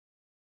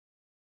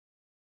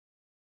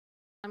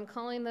I'm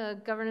calling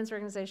the Governance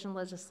Organization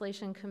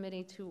Legislation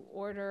Committee to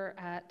order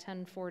at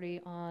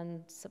 10:40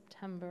 on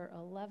September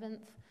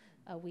 11th.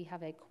 We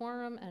have a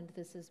quorum, and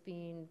this is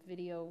being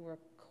video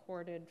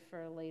recorded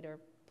for later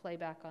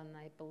playback on,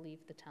 I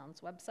believe, the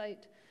town's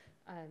website.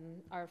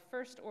 Our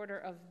first order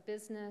of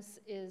business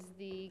is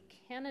the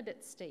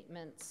candidate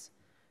statements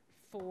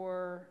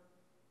for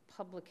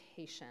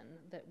publication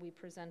that we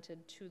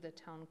presented to the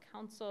town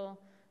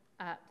council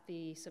at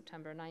the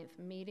September 9th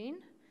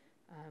meeting.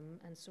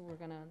 And so we're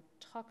going to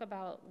talk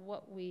about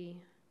what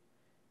we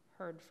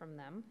heard from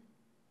them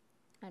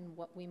and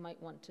what we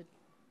might want to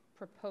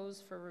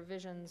propose for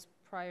revisions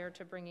prior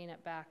to bringing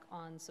it back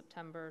on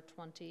September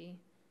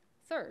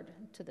 23rd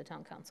to the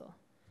town council.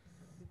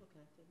 Are people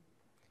connected?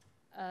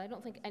 I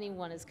don't think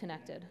anyone is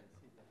connected.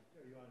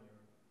 Are you on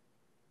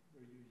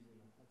you're using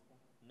a hotspot?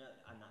 No,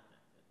 I'm not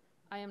connected.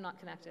 I am not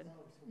connected.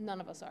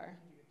 None of us are.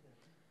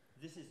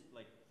 This is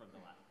like from the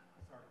last time I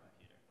was on my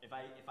computer. If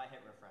I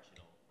hit refresh,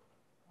 it'll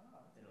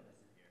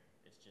disappear.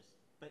 It's just,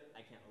 but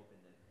I can't open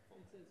it.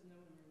 It says no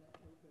internet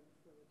open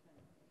for the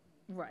town.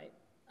 Right.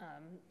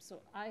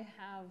 So I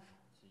have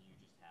So you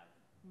just have.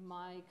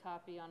 my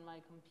copy on my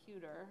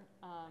computer.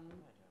 No, I don't.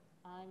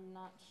 I'm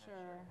not I'm sure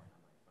one on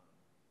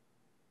my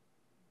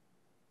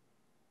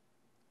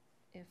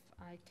phone. if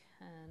I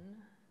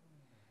can.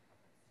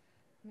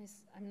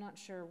 I'm not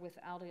sure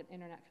without an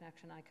internet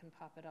connection I can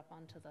pop it up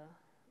onto the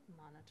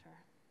monitor.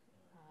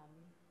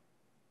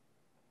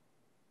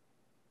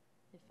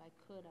 If I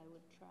could, I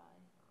would try.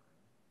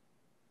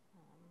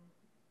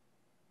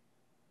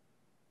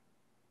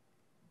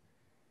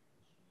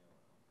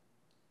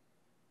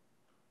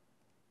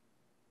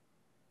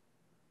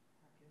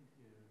 Hack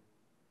into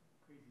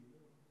crazy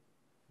little.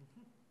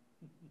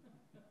 I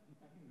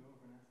can go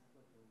over and ask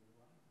what the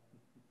Wi-Fi.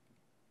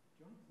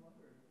 Jones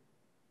Library.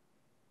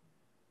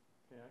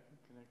 Okay, I can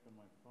connect on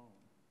my phone.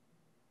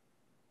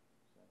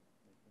 Does that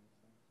make any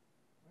sense?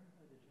 Where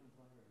are the Jones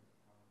Library is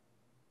powerful?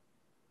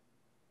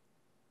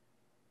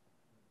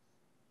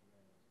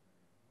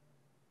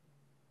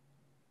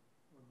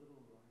 Or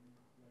Little Ryan,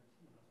 yeah,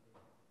 she has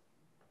those.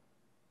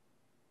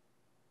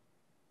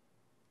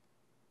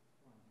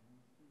 Come on,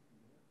 Jones, you can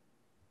do it.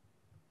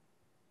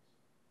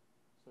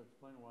 So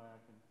explain why I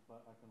can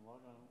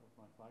log on with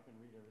my phone. I can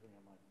read everything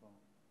on my phone.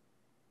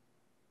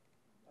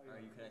 Are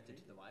you connected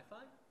to the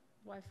Wi-Fi?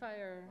 Wi-Fi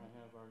or? I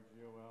have our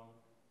GOL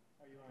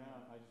Are you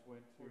account. I just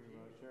went to 4G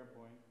or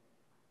SharePoint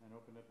and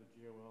opened up the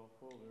GOL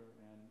folder,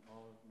 and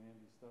all of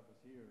Mandy's stuff is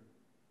here.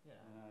 Yeah.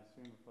 And I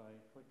assume if I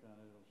click on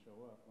it, it'll show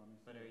up. Let me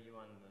see. But are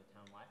you on the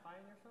town Wi-Fi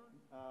on your phone?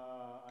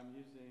 I'm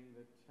using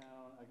the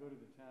town. I go to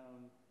the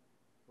town.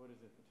 What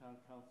is it? The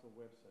town council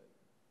website.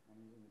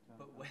 I'm using the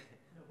town. But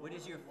what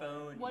is your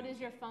phone? What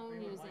is your phone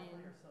using?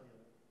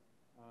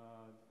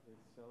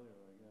 It's cellular,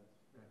 I guess.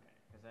 Okay,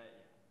 because that,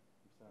 yeah.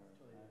 I'm sorry.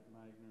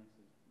 My ignorance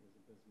is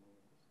abysmal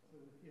with this stuff. So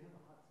if you have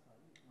a hotspot,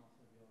 you can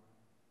also go on,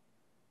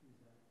 use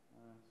that.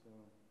 So,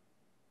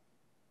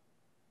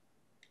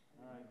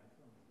 I all right, use my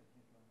phone, so I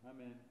can't go on.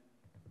 I'm in.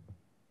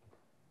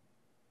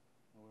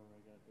 However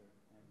I got there,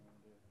 I have no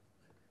idea.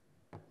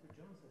 So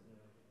Jones has no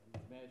idea.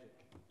 It's magic.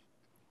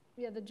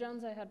 Yeah, the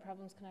Jones I had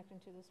problems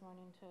connecting to this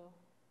morning too.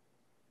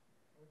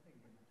 I would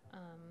think you're gonna talk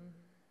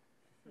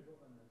go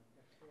on the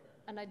Explorer.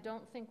 And I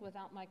don't think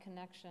without a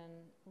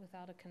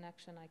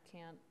connection, I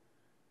can't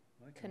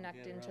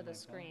connect into the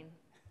screen.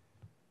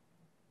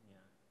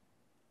 Yeah.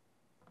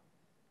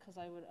 Because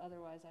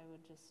otherwise I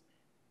would just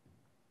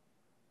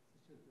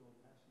It's just the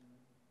old-fashioned way.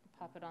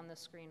 pop it on the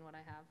screen what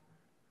I have.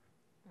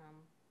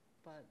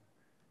 But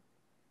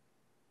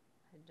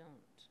I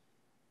don't.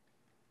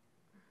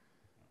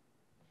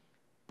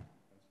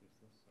 That's just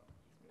this cell.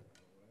 Let's get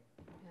out of the way.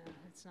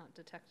 Yeah, it's not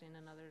detecting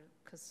another,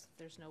 because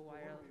there's no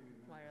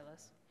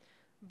wireless.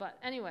 But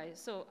anyway,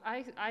 so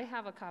I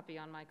have a copy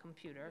on my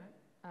computer.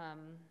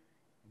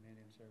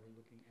 Mandy, I'm sorry, we're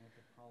looking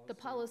at The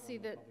policy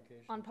on that,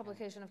 on publication.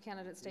 publication of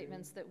candidate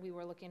statements that we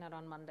were looking at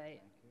on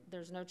Monday. Thank you.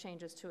 There's no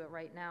changes to it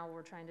right now.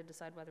 We're trying to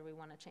decide whether we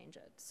want to change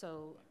it.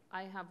 So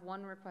I have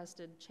one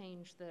requested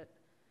change that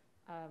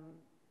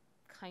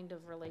kind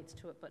of relates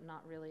to it, but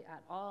not really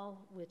at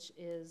all, which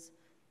is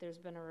there's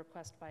been a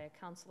request by a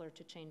counselor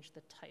to change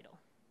the title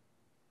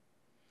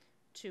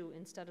to,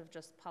 instead of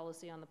just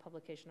policy on the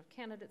publication of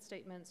candidate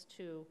statements,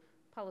 to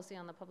policy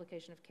on the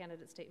publication of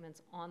candidate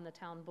statements on the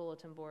town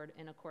bulletin board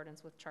in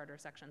accordance with Charter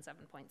Section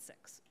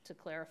 7.6, to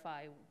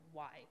clarify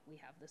why we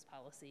have this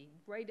policy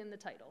right in the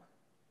title.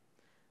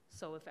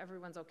 So if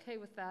everyone's okay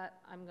with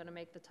that, I'm going to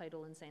make the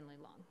title insanely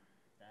long.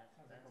 That's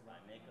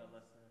fine. Make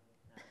Alyssa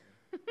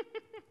happy.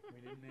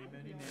 We didn't name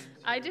any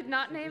names. I did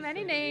not name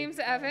any names,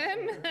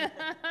 Evan.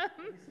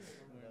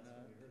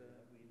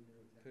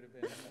 Could have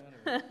been one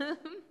of us.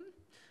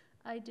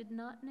 I did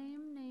not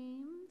name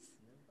names.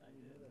 I You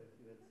did. know that if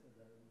you had said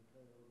that in the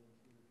title, then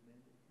she would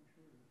command it for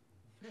sure.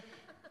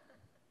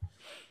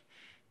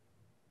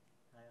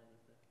 Hi,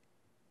 Alyssa.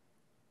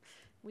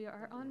 We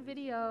are on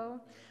video.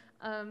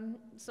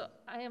 So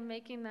I am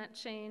making that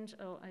change.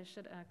 Oh, I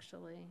should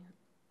actually.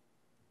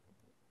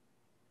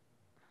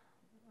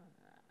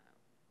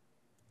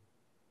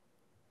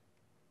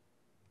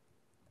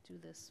 do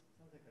this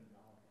Sounds like a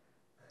novel.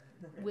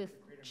 with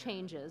Great American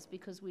changes, novel.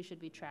 because we should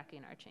be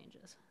tracking our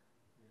changes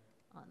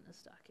on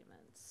this document,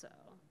 so,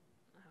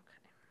 okay.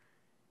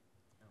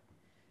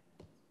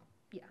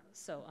 Yeah,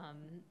 so,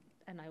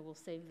 and I will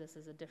save this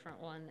as a different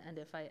one, and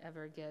if I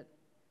ever get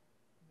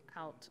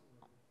out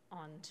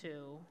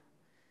onto,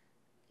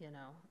 you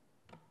know,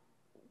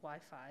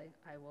 Wi-Fi,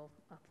 I will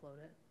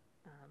upload it.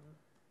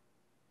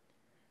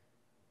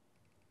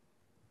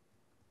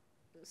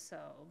 So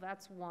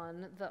that's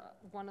one.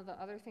 One of the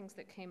other things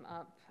that came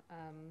up,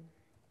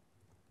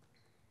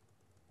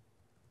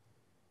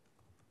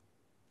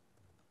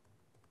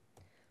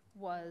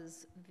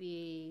 was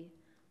we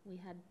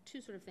had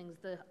two sort of things.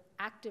 The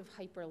active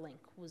hyperlink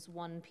was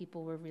one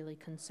people were really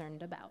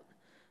concerned about.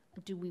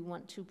 Do we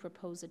want to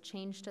propose a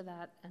change to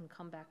that and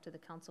come back to the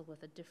council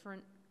with a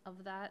different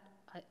of that?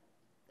 I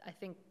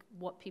think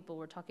what people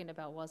were talking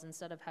about was,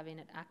 instead of having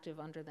it active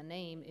under the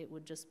name, it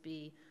would just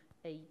be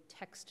a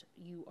text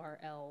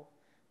URL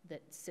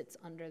that sits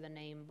under the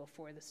name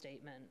before the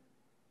statement,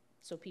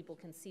 so people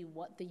can see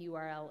what the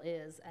URL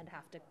is and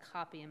have to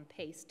copy and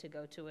paste to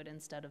go to it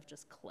instead of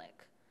just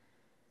click.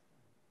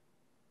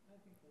 I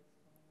think that's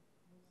fine.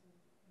 Mostly,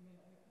 I mean,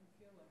 I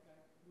feel like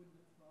I wouldn't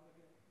have thought of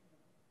it,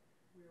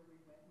 where we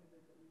went with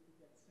it, that we could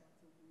get sent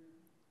to weird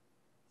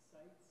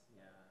sites.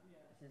 Yeah.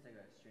 Yeah, It seems like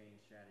a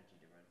strange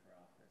strategy to run for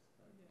office,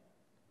 but. yeah,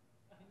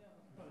 I know.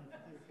 Well,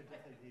 there could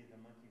definitely be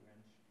the monkey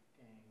wrench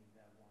gang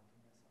that want to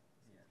mess up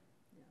the Yeah.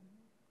 system.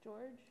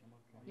 George? I'm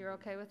okay. You're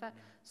okay with that?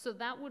 So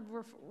that would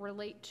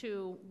relate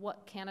to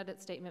what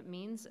candidate statement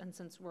means, and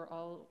since we're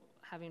all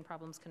having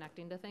problems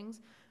connecting to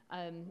things,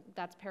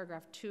 that's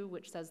paragraph 2,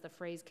 which says the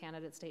phrase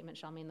candidate statement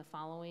shall mean the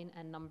following,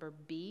 and number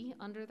B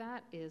under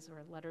that is,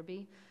 or letter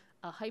B,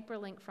 a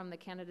hyperlink from the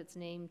candidate's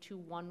name to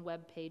one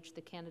web page,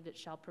 the candidate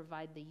shall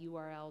provide the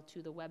URL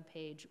to the web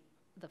page.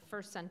 The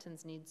first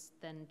sentence needs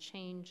then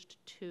changed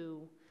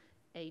to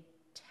a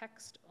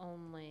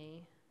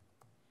text-only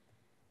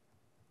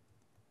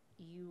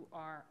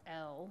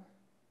URL,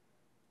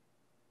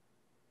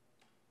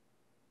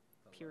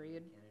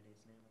 period. The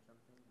candidate's name or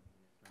something? I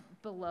mean, it's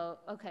not- Below,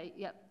 okay,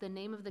 yep, the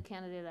name of the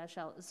candidate as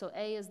shall, so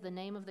A is the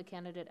name of the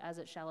candidate as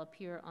it shall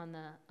appear on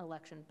the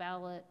election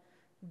ballot.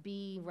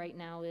 B right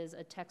now is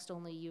a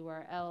text-only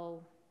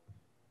URL.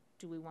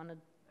 Do we want to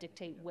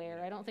dictate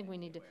where? I don't think we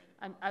need to,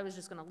 I was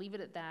just gonna leave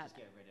it at that. Just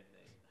get rid of the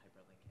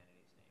hyperlink candidate's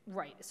name.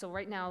 Right, so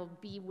right now,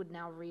 B would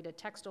now read a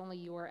text-only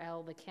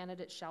URL, the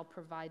candidate shall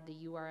provide the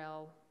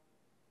URL,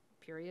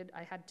 period.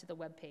 I had to the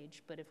web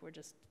page, but if we're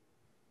just,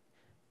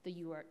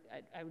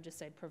 I would just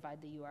say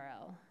provide the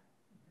URL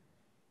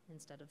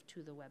instead of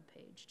to the web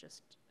page,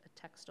 just a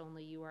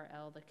text-only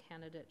URL, the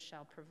candidate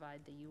shall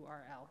provide the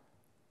URL.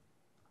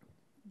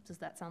 Does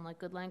that sound like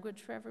good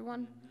language for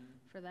everyone,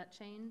 for that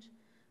change?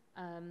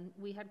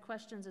 We had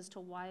questions as to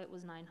why it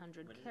was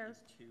 900 What is it,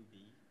 characters. it's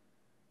 2B?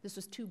 This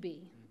was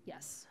 2B,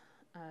 yes.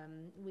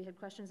 We had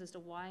questions as to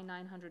why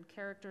 900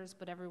 characters,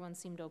 but everyone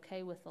seemed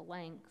okay with the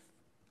length,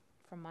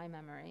 from my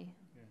memory.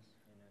 Yes,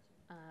 I know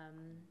it's-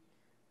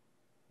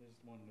 they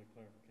just wanted a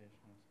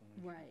clarification,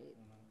 explanation. Right.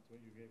 And that's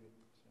what you gave it,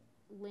 so.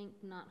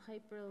 Link, not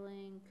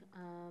hyperlink.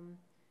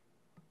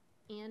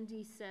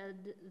 Andy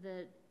said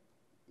that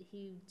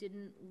he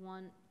didn't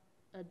want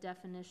a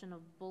definition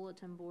of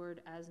bulletin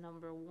board as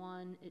number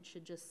 1. It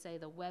should just say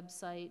the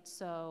website.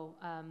 So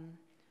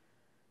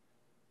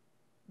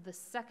the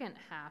second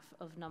half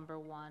of number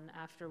 1,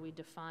 after we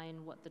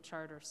define what the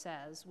charter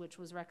says, which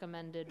was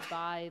recommended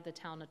by the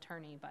town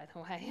attorney, by the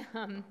way,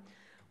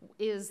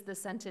 is the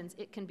sentence,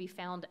 it can be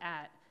found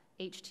at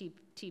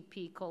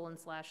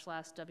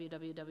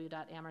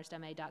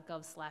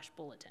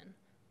http://www.amherstma.gov/bulletin,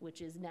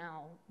 which is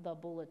now the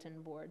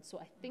bulletin board. So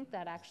I think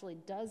that actually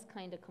does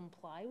kind of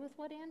comply with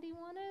what Andy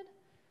wanted.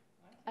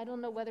 I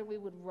don't know whether we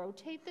would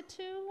rotate the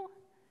two.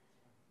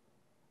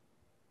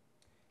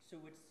 So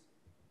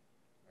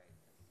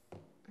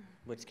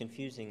what's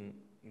confusing,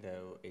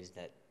 though, is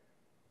that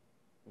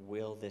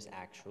will this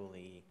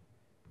actually,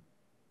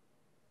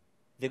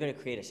 they're gonna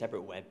create a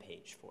separate web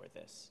page for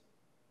this,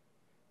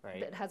 right?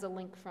 That has a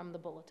link from the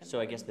bulletin So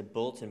I board. guess the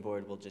bulletin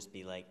board will just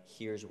be like,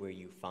 here's where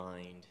you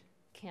find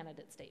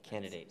Candidate statements.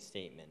 candidate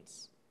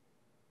statements,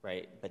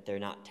 right? But they're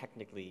not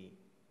technically,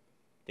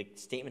 the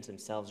statements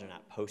themselves are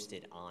not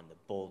posted on the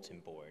bulletin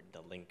board,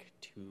 the link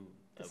to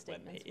The the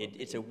statements webpage.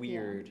 will It's be, a yeah.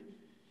 weird,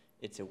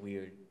 it's a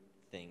weird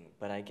thing,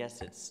 but I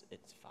guess it's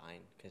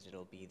fine, because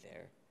it'll be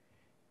there.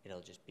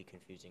 It'll just be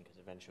confusing, because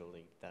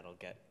eventually that'll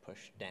get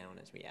pushed down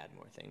as we add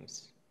more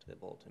things to the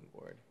bulletin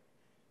board,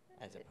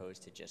 as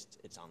opposed to just,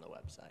 it's on the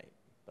website,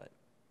 but.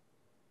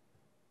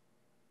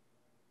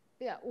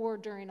 Yeah, or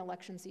during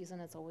election season,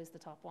 it's always the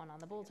top one on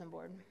the bulletin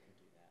board.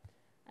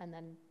 And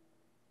then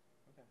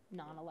Okay.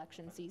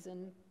 non-election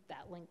season,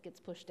 that link gets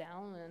pushed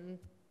down, and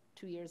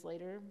 2 years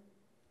later,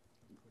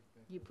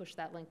 you push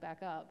that link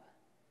back up.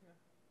 Yeah.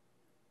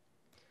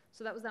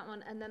 So that was that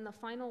one, and then the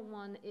final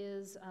one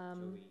is, So we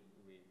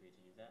agreed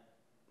to use that?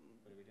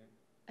 What are we doing?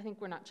 I think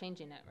we're not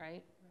changing it,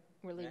 right?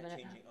 We're We're leaving not it,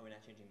 changing, oh, we're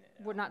not changing the.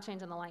 we're not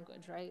changing the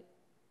language, right?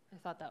 I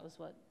thought that was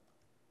what,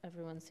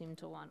 everyone seemed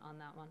to want on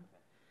that one.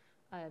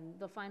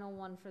 The final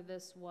one for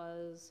this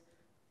was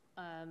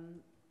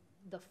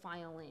the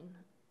filing,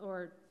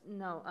 or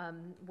no,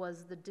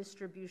 was the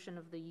distribution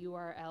of the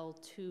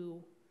URL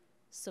to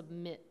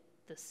submit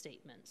the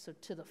statement, so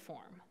to the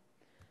form.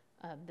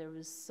 There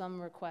was some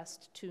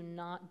request to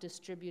not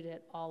distribute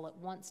it all at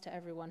once to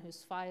everyone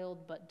who's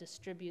filed, but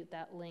distribute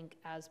that link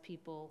as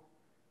people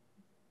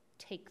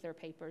take their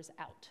papers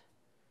out.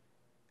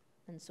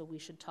 And so we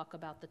should talk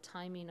about the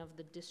timing of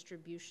the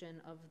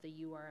distribution of the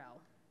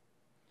URL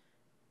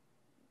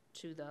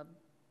to the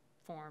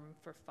form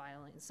for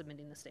filing,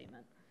 submitting the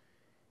statement.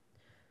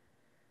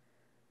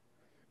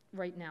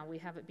 Right now, we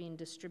have it being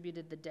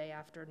distributed the day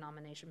after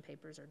nomination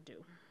papers are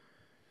due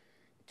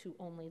to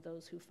only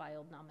those who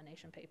filed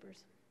nomination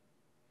papers.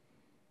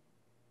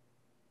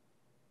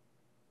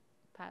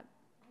 Pat?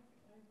 I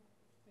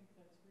think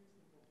that's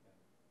reasonable.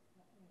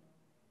 You know,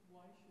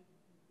 why shouldn't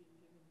it be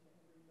given to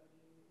everybody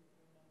if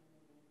they're not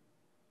able to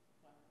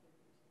file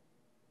papers?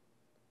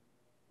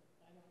 But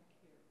I don't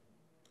care one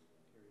way or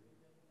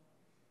the other.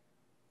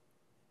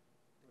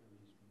 Whatever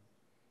you think.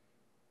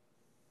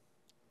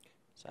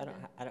 So I don't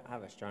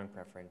have a strong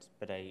preference,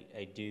 but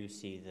I do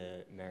see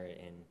the merit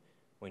in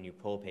when you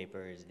pull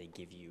papers, they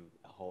give you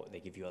all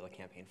the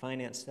campaign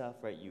finance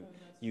stuff, right?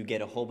 You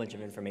get a whole bunch of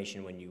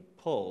information when you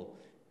pull,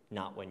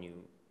 not when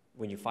you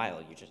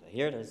file. You just,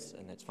 here it is,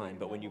 and that's fine.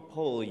 But when you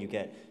pull, you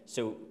get,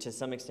 so to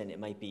some extent, it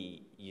might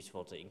be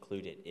useful to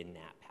include it in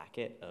that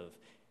packet of,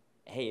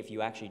 hey, if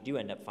you actually do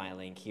end up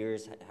filing,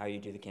 here's how you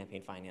do the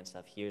campaign finance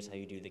stuff, here's how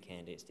you do the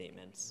candidate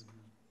statements.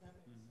 That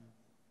makes sense.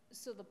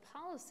 So the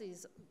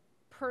policies,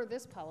 per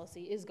this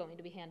policy, is going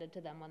to be handed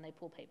to them when they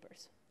pull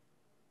papers.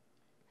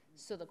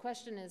 So the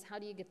question is, how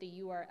do you get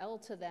the URL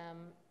to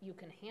them? You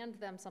can hand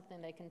them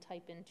something they can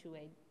type into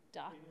a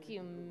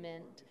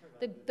document.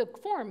 The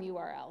form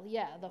URL,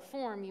 yeah, the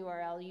form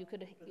URL, you could,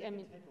 But they I can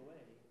mean, type away,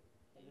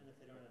 and then if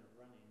they don't end up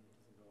running, it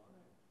doesn't go on.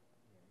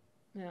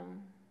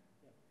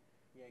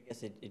 yeah. Yeah, I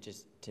guess it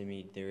just, to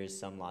me, there is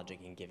some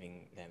logic in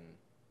giving them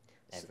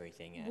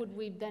everything. at Would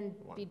we then be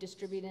once.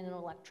 distributing it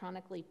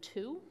electronically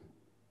too?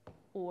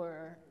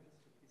 Or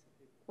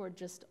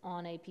just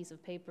on a piece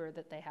of paper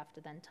that they have to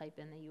then type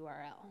in the URL?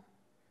 That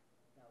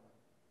one.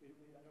 I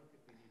don't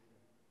think we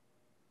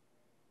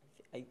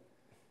need to.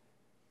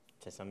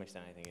 To some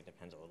extent, I think it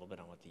depends a little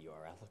bit on what the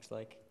URL looks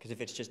like. Because if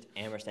it's just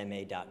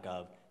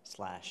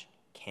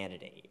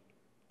amherstma.gov/candidate,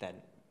 then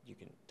you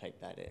can type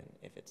that in.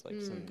 If it's like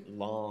some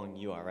long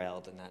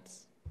URL, then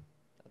that's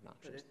But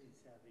obnoxious. any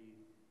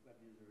savvy web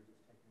user would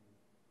just type in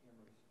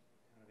Amherst,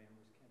 town of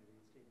Amherst candidate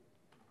statement,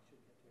 and they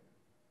should get to it.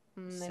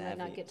 They might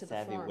not get to the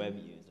savvy form. web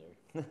user.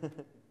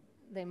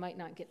 They might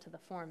not get to the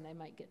form, they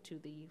might get to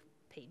the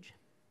page.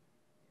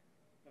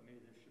 But maybe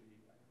there should be,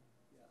 I don't know,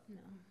 yeah.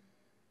 No.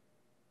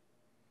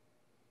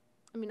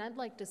 I mean, I'd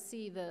like to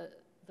see the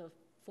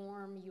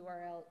form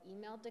URL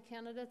emailed to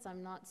candidates.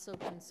 I'm not so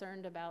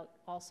concerned about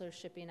also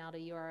shipping out a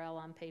URL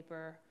on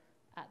paper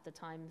at the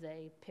time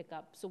they pick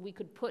up. So we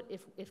could put,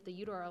 if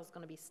the URL is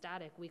going to be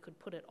static, we could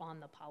put it on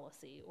the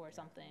policy or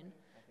something.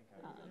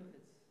 But even if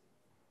it's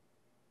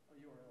a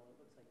URL that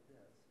looks like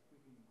this,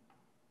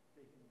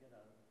 they can get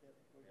a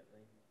bit.ly that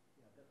is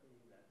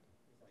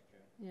like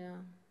that. Yeah.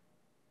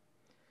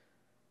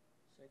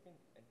 So I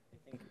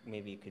think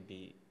maybe it could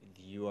be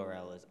the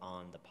URL is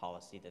on the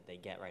policy that they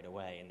get right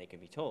away, and they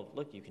could be told,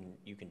 look, you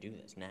can do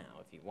this now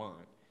if you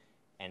want,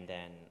 and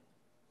then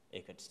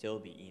it could still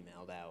be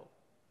emailed out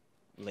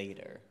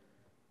later.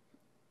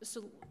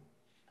 So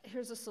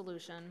here's a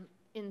solution.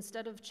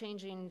 Instead of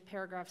changing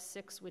paragraph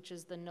 6, which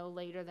is the no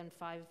later than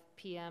 5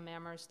 p.m.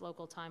 Amherst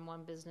local time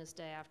 1 business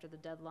day after the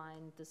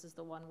deadline, this is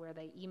the one where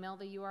they email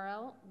the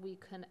URL, we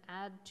can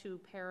add to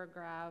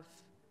paragraph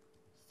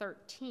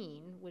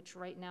 13, which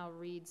right now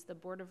reads, the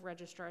Board of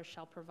Registrars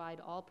shall provide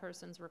all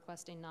persons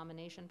requesting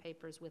nomination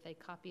papers with a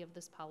copy of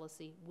this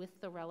policy with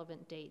the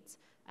relevant dates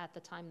at the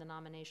time the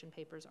nomination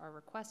papers are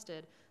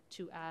requested,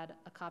 to add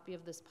a copy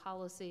of this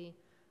policy,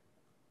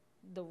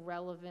 the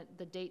relevant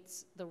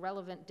dates,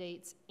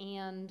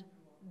 and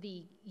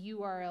the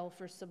URL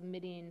for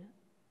submitting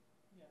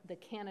the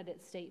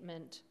candidate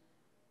statement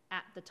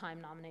at the time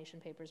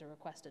nomination papers are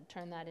requested.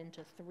 Turn that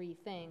into 3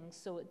 things.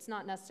 So it's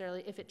not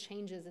necessarily, if it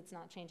changes, it's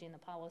not changing the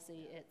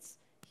policy. It's,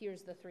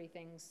 here's the 3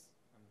 things.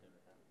 I'm good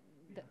with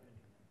We The- have any.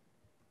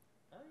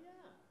 Oh, yeah.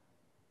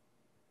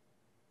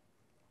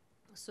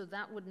 So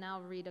that would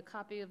now read a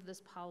copy of this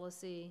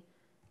policy,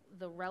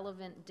 the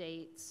relevant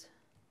dates,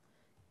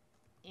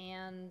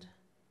 and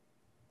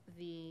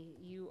the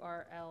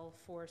URL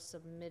for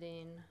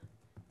submitting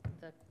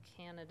the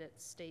candidate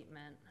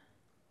statement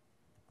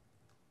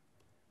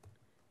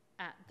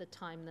at the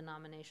time the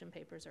nomination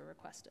papers are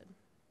requested.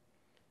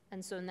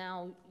 And so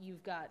now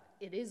you've got,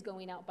 it is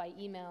going out by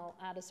email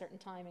at a certain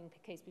time in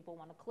case people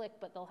want to click,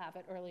 but they'll have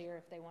it earlier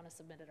if they want to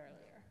submit it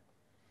earlier.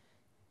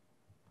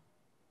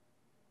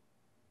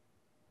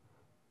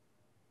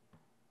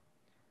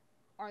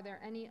 Are there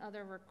any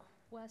other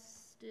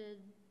requested?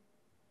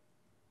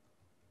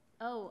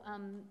 Oh,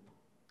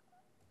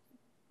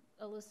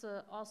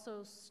 Alyssa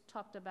also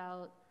talked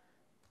about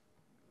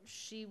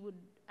she would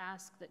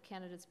ask that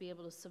candidates be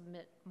able to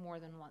submit more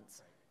than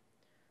once.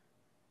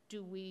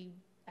 Do we,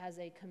 as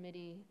a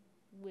committee,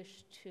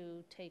 wish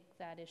to take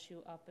that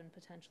issue up and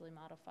potentially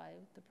modify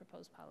the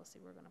proposed policy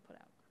we're going to put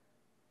out?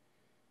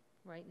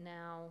 Right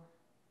now,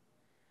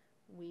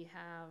 we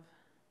have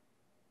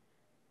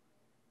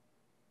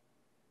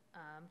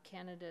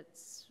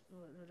candidates,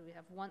 what do we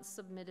have? Once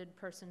submitted,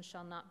 person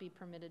shall not be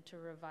permitted to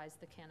revise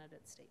the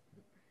candidate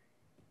statement.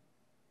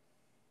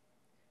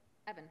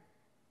 Evan.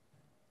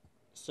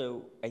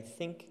 So I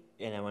think,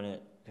 and I want to,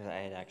 because I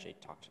had actually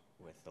talked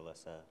with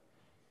Alyssa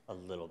a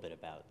little bit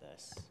about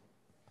this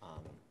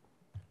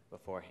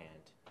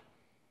beforehand,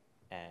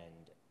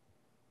 and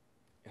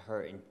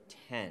her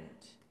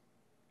intent,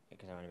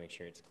 because I want to make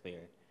sure it's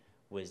clear,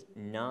 was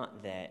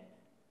not that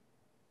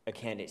a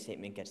candidate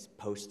statement gets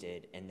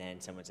posted and then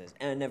someone says,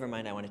 never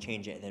mind, I want to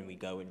change it, and then we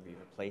go and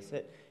replace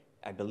it.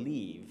 I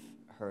believe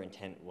her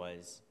intent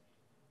was,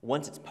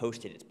 once it's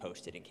posted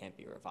and can't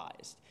be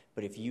revised.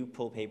 But if you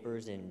pull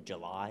papers in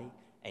July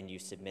and you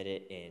submit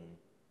it in,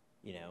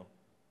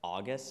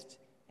 August,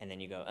 and then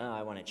you go,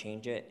 I want to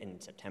change it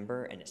in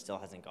September, and it still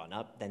hasn't gone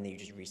up, then you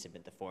just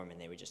resubmit the form, and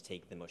they would just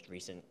take the most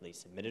recently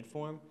submitted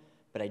form.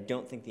 But I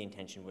don't think the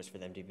intention was for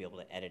them to be able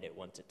to edit it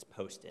once it's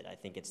posted. I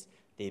think it's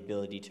the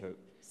ability to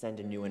send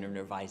a new one and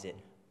revise it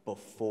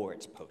before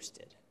it's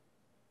posted.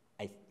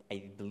 I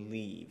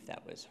believe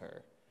that was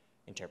her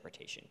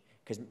interpretation.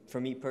 Because for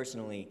me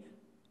personally,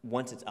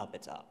 once it's up,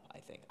 I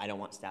think. I don't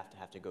want staff to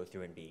have to go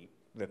through and be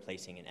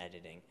replacing and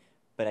editing.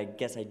 But I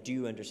guess I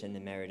do understand the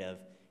merit of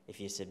if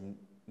you submit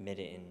it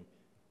in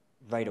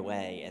right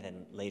away and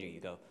then later you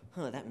go,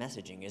 that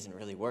messaging isn't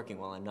really working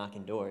while I'm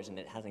knocking doors and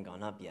it hasn't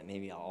gone up yet,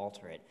 maybe I'll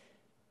alter it.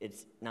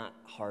 It's not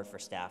hard for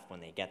staff when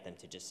they get them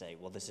to just say,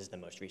 well, this is the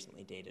most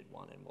recently dated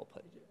one and we'll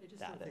put I just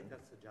that don't in. think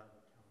that's the job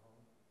of town hall.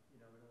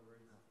 In other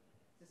words,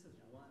 this is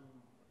one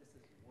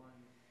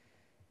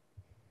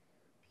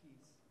piece.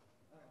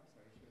 Oh, I'm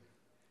sorry, sure.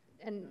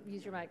 And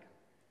use your mic.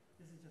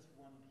 This is just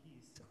one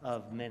piece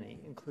of many,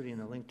 including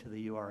the link to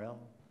the URL.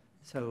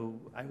 So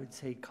I would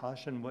say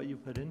caution what you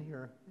put in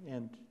here.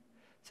 And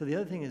so the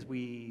other thing is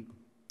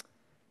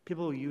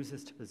people use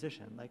this to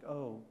position, like,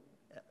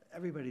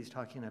 everybody's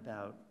talking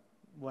about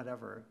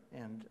whatever,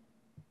 and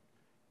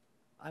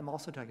I'm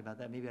also talking about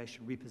that. Maybe I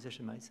should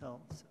reposition myself.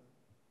 So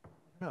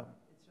I don't know.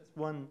 It's just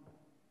one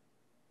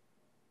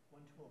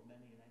tool of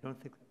many, and I don't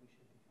think that we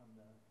should become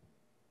the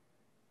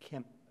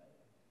campaign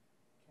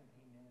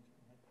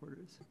management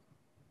headquarters.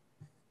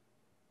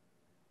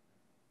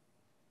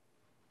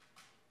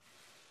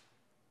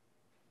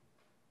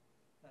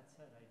 That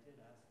said, I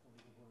did ask the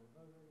League of Board of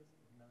Voters,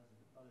 and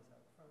others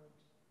out front,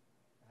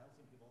 the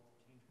housing people, to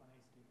change my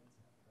statements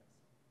after I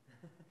saw.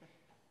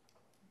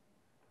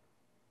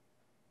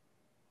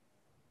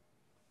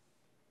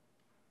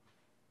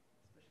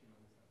 Especially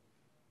Melissa.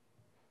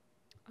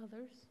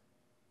 Others?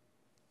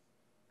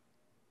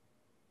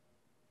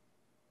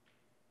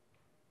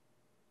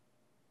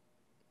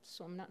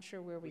 So I'm not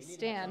sure where we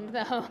stand,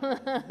 though.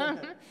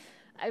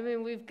 I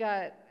mean, we've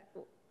got,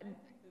 I think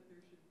that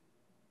there should,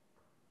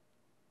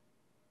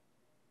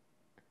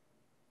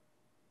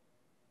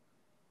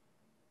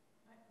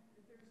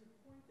 there's a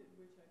point at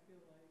which I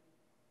feel like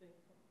they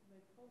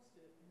post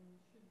it and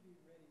it should be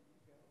ready to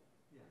go.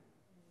 Yeah.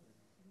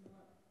 And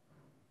not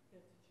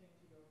get to change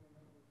it over and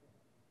over again.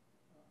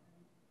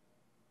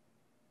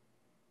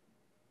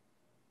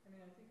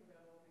 I think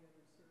about all the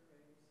other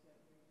surveys that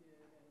we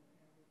did and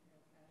we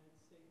have added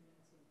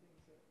statements and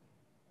things that,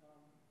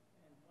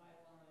 and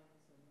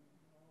bylines and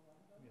all that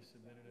other You stuff.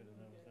 submitted it and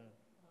that was that.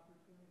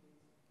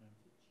 Opportunities Yeah.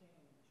 to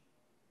change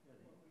what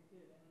we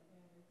did.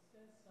 And it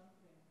says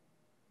something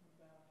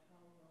about how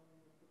well we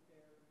were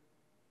prepared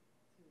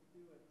to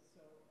do it.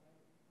 So I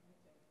think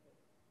that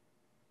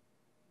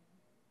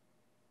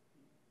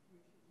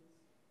we should just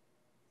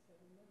set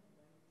a limit.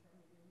 When you turn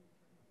it in, you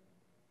turn it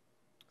in.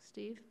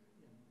 Steve?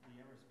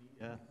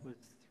 The MRSV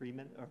was 3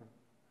 minutes, or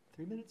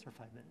 3 minutes or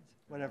 5 minutes,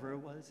 whatever it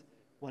was,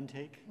 one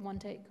take. One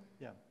take.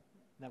 Yeah,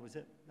 that was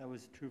it. That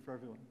was true for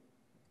everyone.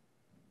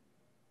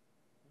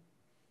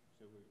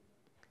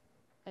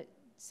 It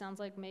sounds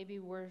like maybe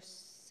we're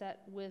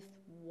set with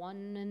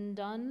one and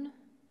done,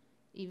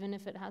 even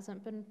if it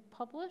hasn't been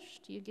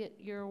published. You get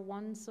your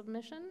one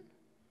submission.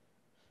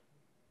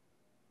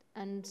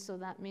 And so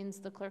that means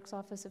the clerk's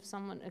office, if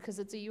someone, because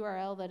it's a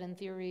URL that in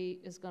theory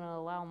is going to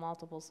allow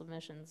multiple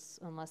submissions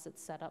unless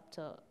it's set up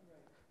to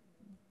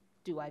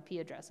do IP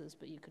addresses,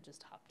 but you could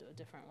just hop to a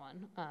different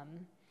one.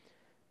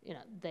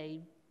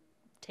 They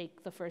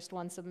take the first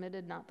one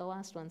submitted, not the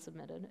last one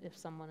submitted, if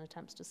someone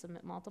attempts to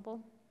submit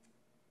multiple.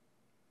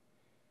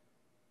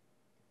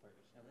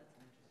 Now that's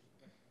an interesting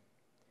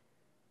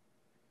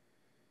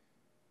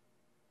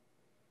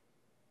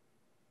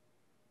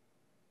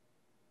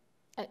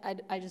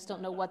question. I just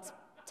don't know what's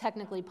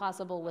technically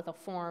possible with a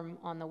form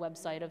on the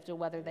website of to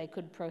whether they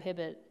could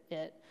prohibit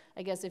it.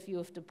 I guess if you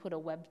have to put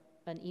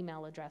an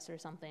email address or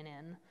something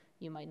in,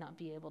 you might not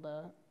be able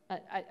to.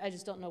 I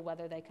just don't know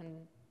whether they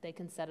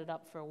can set it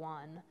up for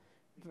one.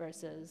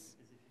 versus,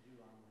 Because if you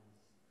do online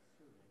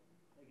survey,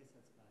 I guess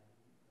that's by,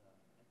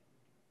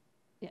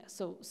 yeah,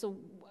 so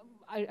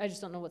I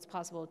just don't know what's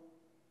possible with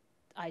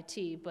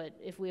IT, but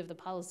if we have the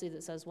policy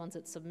that says once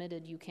it's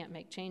submitted, you can't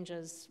make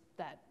changes,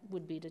 that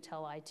would be to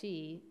tell IT,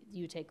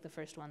 you take the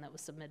first one that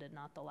was submitted,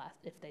 not the last.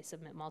 If they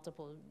submit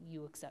multiple,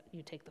 you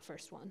take the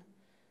first one.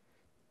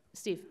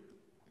 Steve?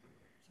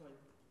 So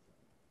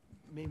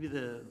maybe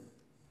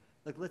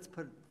let's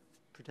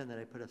pretend that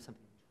I put up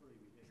something totally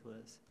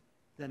ridiculous.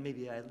 Then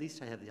maybe at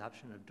least I have the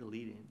option of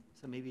deleting.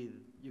 So maybe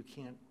you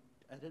can't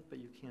edit, but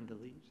you can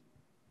delete.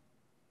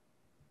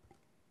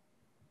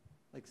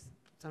 Like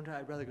sometimes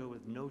I'd rather go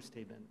with no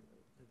statement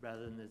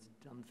rather than this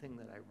dumb thing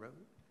that I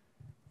wrote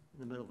in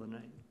the middle of the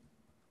night.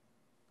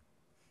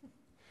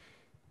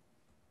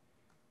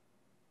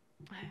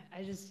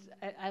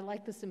 I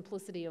like the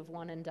simplicity of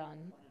one and done. One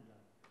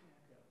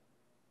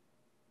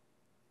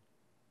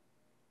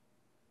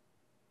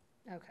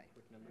and done. Okay.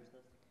 Which number is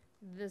this?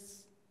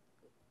 This,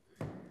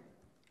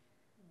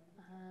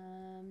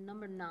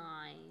 number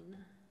 9.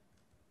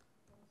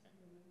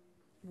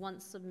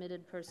 Once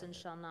submitted, person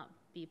shall not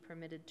be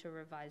permitted to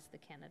revise the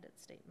candidate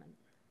statement.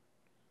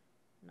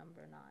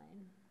 Number 9.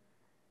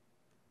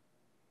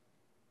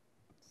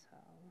 So,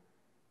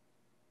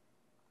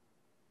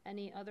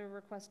 any other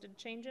requested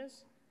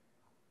changes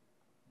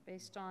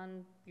based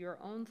on your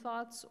own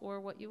thoughts or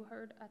what you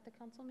heard at the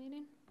council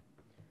meeting?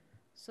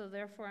 So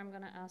therefore, I'm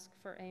going to ask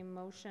for a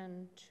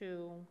motion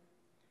to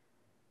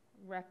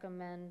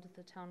recommend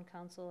the town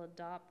council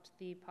adopt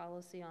the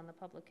policy on the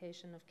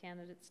publication of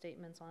candidate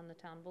statements on the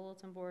town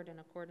bulletin board in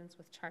accordance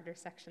with Charter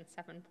Section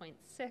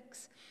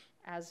 7.6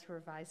 as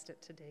revised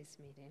at today's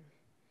meeting.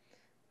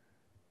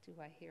 Do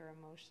I hear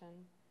a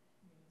motion?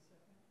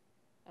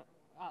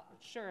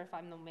 Sure, if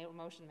I'm the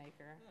motion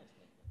maker.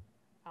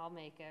 I'll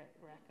make it,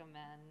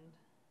 recommend,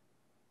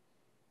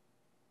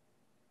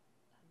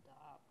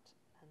 adopt,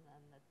 and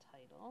then the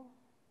title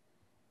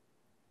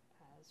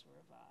as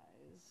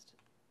revised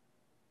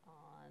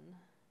on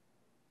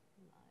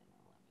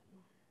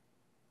 9/11.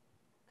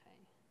 Okay,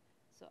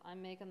 so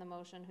I'm making the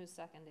motion. Who's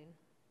seconding?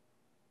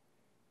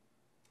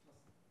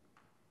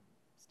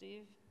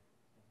 Steve?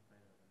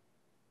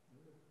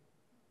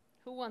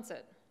 Who wants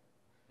it?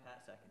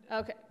 Pat seconded.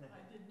 Okay.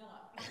 I did not.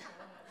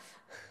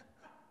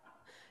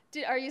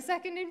 Are you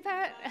seconding,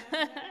 Pat?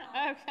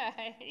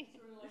 Okay.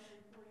 Sort of like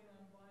reporting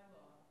on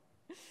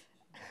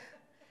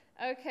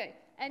bylaw. Okay,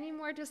 any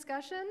more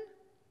discussion?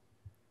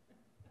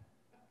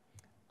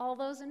 All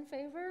those in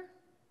favor?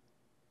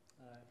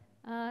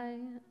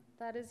 Aye.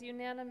 That is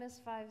unanimous,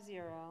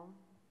 5-0.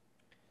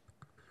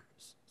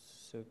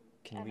 So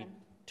can we Evan?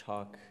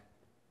 talk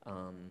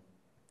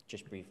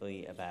just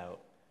briefly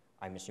about,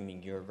 I'm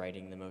assuming you're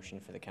writing the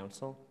motion for the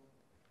council?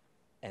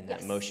 And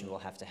that Yes. motion will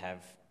have to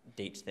have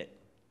dates that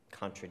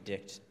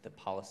contradict the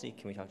policy.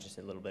 Can we talk just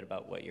a little bit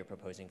about what you're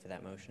proposing for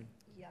that motion?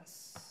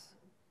 Yes,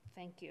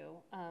 thank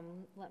you.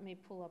 Let me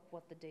pull up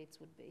what the dates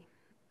would be,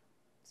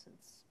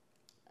 since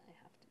I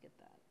have to get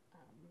that.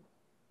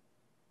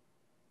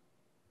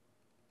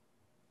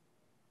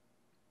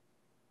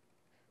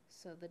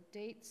 So the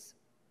dates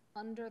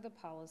under the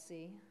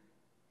policy,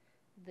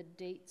 the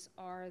dates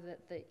are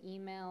that the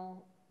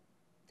email,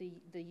 the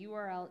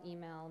URL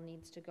email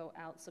needs to go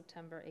out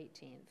September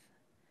 18th.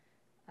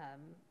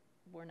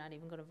 We're not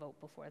even going to vote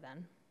before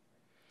then.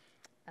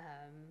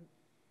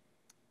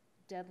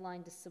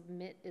 Deadline to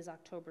submit is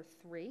October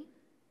 3.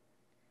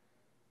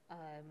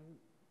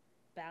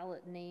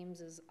 Ballot names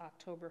is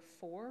October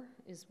 4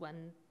 is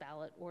when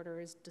ballot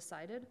order is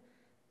decided.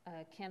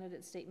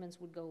 Candidate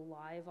statements would go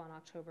live on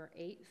October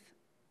 8th,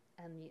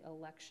 and the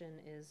election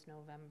is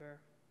November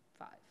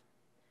 5.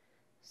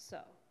 So,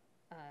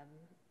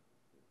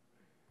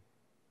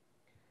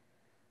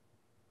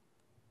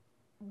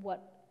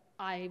 what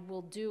I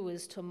will do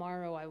is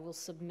tomorrow I will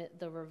submit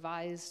the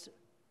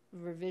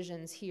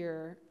revisions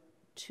here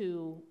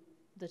to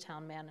the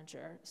town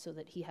manager so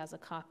that he has a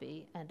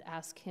copy, and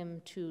ask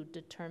him to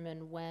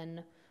determine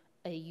when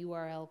a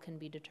URL can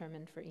be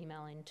determined for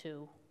emailing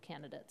to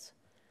candidates.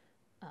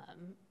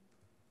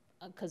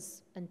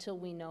 Because until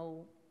we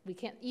know, we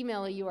can't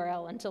email a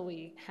URL until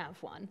we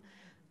have one.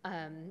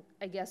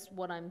 I guess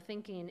what I'm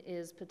thinking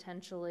is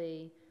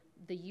potentially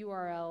the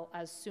URL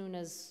as soon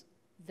as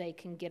they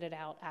can get it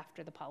out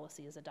after the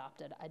policy is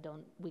adopted.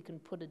 We can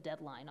put a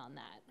deadline on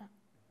that.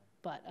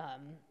 But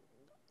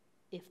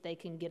if they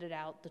can get it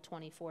out the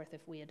 24th,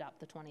 if we adopt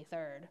the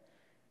 23rd,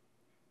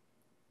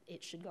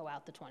 it should go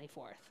out the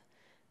 24th.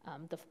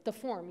 The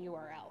form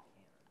URL.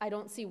 I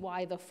don't see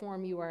why the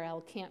form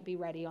URL can't be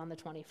ready on the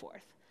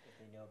 24th. If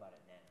they know about it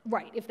now.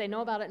 Right, if they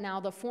know about it now,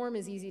 the form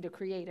is easy to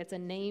create. It's a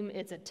name,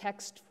 it's a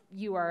text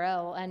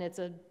URL, and it's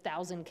a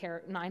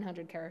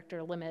 900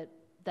 character limit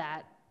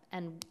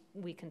and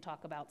we can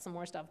talk about some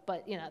more stuff,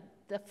 but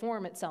the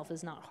form itself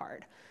is not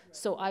hard.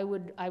 So I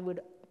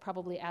would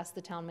probably ask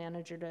the town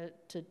manager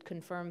to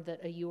confirm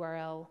that a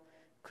URL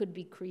could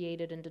be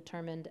created and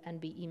determined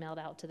and be emailed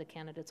out to the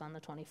candidates on the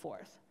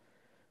 24th.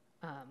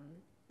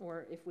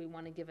 Or if we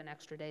want to give an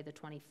extra day, the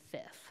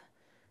 25th.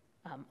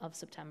 of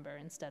September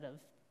instead of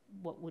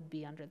what would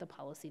be under the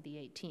policy the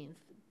 18th.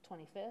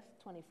 25th,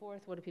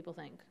 24th, what do people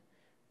think?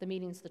 The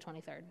meeting's the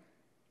 23rd.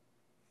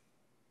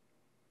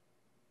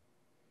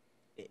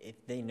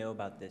 If they know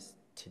about this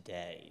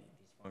today,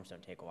 these forms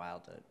don't take a while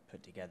to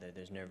put together.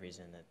 There's no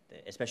reason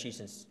that, especially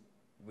since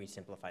we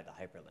simplified the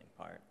hyperlink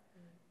part,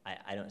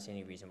 I don't see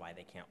any reason why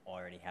they can't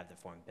already have the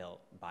form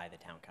built by the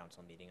town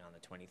council meeting on the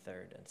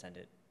 23rd and send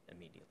it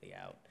immediately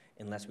out,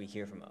 unless we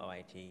hear from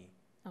OIT,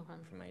 Okay.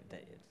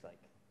 it's like,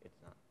 it's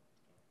not.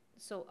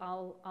 So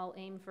I'll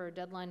aim for a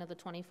deadline of the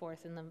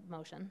 24th in the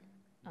motion,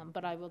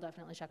 but I will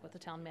definitely check with the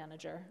town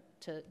manager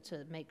to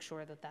make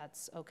sure that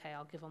that's okay.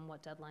 I'll give them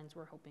what deadlines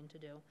we're hoping to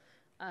do.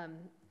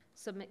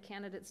 Submit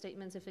candidate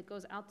statements. If it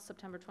goes out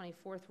September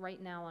 24th,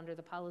 right now under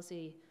the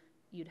policy,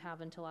 you'd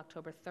have until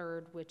October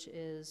 3rd, which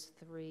is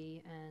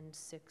 3 and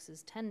 6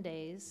 is 10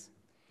 days.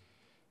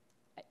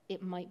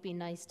 It might be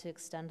nice to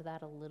extend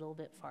that a little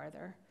bit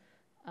farther,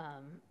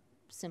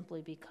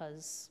 simply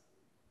because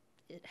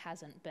it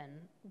hasn't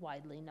been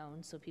widely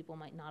known, so people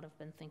might not have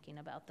been thinking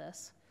about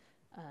this.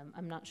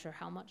 I'm not sure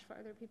how much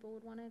farther people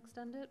would want to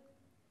extend it.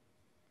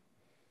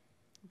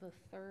 The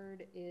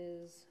 3rd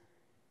is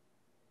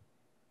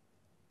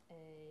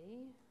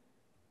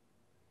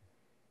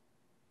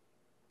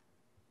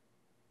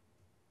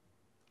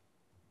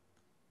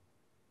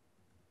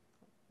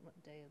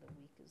what day of the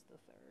week is the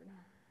 3rd?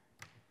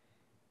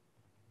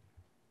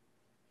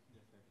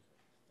 The 3rd is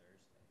like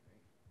Thursday,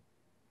 right?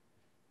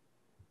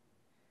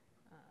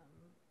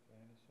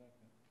 Okay, in a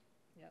second.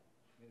 Yep.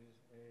 It is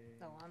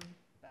a. Oh, I'm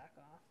back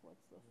off.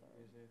 What's the 3rd?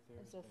 It is a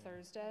Thursday. It's a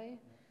Thursday.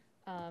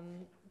 Yeah.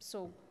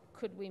 So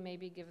could we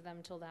maybe give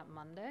them till that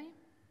Monday?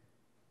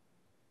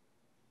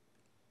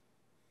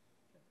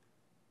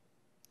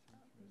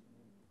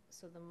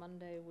 So the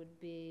Monday would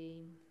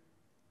be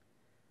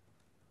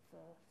the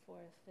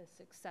 4th,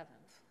 5th, 6th,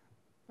 7th,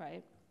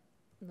 right?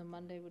 The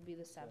Monday would be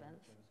the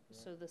 7th.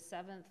 So the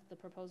 7th, the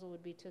proposal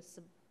would be to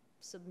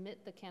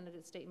submit the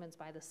candidate statements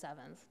by the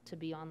 7th to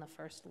be on the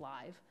first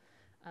live.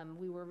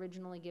 We were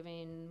originally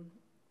giving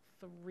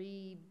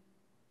 3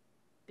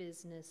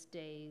 business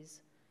days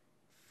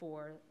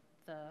for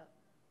the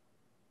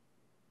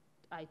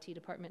IT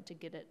department to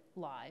get it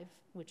live,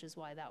 which is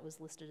why that was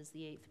listed as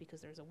the 8th,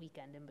 because there's a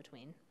weekend in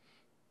between.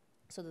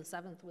 So the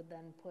 7th would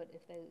then put,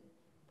 if they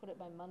put it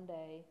by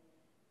Monday,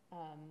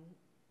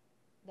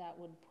 that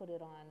would put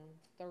it on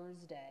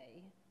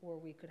Thursday, or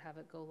we could have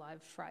it go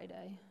live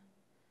Friday,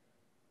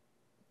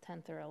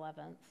 10th or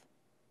 11th.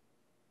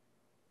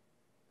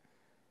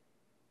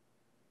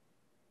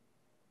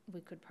 We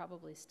could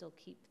probably still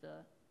keep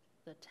the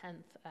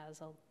 10th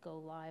as a go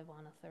live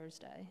on a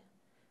Thursday,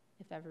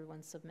 if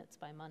everyone submits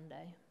by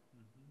Monday.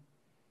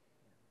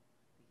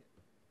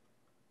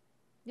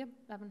 Yep,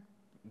 Evan?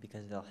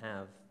 Because they'll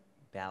have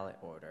ballot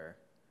order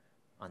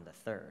on the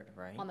 3rd,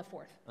 right? On the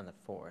 4th. On the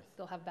 4th.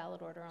 They'll have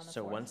ballot order on the 4th.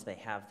 So once they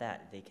have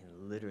that, they can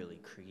literally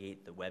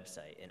create the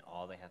website, and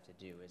all they have to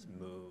do is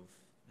move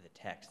the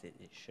text.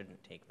 It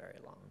shouldn't take very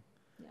long.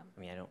 Yeah. I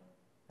mean, I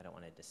don't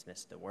want to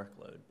dismiss the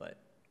workload, but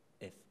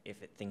if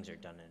things are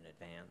done in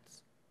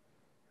advance.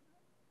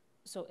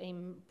 So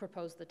AIM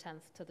proposed the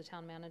 10th to the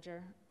town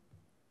manager,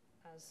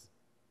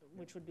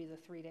 which would be the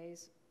 3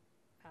 days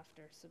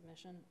after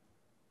submission.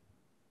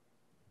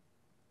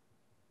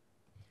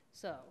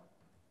 So,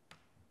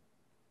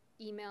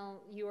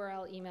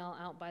 URL email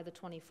out by the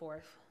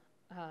 24th.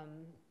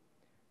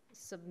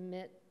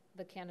 Submit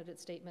the candidate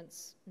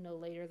statements no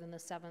later than the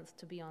 7th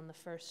to be on the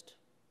first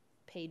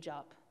page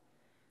up,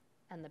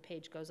 and the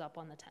page goes up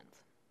on the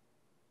 10th.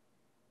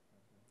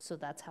 So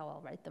that's how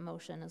I'll write the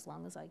motion, as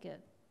long as I get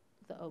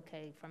the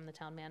okay from the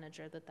town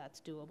manager that that's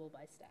doable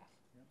by staff.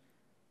 Yep.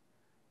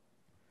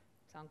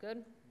 Sound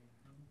good?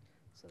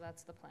 So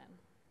that's the plan.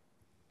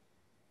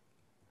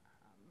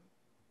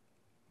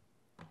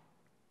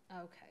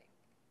 Okay.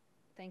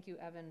 Thank you,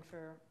 Evan,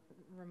 for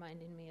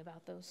reminding me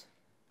about those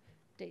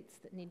dates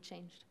that need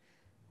changed.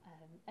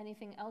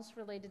 Anything else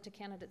related to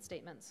candidate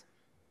statements?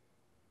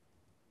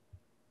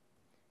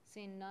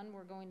 Seeing none,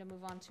 we're going to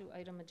move on to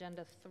item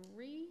agenda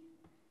 3,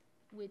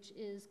 which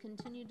is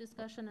continued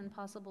discussion and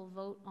possible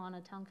vote on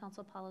a town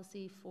council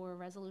policy for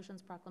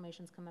resolutions,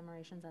 proclamations,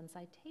 commemorations, and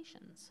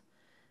citations.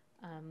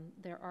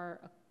 There are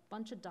a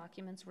bunch of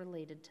documents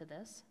related to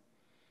this.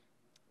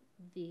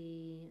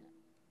 The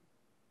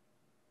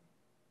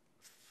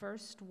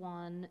first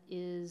one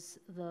is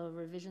the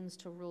revisions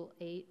to Rule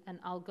 8, and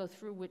I'll go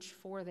through which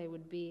 4 they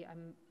would be.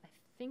 I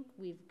think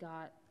we've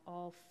got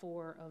all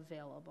 4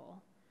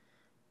 available.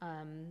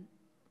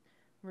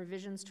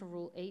 Revisions to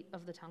Rule 8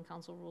 of the Town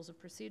Council Rules of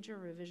Procedure,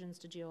 revisions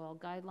to GOL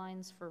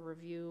guidelines for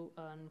review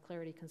on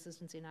clarity,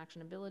 consistency, and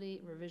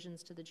actionability,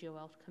 revisions to the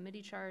GOL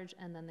committee charge,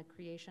 and then the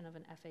creation of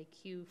an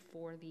FAQ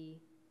for the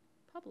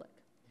public.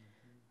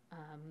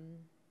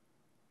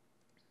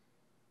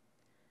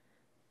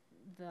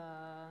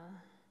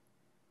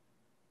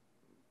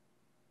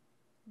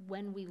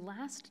 When we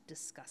last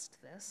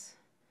discussed this,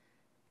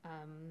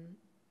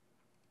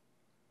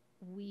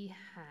 we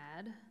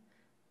had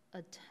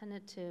a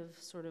tentative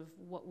sort of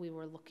what we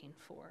were looking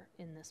for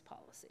in this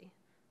policy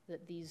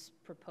that these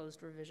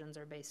proposed revisions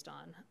are based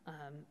on.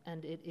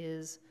 And it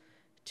is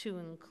to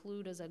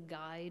include as a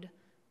guide,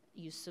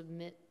 you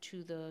submit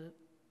to the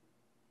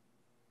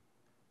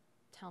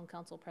town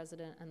council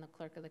president and the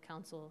clerk of the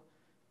council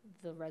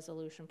the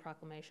resolution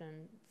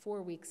proclamation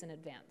 4 weeks in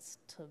advance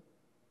to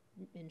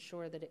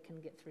ensure that it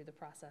can get through the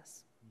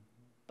process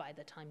by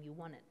the time you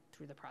want it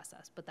through the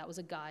process. But that was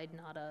a guide,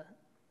 not a,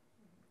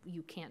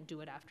 you can't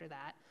do it after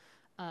that.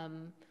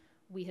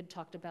 We had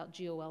talked about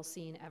GOL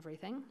seeing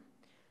everything.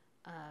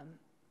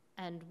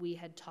 And we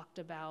had talked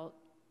about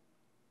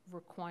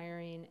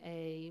requiring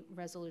a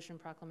resolution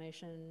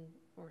proclamation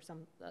or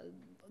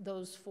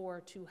those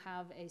four to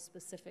have a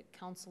specific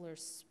counselor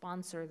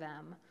sponsor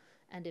them.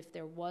 And if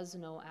there was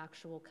no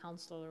actual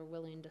counselor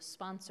willing to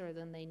sponsor,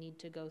 then they need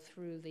to go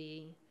through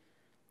the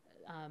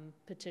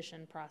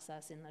petition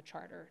process in the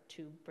charter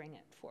to bring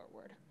it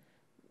forward.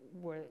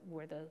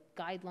 Were the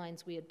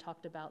guidelines we had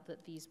talked about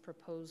that these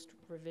proposed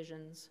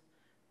revisions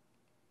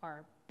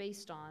are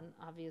based on,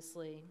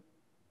 obviously,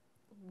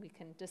 we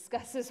can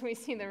discuss as we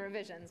see the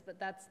revisions, but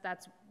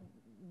that's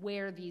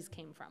where these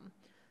came from.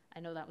 I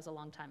know that was a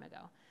long time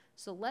ago.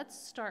 So let's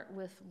start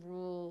with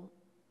Rule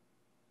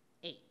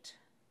 8,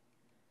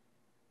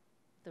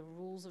 the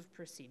rules of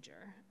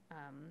procedure.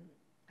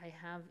 I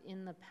have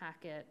in the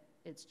packet,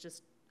 it's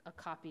just a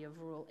copy of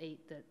Rule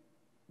 8 that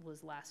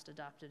was last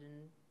adopted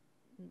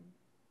and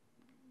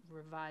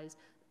revised.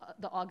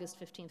 The August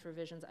 15th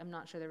revisions, I'm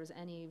not sure there was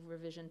any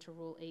revision to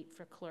Rule 8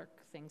 for clerk,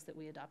 things that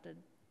we adopted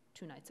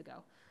 2 nights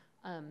ago.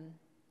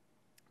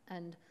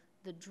 And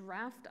the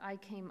draft I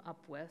came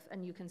up with,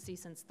 and you can see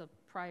since the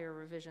prior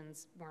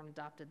revisions weren't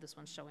adopted, this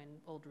one's showing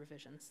old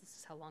revisions. This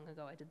is how long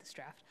ago I did this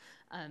draft.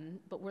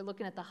 But we're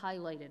looking at the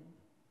highlighted,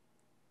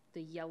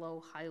 the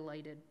yellow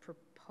highlighted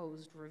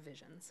proposed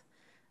revisions.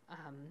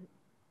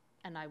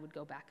 And I would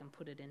go back and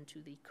put it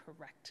into the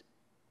correct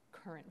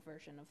current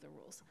version of the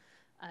rules.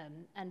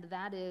 And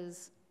that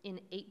is in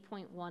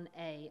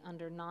 8.1A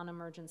under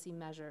non-emergency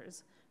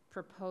measures,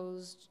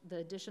 the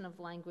addition of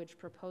language,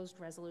 proposed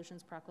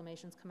resolutions,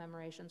 proclamations,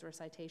 commemorations, or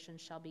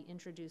citations shall be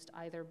introduced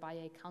either by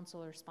a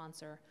council or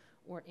sponsor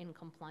or in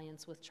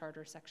compliance with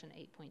Charter Section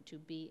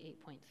 8.2B,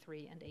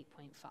 8.3, and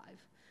 8.5,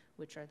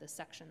 which are the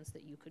sections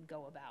that you could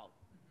go about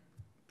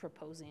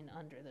proposing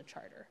under the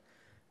charter.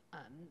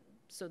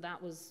 So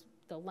that was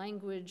the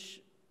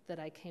language that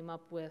I came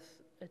up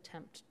with,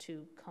 attempt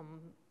to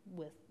come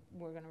with,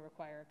 we're going to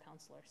require a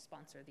counselor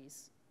sponsor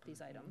these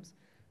items.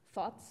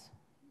 Thoughts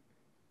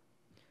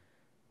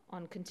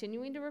on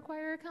continuing to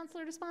require a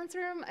counselor to sponsor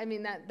them? I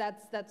mean,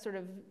 that's sort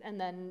of, and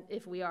then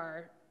if we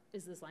are,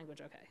 is this language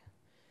okay?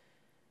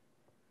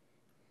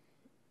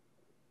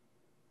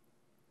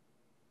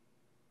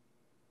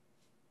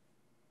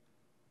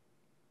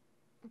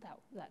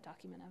 That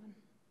document, Evan?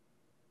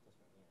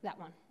 That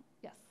one,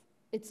 yes.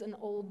 It's an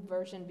old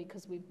version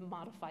because we've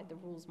modified the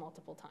rules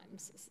multiple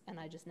times, and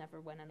I just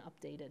never went and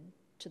updated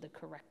to the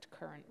correct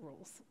current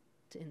rules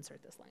to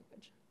insert this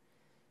language.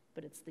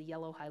 But it's the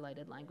yellow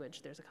highlighted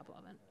language. There's a couple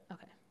of it.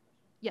 Okay.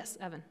 Yes,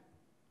 Evan.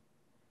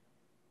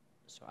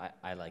 So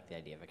I like the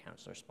idea of a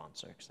counselor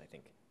sponsor because I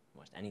think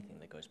almost anything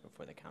that goes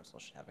before the council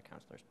should have a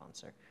counselor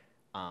sponsor.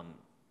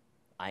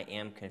 I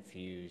am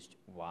confused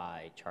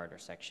why Charter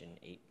Section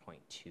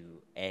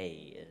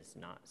 8.2A is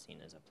not seen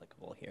as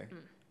applicable here.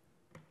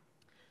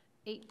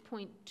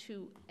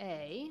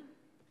 8.2A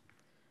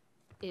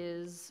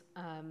is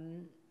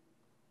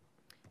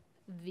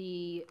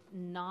the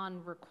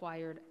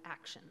non-required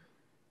action.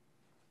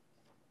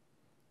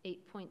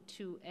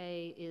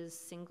 8.2A is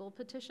single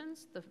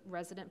petitions, the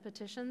resident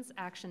petitions,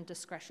 action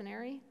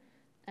discretionary.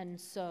 And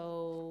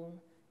so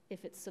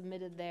if it's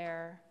submitted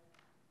there,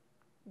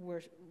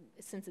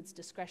 since it's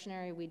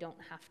discretionary, we don't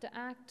have to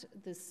act.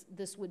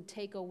 This would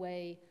take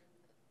away,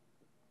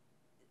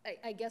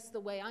 I guess the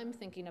way I'm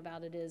thinking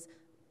about it is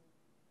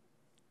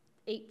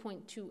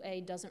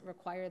 8.2A doesn't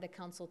require the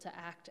council to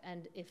act,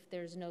 and if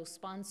there's no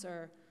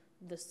sponsor,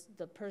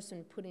 the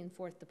person putting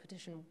forth the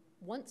petition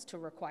wants to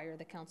require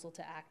the council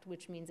to act,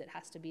 which means it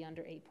has to be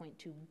under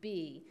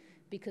 8.2B,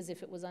 because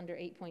if it was under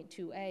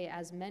 8.2A,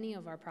 as many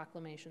of our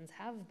proclamations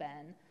have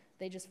been,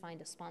 they just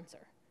find a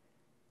sponsor.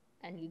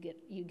 And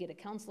you get a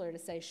counselor to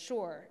say,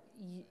 sure,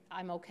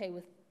 I'm okay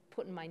with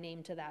putting my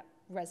name to that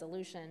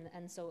resolution.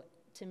 And so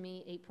to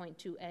me,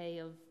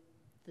 8.2A of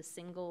the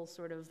single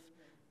sort of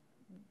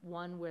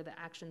one where the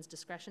action's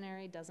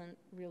discretionary doesn't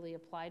really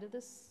apply to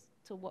this,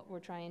 to what we're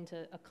trying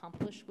to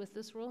accomplish with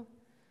this rule.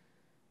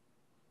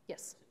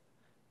 Yes.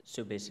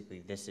 So basically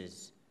this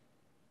is,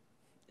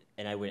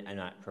 and I'm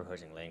not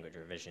proposing language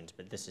revisions,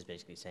 but this is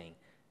basically saying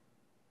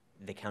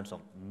the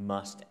council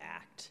must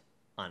act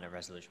on a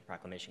resolution,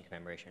 proclamation,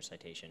 commemoration, or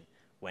citation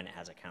when it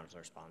has a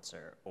counselor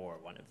sponsor or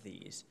one of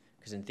these.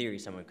 Because in theory,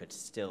 someone could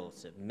still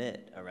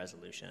submit a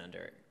resolution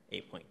under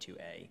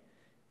 8.2A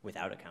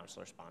without a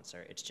counselor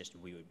sponsor. It's just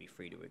we would be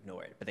free to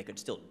ignore it, but they could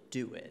still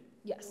do it.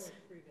 Yes.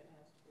 Free to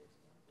ask for a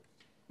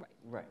sponsor.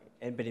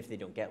 Right. But if they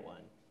don't get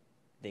one,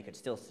 they could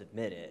still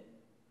submit it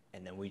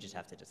and then we just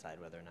have to decide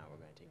whether or not we're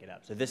going to take it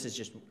up. So this is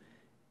just,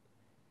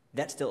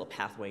 that's still a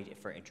pathway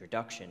for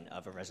introduction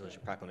of a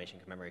resolution, proclamation,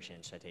 commemoration,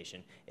 and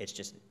citation. It's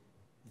just,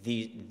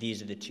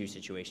 these are the two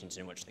situations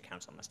in which the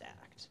council must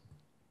act.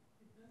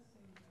 It does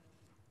seem that,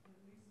 at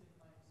least in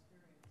my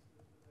experience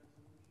with the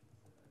resolutions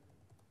that I've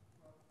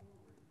brought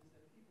forward, is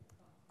that people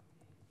come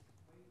to me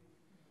way,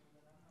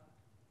 that I'm not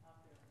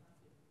out there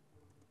hunting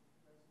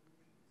for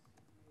resolutions to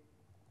create,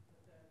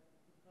 but that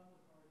the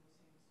public already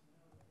seems to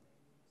know that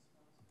they need a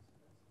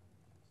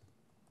sponsor,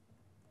 so that's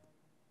interesting.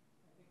 And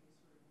I think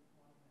it's sort of an automatic thing, so, I think that we should, agree with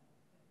that,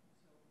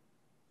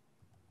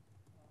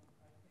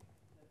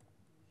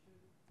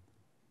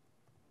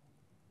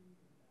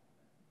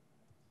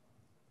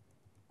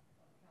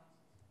 council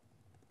sponsor.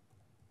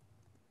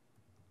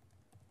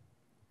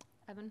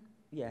 Evan?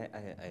 Yeah,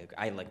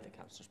 I like the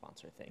council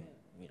sponsor thing.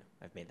 You know,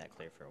 I've made that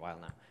clear for a while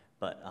now.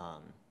 But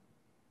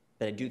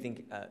I do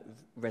think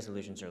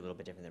resolutions are a little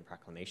bit different than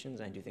proclamations.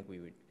 I do think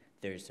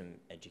there's some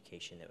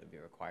education that would be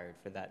required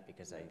for that,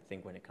 because I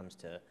think when it comes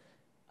to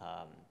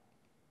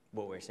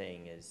what we're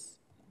saying is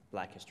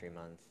Black History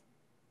Month,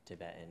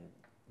 Tibetan,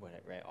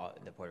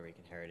 the Puerto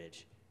Rican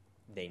heritage,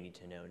 they need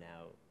to know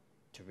now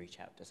to reach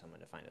out to someone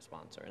to find a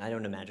sponsor. And I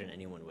don't imagine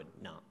anyone would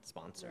not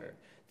sponsor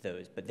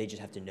those, but they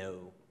just have to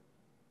know.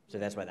 So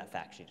that's why that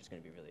fact sheet is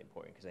going to be really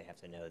important, because they have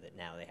to know that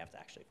now they have to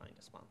actually find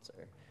a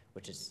sponsor,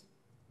 which is,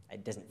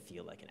 it doesn't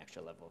feel like an extra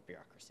level of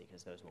bureaucracy,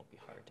 because those won't be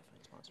hard to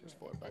find sponsors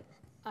for. But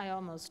I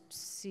almost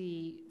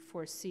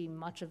foresee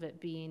much of it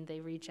being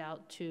they reach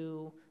out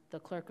to the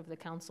clerk of the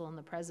council and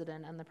the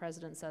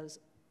president says,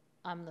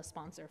 I'm the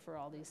sponsor for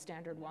all these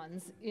standard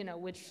ones, you know,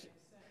 which,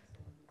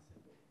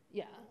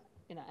 yeah,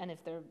 you know, and if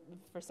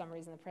for some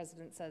reason the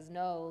president says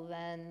no,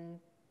 then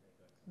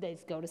they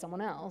go to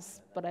someone else.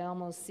 But I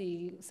almost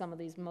see some of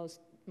these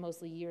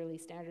mostly yearly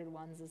standard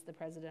ones as the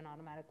president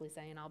automatically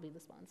saying, I'll be the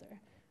sponsor,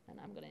 and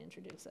I'm going to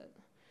introduce it.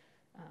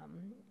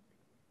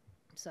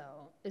 So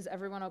is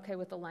everyone okay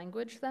with the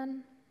language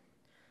then?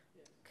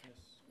 Yes.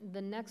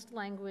 The next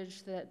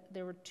language, that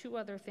there were two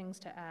other things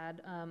to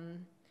add.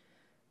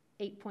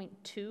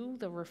 8.2,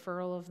 the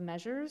referral of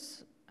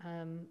measures,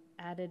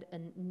 added a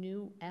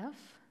new F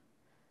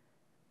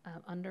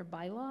under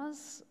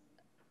bylaws,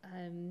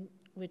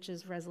 which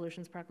is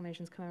resolutions,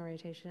 proclamations,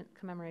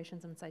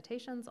 commemorations, and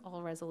citations.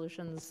 All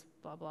resolutions,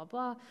 blah, blah,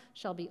 blah,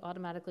 shall be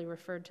automatically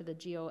referred to the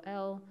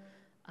GOL.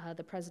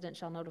 The president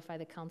shall notify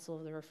the council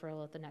of the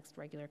referral at the next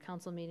regular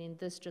council meeting.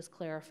 This just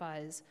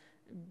clarifies,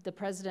 the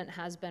president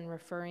has been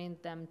referring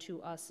them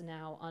to us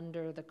now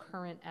under the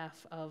current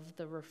F of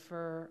the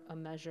refer a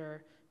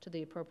measure to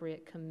the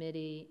appropriate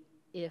committee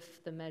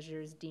if the measure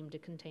is deemed to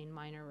contain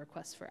minor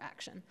requests for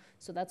action.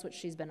 So that's what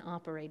she's been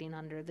operating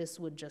under. This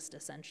would just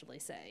essentially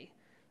say,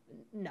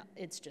 no,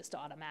 it's just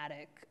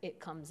automatic. It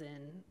comes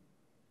in,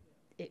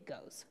 it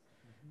goes.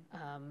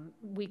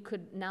 We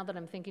could, now that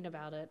I'm thinking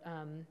about it,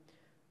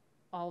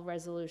 all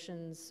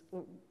resolutions,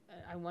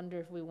 I wonder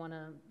if we want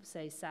to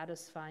say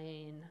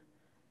satisfying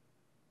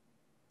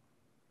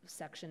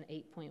section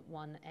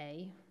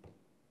 8.1A,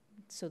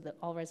 so that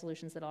all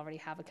resolutions that already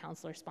have a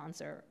counselor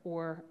sponsor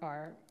or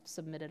are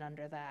submitted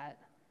under that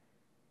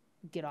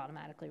get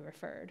automatically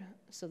referred,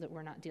 so that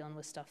we're not dealing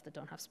with stuff that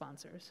don't have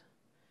sponsors.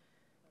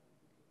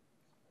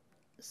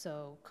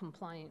 So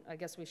compliant, I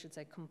guess we should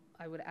say,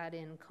 I would add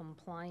in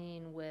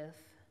complying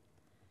with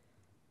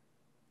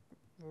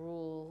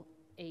Rule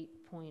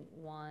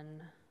 8.1A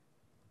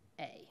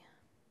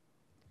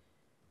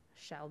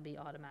shall be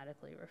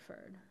automatically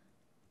referred.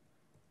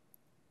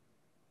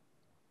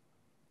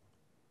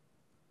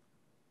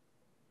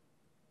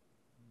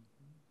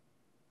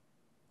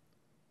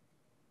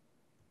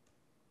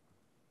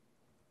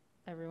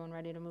 Everyone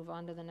ready to move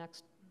on to the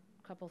next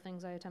couple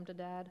things I attempted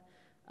to add?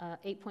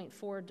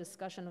 8.4,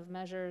 discussion of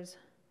measures.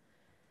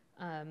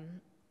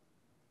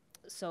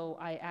 So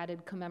I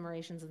added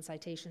commemorations and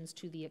citations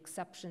to the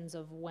exceptions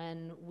of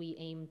when we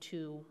aim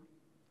to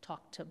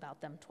talk about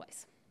them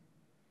twice.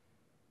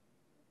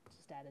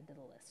 Just added to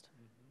the list.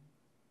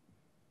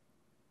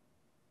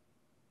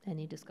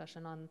 Any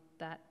discussion on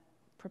that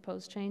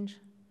proposed change?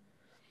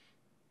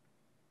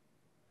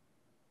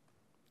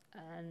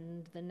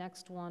 And the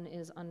next one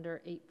is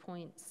under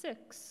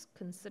 8.6,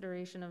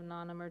 consideration of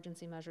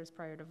non-emergency measures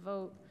prior to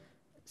vote.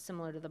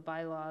 Similar to the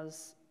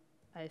bylaws,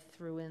 I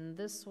threw in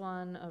this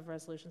one of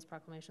resolutions,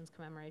 proclamations,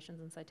 commemorations,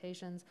 and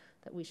citations,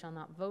 that we shall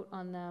not vote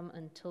on them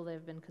until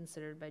they've been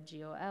considered by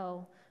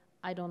GOL.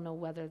 I don't know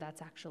whether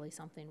that's actually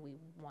something we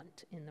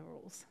want in the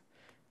rules,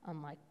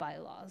 unlike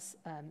bylaws.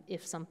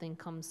 If something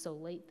comes so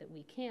late that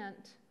we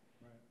can't,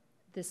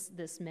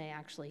 this may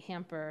actually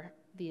hamper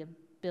the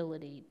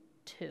ability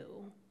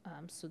to.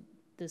 So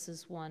this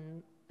is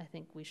one I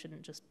think we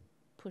shouldn't just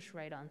push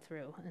right on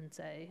through and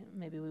say,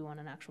 maybe we want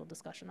an actual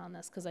discussion on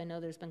this, because I know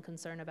there's been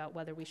concern about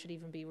whether we should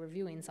even be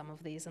reviewing some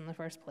of these in the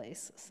first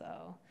place.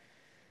 So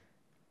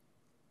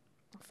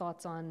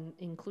thoughts on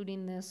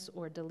including this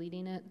or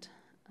deleting it?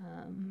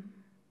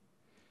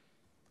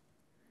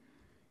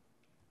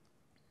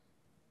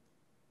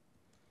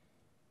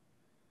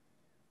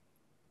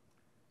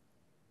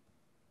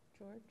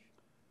 George?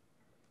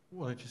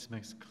 Well, it just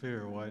makes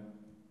clear what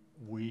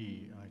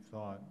I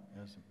thought,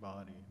 as a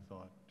body,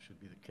 thought should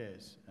be the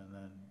case, and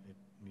then it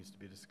needs to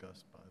be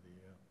discussed by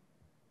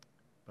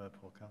the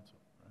full council,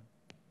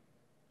 right?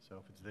 So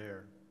if it's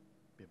there,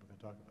 people can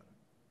talk about it.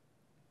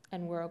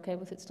 And we're okay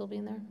with it still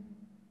being there?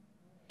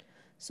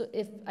 So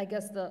if, I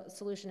guess the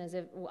solution is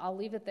I'll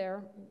leave it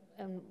there,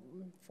 and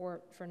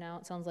for now,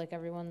 it sounds like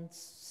everyone's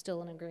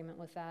still in agreement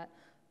with that.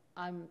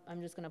 I'm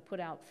just gonna put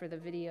out for the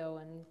video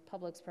and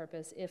public's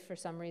purpose, if for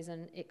some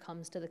reason it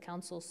comes to the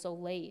council so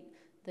late,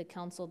 the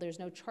council, there's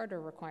no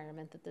charter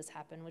requirement that this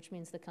happen, which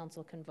means the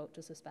council can vote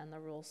to suspend the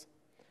rules,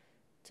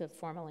 to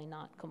formally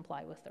not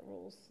comply with the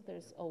rules.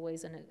 There's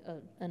always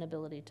an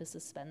ability to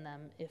suspend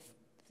them if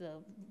the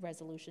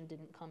resolution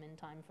didn't come in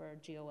time for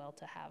GOL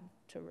to have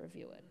to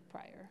review it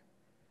prior.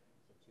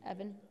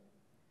 Evan?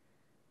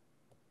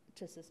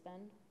 To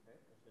suspend?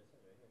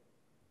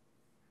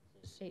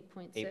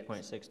 8.6?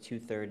 8.6,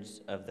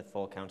 2/3 of the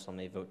full council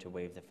may vote to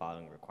waive the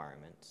following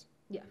requirements.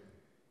 Yeah.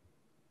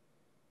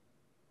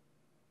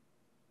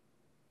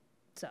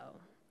 So,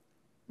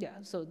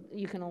 yeah, so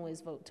you can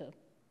always vote to,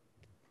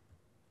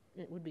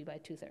 it would be by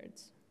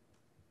 2/3.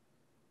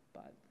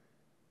 But,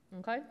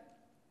 okay?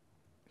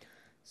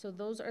 So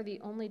those are the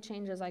only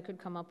changes I could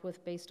come up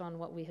with based on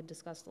what we had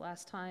discussed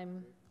last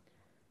time.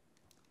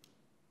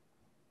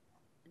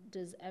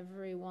 Is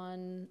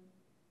everyone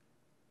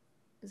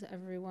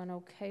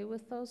okay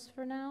with those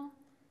for now?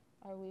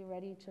 Are we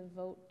ready to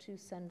vote to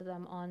send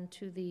them on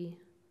to the,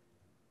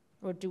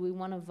 or do we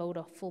want to vote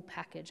a full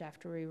package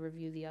after we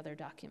review the other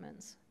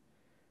documents?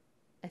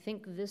 I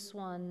think this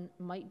one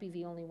might be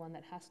the only one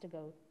that has to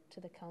go to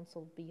the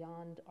council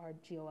beyond our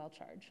GOL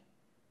charge.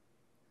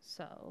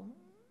 So,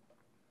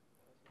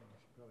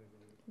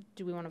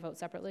 do we want to vote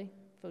separately?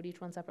 Vote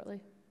each one separately?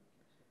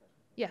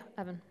 Yeah,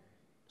 Evan.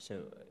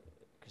 So,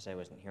 because I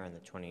wasn't here on the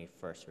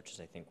 21st, which is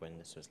I think when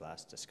this was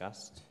last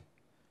discussed,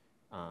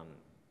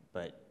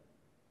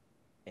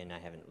 and I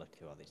haven't looked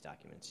through all these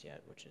documents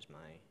yet, which is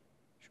my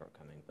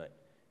shortcoming, but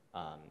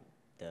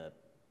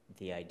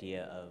the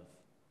idea of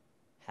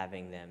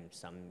having them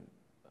some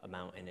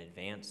amount in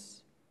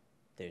advance,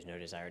 there's no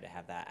desire to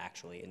have that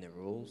actually in the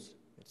rules.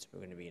 It's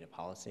going to be in a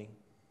policy.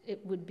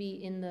 It would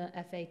be in the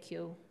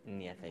FAQ. In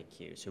the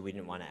FAQ, so we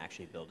didn't want to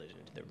actually build it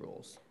into the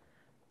rules.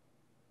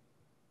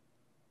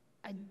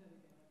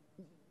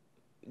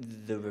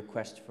 The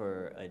request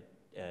for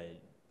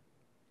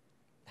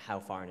how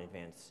far in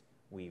advance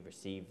we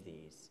receive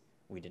these,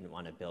 we didn't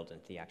want to build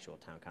into the actual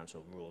town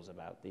council rules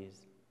about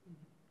these.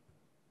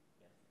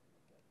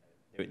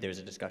 There's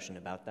a discussion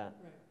about that.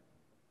 Right.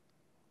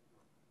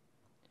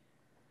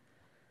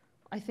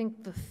 I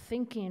think the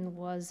thinking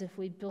was if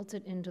we built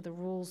it into the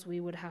rules,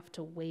 we would have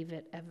to waive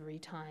it every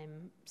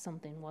time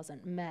something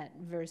wasn't met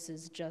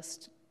versus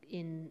just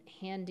in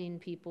handing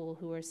people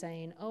who are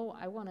saying, oh,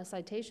 I want a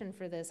citation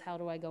for this, how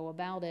do I go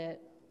about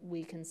it?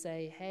 We can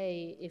say,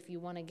 hey, if you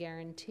want to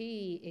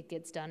guarantee it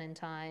gets done in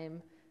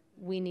time,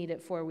 we need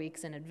it 4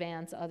 weeks in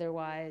advance,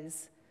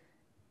 otherwise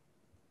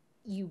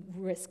you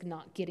risk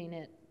not getting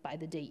it by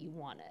the date you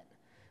want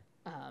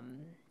it.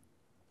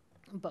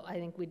 But I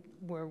think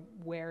we're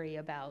wary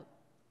about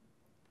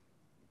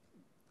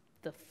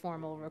the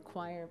formal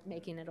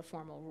making it a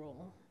formal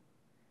rule.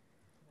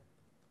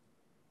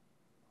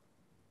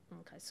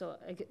 Okay, so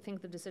I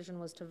think the decision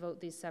was to vote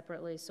these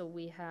separately, so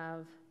we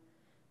have,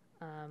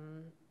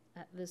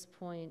 at this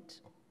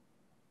point,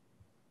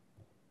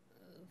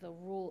 the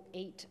Rule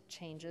 8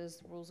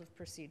 changes, rules of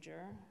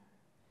procedure.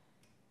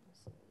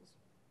 This is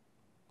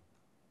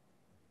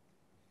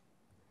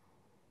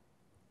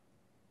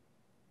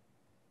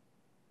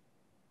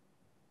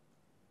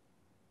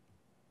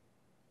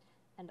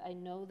and I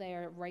know they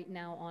are right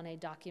now on a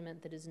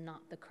document that is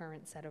not the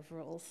current set of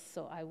rules,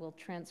 so I will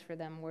transfer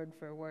them word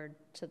for word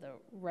to the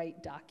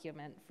right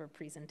document for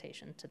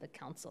presentation to the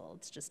council.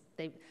 It's just,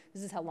 this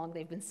is how long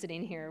they've been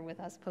sitting here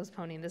with us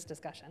postponing this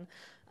discussion.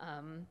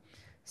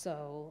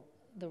 So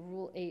the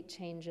Rule 8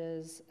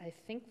 changes, I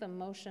think the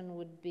motion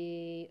would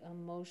be a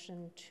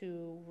motion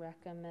to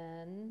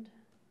recommend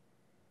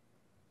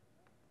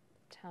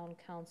town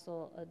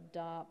council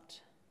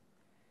adopt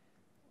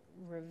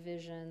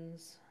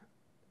revisions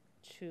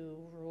to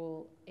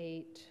Rule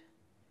 8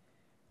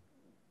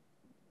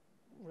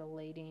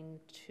 relating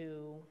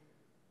to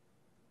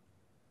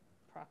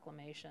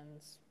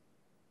proclamations,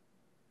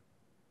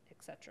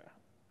 etc.,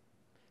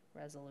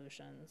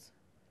 resolutions,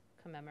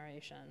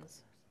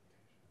 commemorations,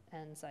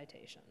 and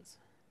citations.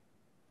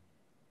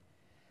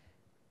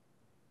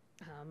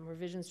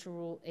 Revisions to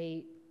Rule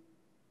 8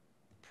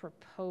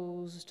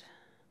 proposed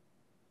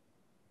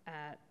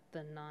at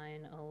the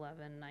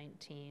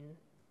 9/11/19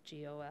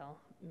 GOL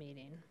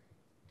meeting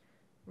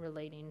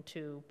relating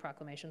to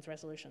proclamations,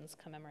 resolutions,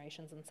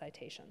 commemorations, and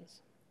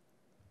citations.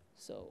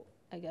 So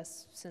I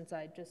guess since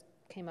I just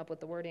came up with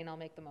the wording, I'll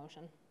make the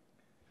motion.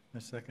 A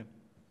second.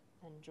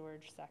 And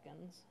George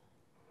seconds.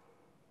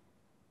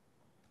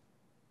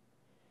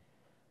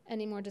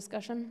 Any more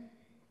discussion?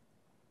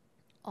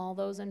 All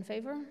those in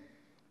favor?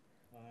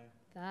 Aye.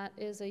 That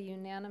is a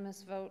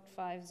unanimous vote,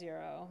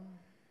 5-0.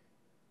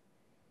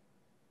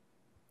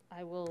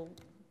 I will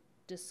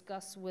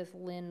discuss with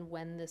Lynn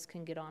when this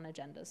can get on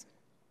agendas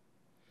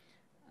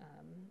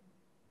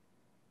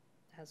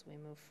as we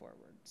move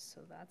forward.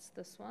 So that's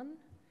this one.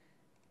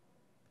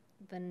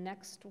 The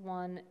next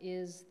one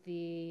is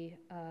the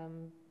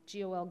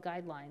GOL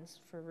guidelines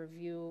for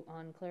review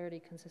on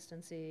clarity,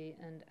 consistency,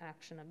 and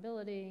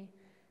actionability.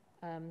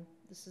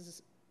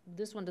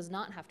 This one does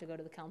not have to go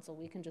to the council.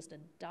 We can just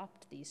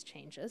adopt these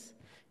changes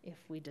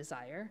if we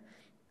desire.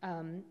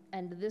 And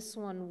this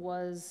one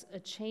was a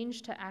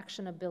change to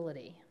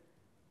actionability.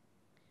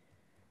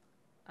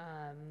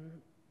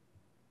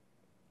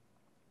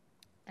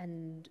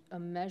 And a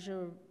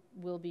measure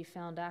will be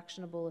found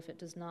actionable if it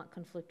does not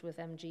conflict with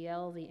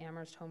MGL, the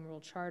Amherst Home Rule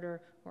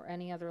Charter, or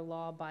any other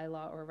law,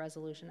 bylaw, or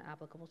resolution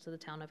applicable to the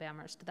town of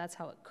Amherst. That's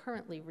how it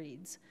currently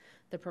reads.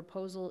 The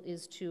proposal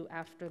is to,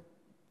 after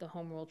the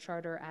Home Rule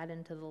Charter, add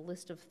into the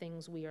list of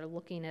things we are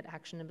looking at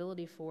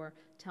actionability for,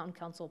 town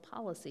council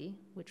policy,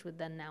 which would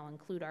then now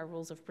include our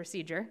rules of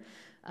procedure,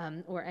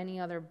 or any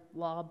other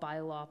law,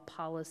 bylaw,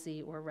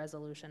 policy, or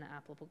resolution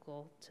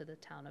applicable to the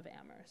town of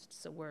Amherst.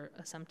 So we're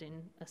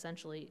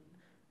essentially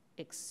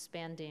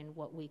expanding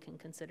what we can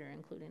consider,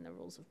 including the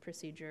rules of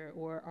procedure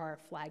or our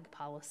flag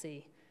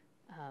policy,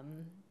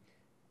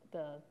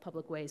 the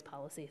public ways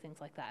policy,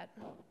 things like that.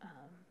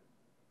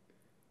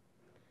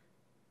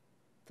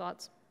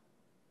 Thoughts?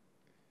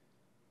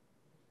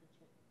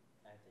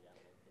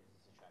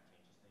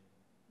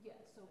 Yeah,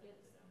 so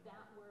it's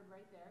that word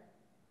right there.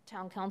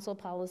 Town council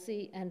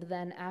policy, and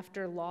then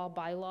after law,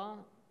 bylaw,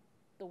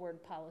 the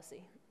word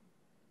policy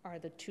are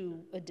the two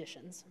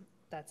additions.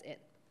 That's it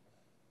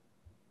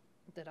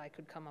that I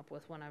could come up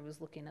with when I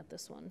was looking at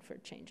this one for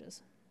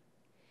changes.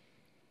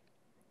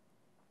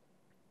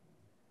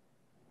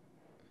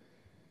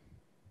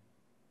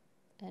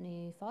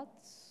 Any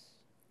thoughts?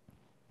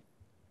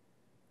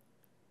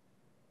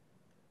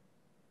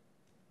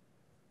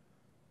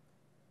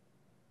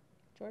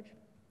 George?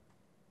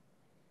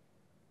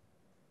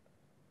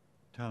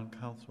 Town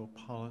council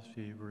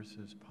policy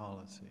versus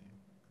policy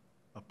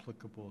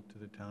applicable to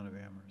the town of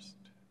Amherst.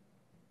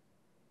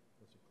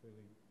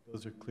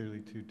 Those are clearly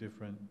two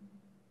different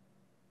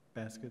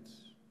baskets?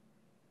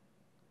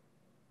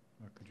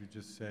 Or could you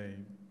just say,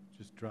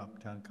 just drop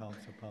town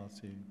council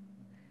policy?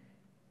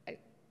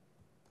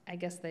 I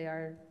guess they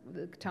are,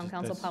 the town Just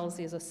council that's-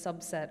 policy is a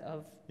subset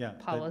of Yeah,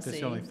 policy.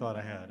 that's the only thought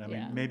I had. I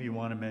Yeah. mean, maybe you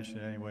want to mention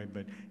it anyway,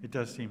 but it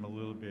does seem a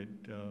little bit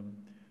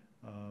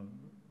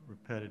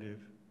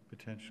repetitive,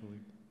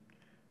 potentially.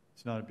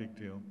 It's not a big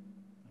deal.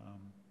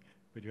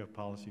 But you have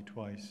policy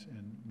twice,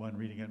 and one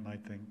reading it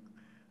might think,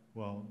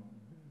 well,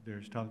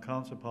 there's town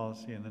council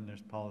policy, and then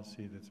there's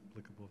policy that's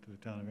applicable to the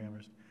town of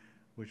Amherst,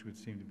 which would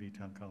seem to be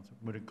town council,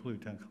 would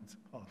include town council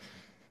policy.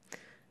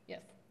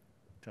 Yes.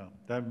 So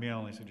that would be my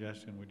only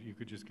suggestion, you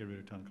could just get rid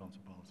of town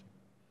council policy.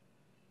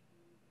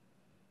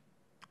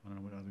 I don't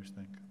know what others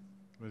think,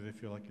 whether they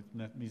feel like it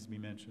needs to be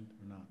mentioned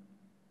or not.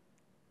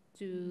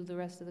 Do the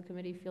rest of the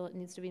committee feel it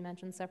needs to be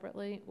mentioned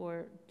separately,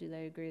 or do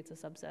they agree it's a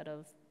subset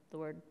of the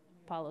word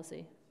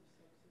policy?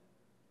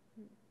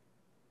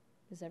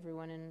 Is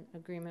everyone in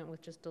agreement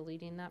with just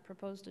deleting that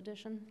proposed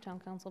addition, town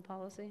council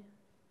policy?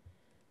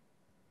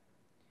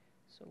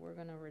 So we're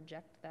going to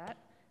reject that.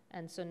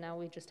 And so now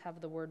we just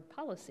have the word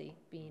policy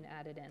being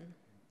added in.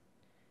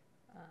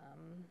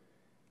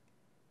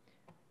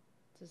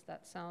 Does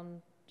that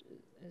sound,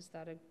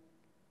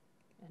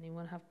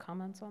 anyone have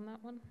comments on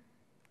that one?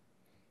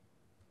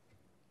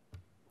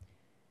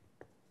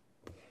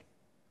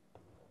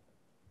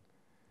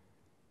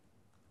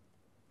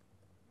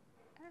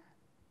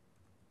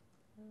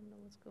 I don't know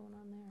what's going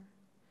on there.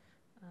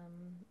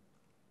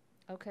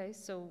 Okay,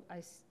 so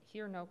I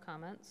hear no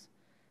comments.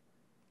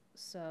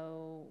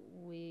 So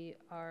we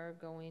are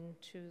going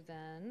to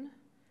then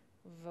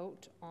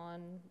vote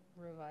on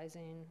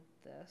revising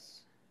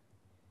this.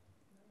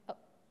 Oh,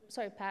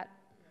 sorry, Pat.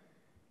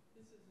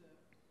 This is not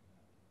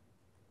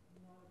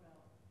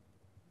about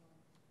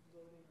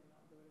voting or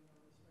not voting on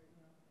this right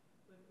now,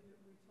 but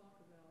we talk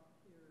about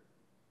here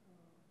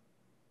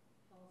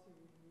policy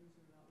reviews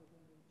are not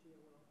within the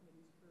GOL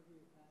committee's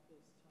purview at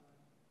this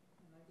time.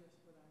 And I guess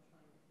what I'm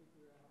trying to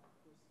figure out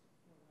just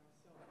for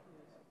myself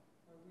is,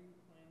 are we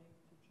planning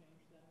to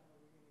change that? Are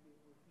we going to be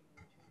working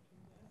on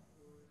changing that?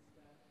 Or is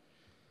that,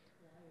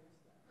 why is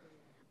that there?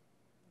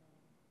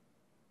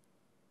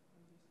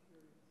 I'm just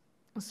curious.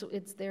 So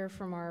it's there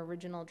from our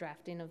original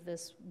drafting of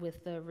this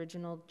with the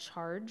original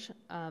charge.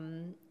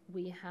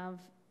 We have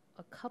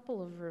a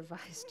couple of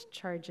revised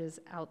charges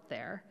out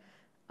there.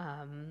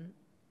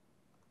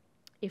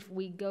 If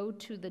we go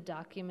to the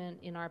document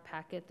in our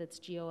packet that's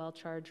GOL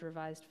charge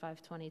revised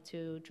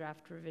 522,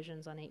 draft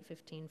revisions on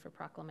 815 for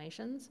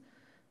proclamations,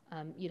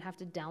 you'd have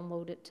to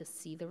download it to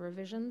see the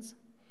revisions.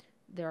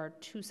 There are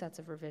two sets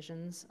of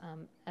revisions.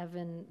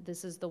 Evan,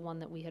 this is the one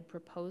that we had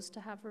proposed to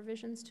have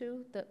revisions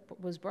to that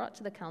was brought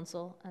to the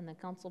council, and the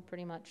council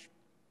pretty much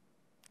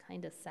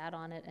kind of sat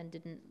on it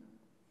and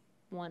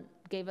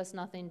gave us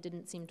nothing,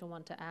 didn't seem to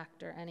want to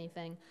act or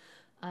anything.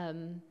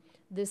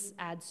 This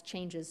adds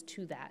changes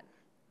to that.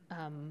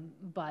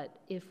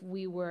 But if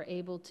we were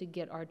able to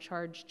get our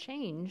charge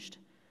changed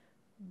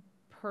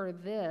per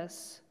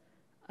this,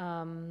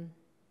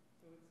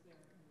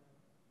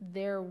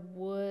 there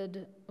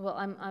would, well,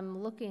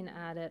 I'm looking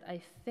at it,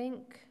 I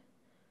think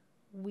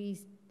we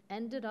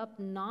ended up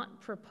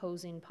not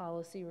proposing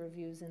policy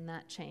reviews in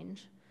that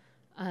change.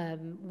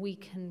 We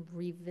can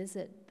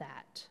revisit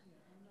that. I'm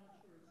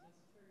not sure it's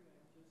necessary,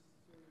 I'm just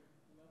sort of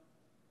left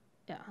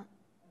Yeah, a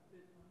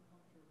bit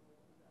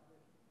uncomfortable about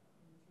it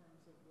in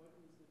terms of what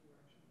is the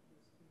direction of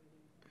this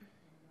committee.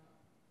 I'm not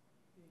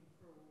being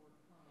pro or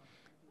con,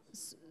 I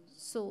just.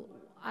 so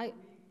What I, are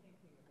we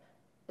thinking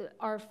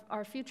about?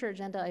 our future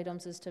agenda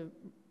items is to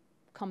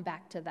come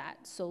back to that.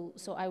 So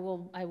I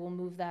will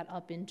move that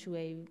up into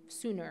a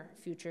sooner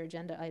future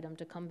agenda item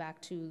to come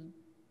back to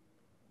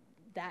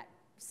that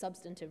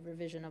substantive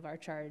revision of our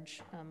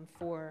charge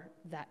for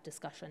that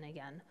discussion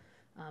again.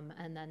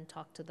 And then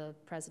talk to the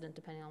president,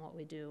 depending on what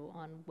we do,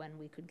 on when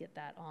we could get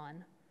that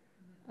on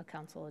a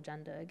council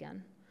agenda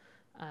again.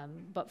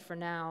 But for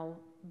now,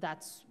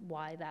 that's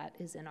why that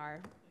is in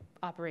our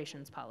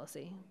operations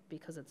policy,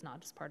 because it's not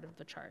as part of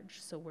the charge.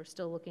 So we're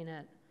still looking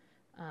at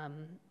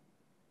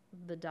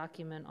the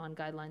document on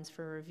guidelines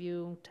for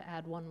review to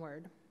add one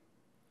word.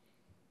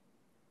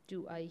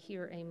 Do I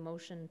hear a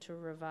motion to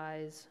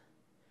revise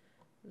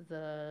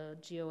the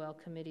GOL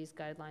committee's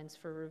guidelines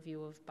for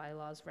review of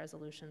bylaws,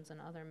 resolutions, and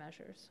other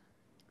measures?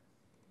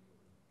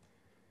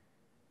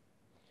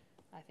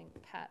 I think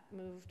Pat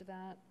moved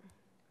that.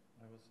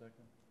 I will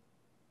second.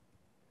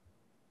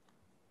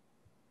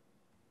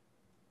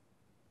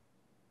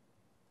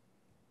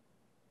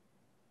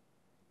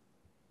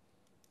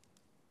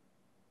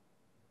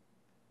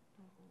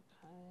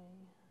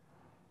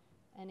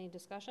 Okay. Any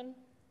discussion?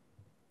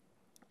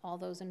 All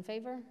those in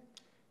favor?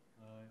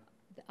 Aye.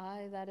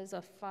 Aye, that is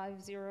a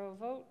 5-0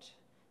 vote.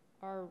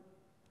 Our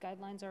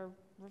guidelines are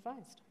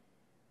revised.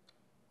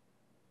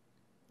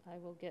 I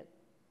will get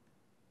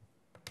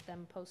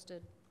them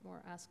posted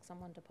or ask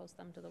someone to post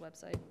them to the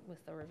website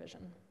with the revision.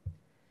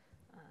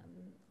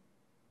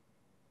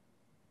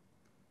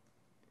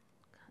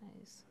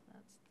 Okay, so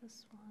that's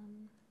this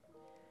one.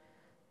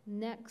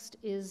 Next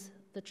is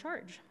the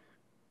charge.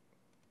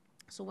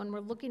 So when we're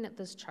looking at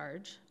this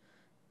charge,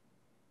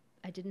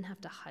 I didn't have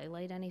to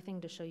highlight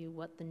anything to show you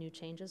what the new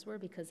changes were,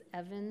 because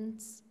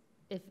Evans,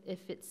 if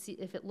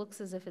it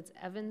looks as if it's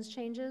Evans'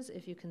 changes,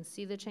 if you can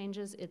see the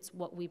changes, it's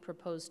what we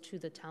proposed to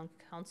the town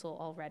council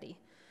already.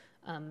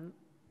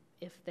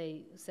 If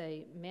they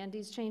say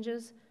Mandy's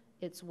changes,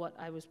 it's what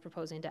I was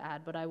proposing to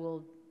add, but I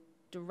will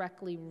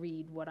directly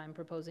read what I'm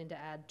proposing to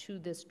add to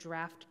this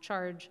draft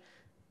charge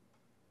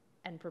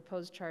and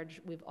proposed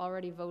charge. We've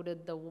already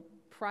voted the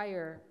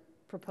prior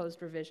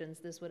proposed revisions.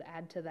 This would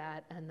add to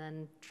that and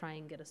then try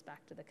and get us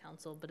back to the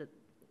council, but it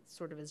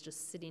sort of is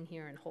just sitting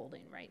here and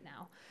holding right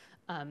now.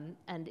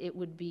 And it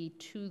would be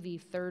to the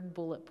third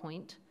bullet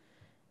point.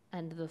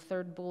 And the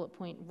third bullet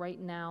point right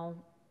now,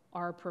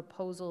 our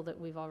proposal that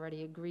we've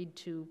already agreed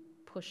to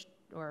push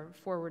or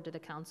forward to the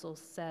council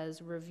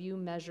says review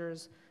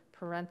measures,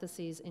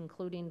 parentheses,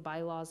 including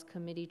bylaws,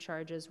 committee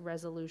charges,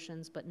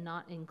 resolutions, but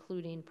not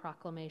including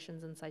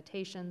proclamations and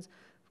citations,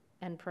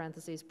 and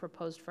parentheses,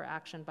 proposed for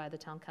action by the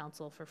town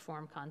council for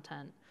form,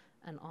 content,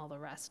 and all the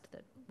rest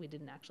that we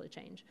didn't actually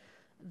change.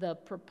 The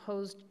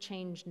proposed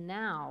change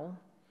now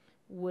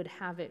would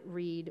have it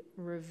read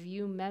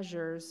review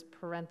measures,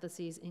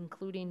 parentheses,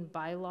 including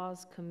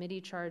bylaws,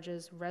 committee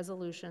charges,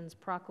 resolutions,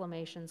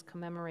 proclamations,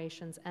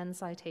 commemorations, and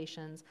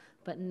citations,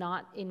 but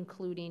not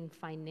including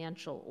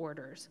financial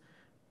orders,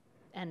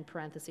 and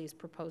parentheses,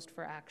 proposed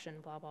for action,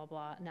 blah, blah,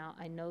 blah. Now,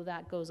 I know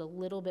that goes a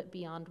little bit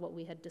beyond what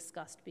we had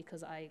discussed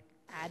because I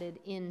added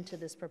into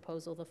this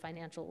proposal the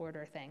financial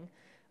order thing.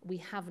 We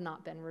have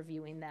not been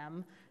reviewing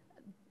them.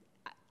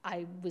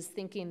 I was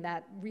thinking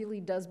that really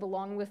does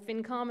belong with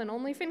FinCom and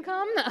only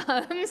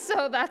FinCom.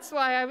 So that's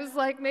why I was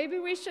like, maybe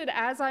we should,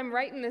 as I'm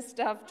writing this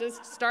stuff,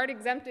 just start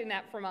exempting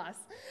that from us.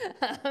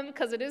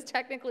 Because it is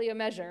technically a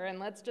measure, and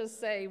let's just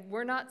say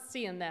we're not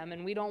seeing them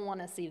and we don't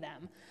want to see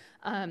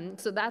them.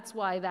 So that's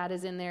why that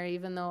is in there,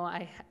 even though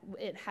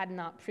it had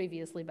not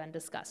previously been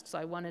discussed. So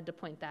I wanted to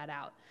point that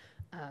out.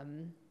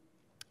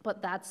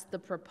 But that's the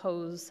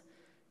proposed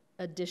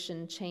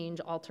addition,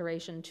 change,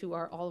 alteration to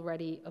our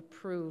already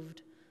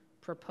approved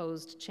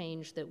proposed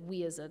change that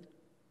we as a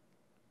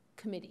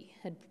committee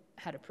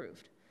had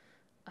approved.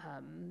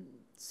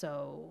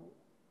 So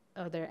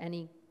are there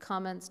any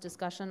comments,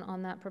 discussion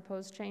on that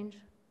proposed change?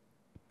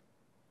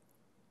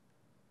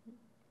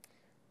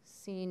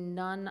 Seeing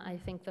none, I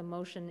think the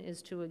motion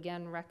is to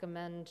again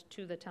recommend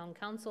to the town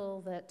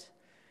council that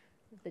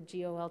the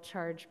GOL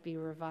charge be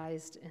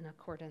revised in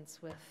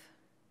accordance with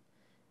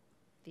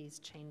these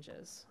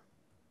changes.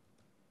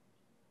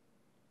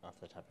 Off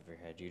the top of your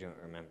head, you don't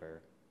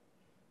remember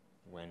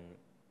when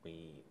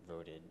we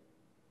voted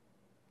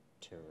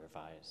to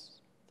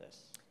revise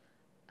this,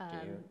 do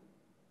you?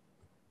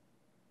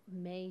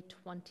 May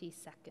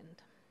 22nd.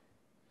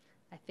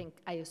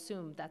 I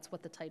assume that's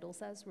what the title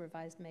says,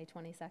 revised May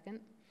 22nd.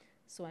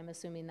 So I'm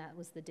assuming that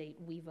was the date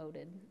we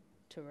voted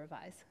to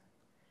revise.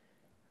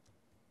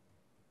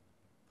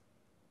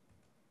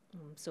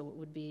 So it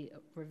would be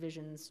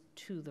revisions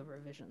to the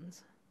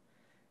revisions,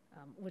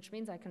 which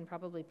means I can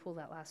probably pull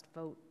that last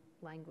vote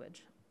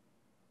language.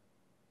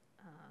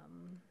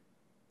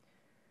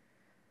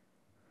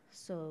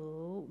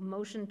 So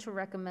motion to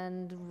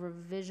recommend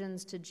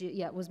revisions to,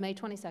 it was May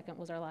 22nd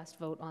was our last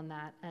vote on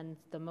that, and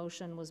the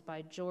motion was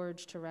by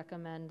George to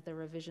recommend the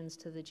revisions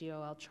to the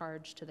GOL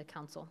charge to the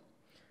council.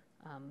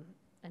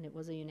 And it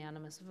was a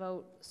unanimous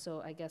vote,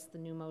 so I guess the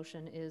new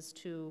motion is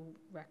to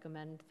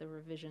recommend the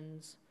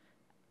revisions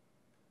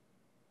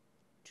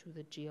to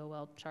the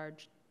GOL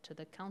charge to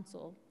the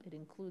council. It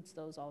includes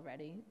those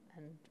already,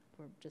 and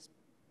we're just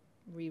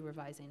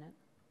re-revising it.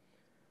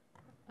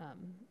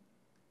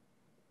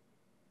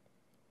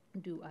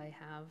 Do I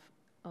have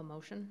a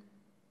motion?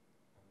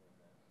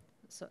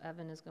 So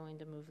Evan is going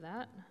to move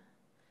that.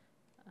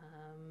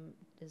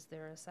 Is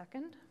there a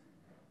second?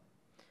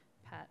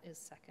 Pat is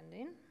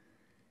seconding.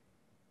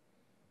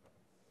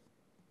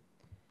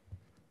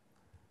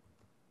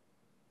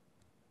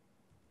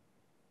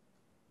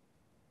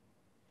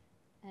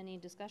 Any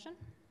discussion?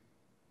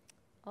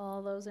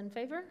 All those in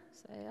favor,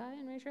 say aye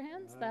and raise your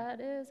hands. Aye. That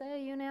is a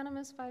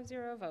unanimous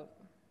 5-0 vote.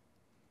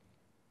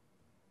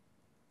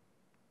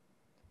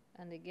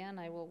 And again,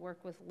 I will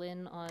work with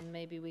Lynn on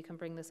maybe we can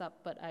bring this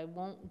up, but I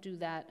won't do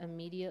that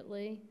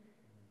immediately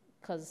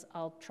because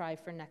I'll try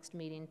for next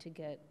meeting to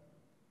get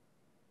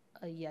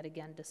a yet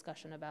again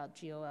discussion about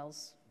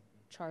GOL's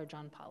charge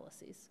on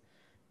policies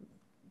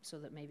so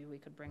that maybe we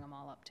could bring them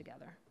all up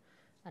together.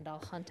 And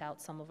I'll hunt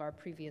out some of our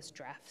previous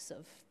drafts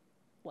of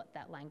what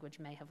that language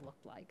may have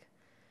looked like.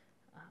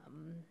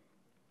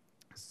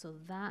 So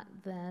that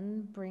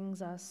then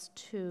brings us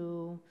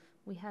to,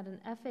 we had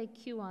an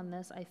FAQ on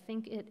this. I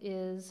think it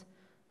is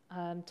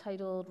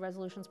titled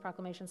Resolutions,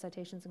 Proclamations,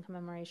 Citations, and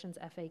Commemorations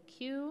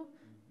FAQ.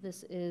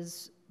 This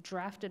is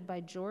drafted by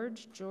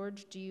George.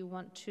 George, do you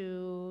want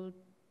to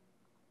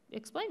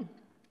explain,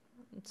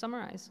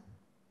 summarize?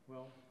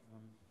 Well,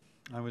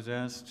 I was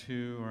asked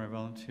to, or I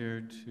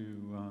volunteered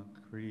to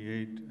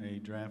create a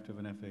draft of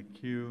an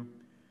FAQ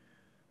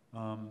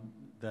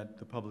that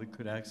the public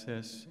could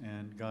access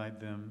and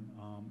guide them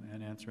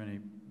and answer any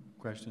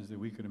questions that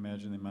we could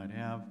imagine they might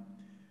have.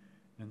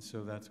 And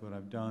so that's what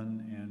I've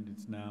done, and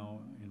it's now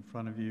in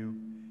front of you.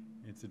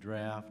 It's a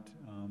draft.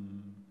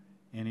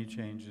 Any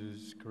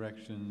changes,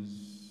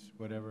 corrections,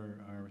 whatever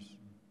are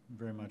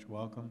very much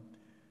welcome.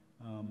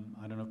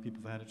 I don't know if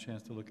people have had a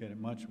chance to look at it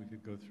much. We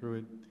could go through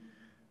it.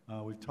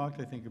 We've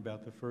talked, I think,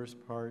 about the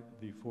first part,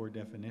 the 4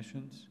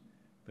 definitions.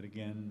 But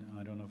again,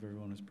 I don't know if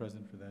everyone was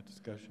present for that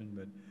discussion,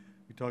 but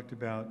we talked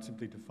about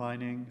simply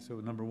defining. So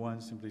number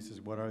 1 simply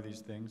says, what are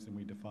these things? And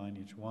we define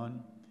each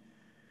one.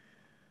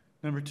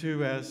 Number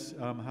 2 asks,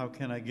 how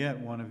can I get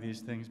one of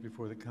these things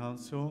before the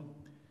council?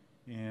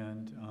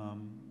 And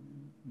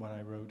what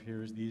I wrote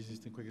here is the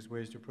easiest and quickest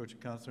ways to approach a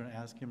counselor and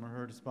ask him or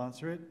her to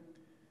sponsor it.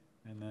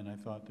 And then I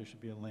thought there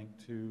should be a link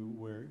to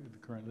where the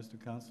current list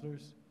of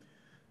counselors.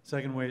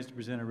 Second way is to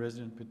present a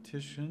resident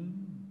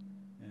petition,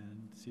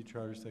 and see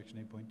Charter Section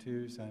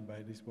 8.2, signed by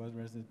at least one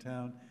resident of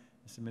town,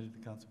 and submitted to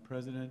the council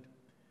president.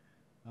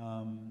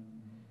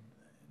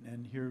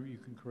 And here you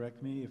can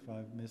correct me if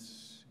I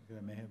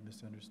may have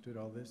misunderstood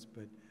all this,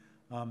 but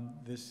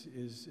this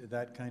is,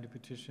 that kind of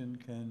petition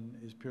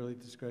is purely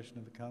discretion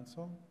of the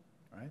council,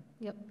 right?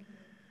 Yep.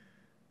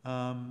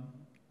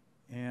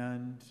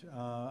 And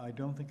I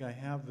don't think I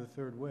have the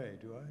third way,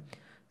 do I?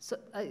 So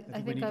I think we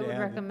think need I to would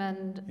add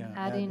recommend yeah,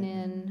 adding add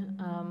in,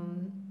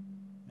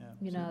 Yeah,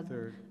 You so know,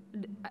 third.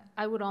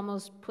 I would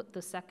almost put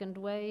the second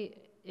way,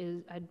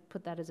 I'd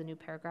put that as a new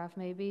paragraph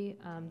maybe.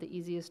 The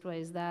easiest way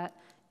is that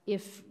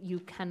if you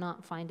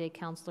cannot find a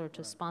counselor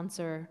to Right.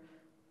 sponsor,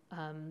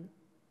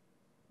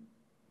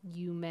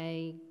 you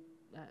may,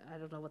 I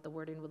don't know what the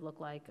wording would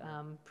look like,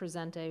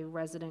 present a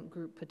resident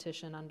group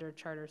petition under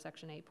Charter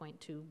Section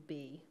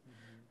 8.2B,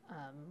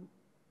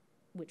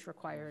 which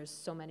requires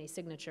so many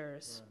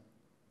signatures, Right.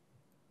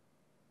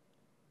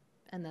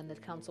 and then the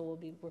council will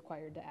be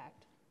required to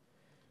act.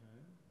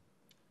 Okay.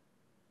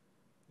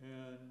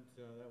 And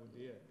that would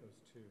be it, those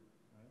 2,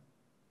 right?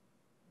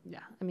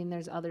 Yeah, I mean,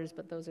 there's others,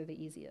 but those are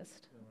the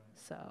easiest, All right.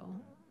 so.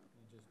 And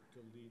just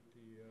delete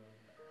the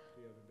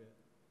other bit.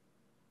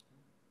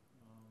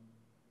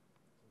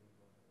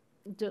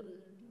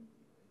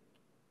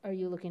 Are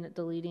you looking at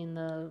deleting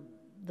the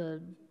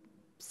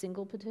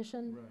single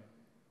petition? Right.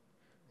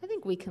 I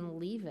think we can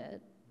leave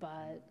it,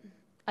 but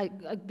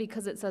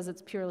because it says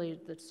it's purely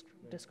the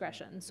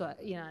discretion, so,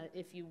 you know,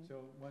 if you,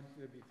 So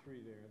there'd be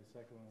 3 there. The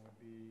second one would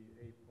be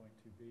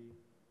 8.2B,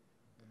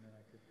 and then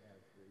I could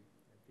add 3.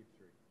 I'd keep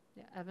 3.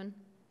 yeah, Evan?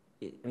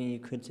 I mean, you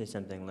could say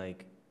something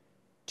like,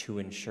 to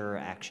ensure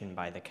action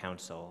by the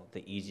council,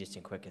 the easiest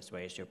and quickest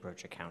way is to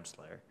approach a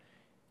counselor.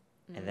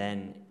 And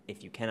then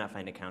if you cannot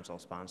find a council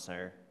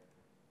sponsor,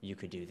 you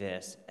could do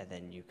this, and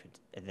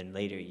then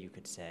later you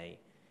could say,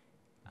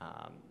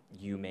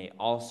 you may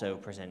also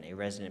present a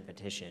resident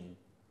petition,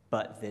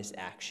 but this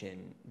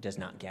action does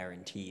not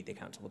guarantee the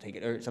council will take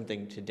it, or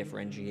something to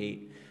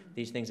differentiate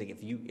these things. Like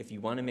if you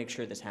want to make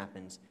sure this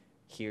happens,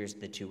 here's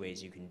the 2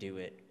 ways you can do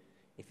it.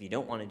 If you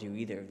don't want to do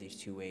either of these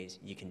two ways,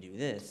 you can do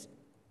this,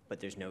 but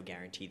there's no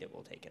guarantee that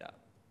we'll take it up.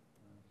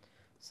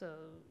 So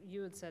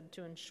you had said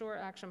to ensure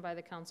action by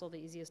the council, the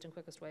easiest and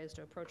quickest way is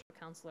to approach a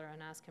counselor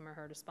and ask him or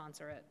her to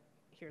sponsor it.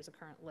 Here's a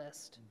current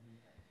list.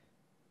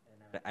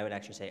 But I would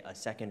actually say a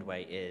second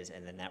way is,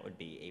 and then that would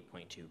be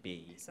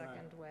 8.2B.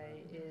 Second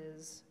way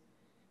is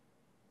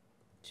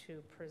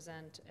to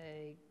present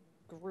a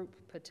group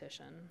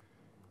petition.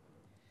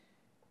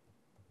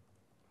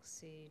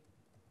 See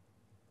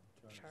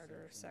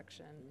Charter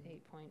Section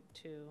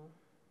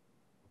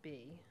 8.2B.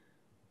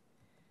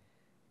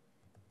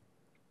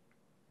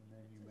 And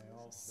then you may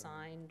also.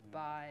 Signed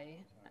by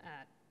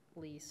at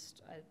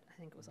least, I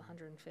think it was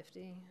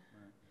 150.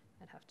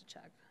 I'd have to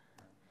check.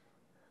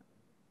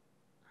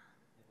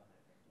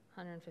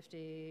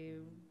 150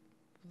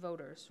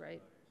 voters,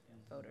 right?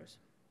 Voters.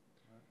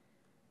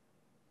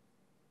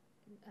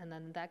 And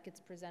then that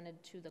gets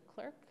presented to the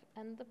clerk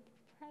and the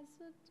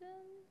president?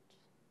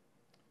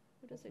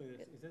 Who does it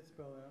get? Is that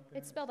spelled out there?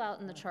 It's spelled out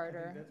in the I think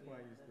charter. that's why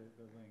I used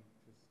the link,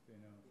 just,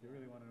 if you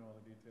really want to know all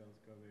the details,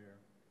 go there.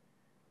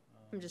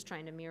 I'm just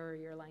trying to mirror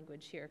your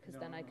language here, because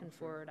then I can sure,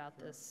 forward out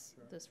sure, this,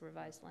 sure. this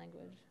revised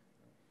language.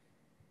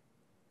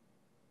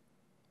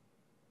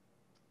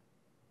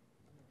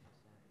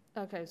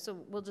 Okay, so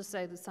we'll just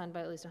say that's signed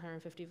by at least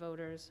 150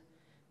 voters.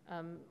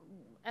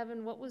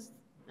 Evan, what was,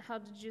 how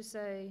did you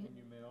say? And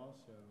you may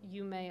also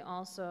You may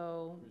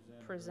also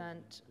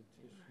present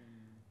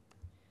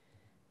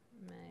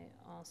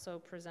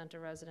present a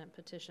resident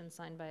petition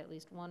signed by at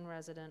least one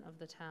resident of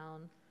the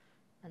town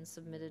and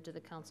submitted to the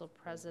council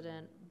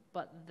president,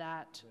 but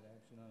that, But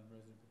action on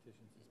resident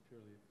petitions is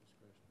purely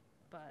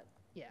discretionary. but,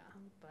 yeah,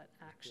 but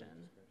action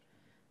Discretionary.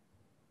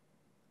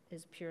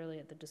 is purely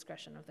at the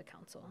discretion of the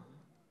council.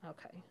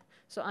 Okay,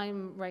 so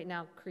I'm right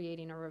now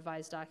creating a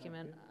revised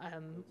document.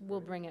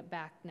 We'll bring it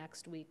back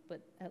next week,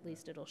 but at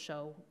least it'll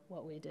show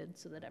what we did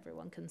so that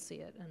everyone can see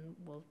it, and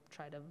we'll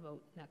try to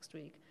vote next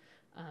week.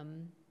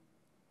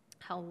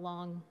 How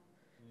long,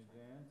 In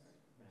advance,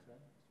 I'm sorry?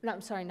 no,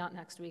 I'm sorry, not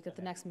next week, at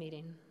the next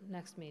meeting,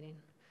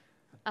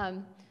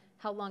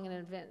 How long in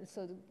advance,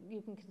 so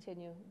you can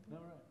continue, No,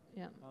 right.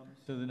 yeah.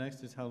 So the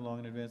next is how long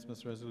in advance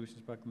must resolutions,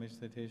 proclamations,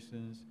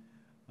 citations,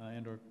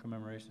 and/or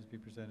commemorations be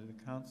presented to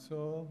the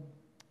council?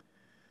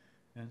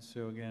 And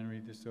so again,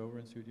 read this over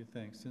and see what you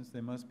think. Since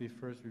they must be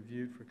first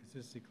reviewed for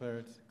consistency,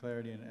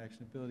 clarity, and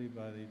actionability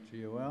by the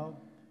GOL,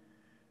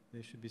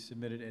 they should be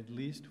submitted at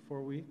least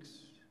 4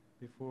 weeks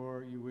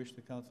before you wish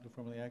the council to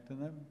formally act on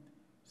them.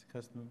 It's a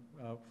custom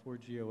for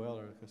GOL,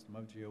 or a custom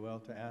of GOL,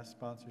 to ask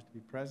sponsors to be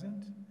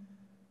present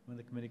when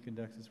the committee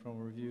conducts its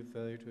formal review.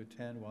 Failure to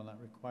attend, while not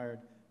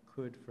required,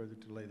 could further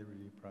delay the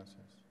review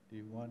process. Do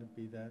you want to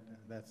be that?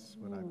 That's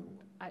what I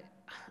put.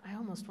 I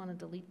almost want to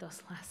delete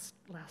those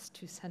last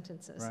two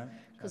sentences. Right?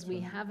 Because That's we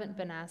what- haven't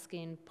been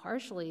asking,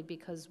 partially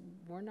because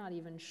we're not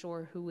even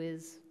sure who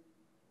is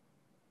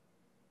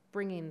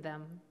bringing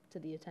them to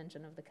the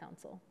attention of the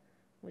council,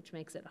 which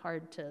makes it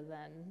hard to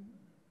then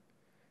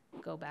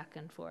go back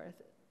and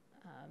forth.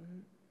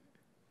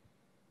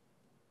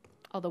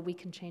 Although we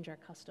can change our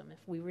custom.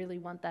 If we really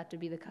want that to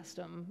be the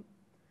custom,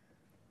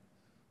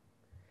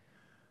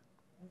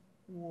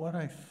 What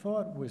I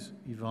thought was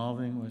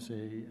evolving was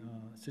a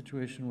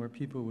situation where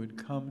people would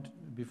come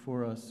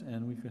before us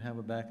and we could have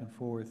a back and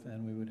forth,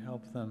 and we would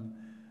help them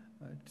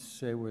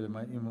say where you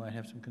might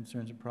have some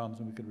concerns or problems,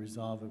 and we could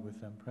resolve it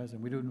with them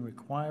present. We wouldn't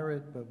require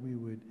it, but we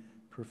would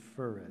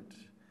prefer it.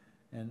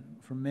 And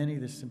for many,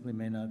 this simply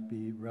may not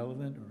be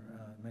relevant, or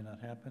may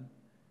not happen,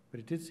 but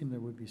it did seem there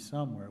would be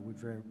some where it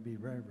would be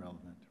very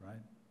relevant, right?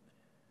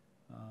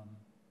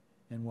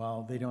 And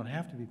while they don't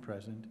have to be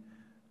present,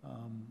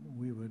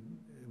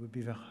 it would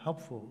be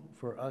helpful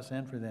for us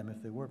and for them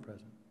if they were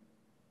present.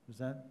 Was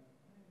that?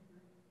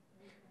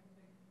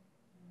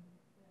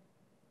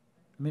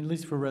 I mean, at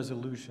least for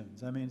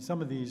resolutions. I mean,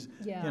 some of these,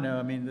 yeah. you know,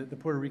 I mean, the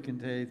Puerto Rican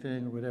Day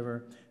thing or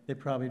whatever, they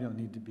probably don't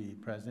need to be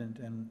present.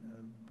 And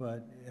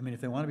but I mean,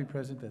 if they want to be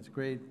present, that's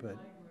great. But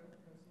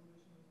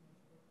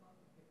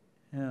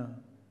yeah.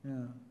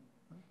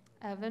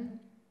 Evan?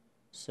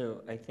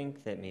 So I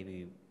think that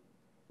maybe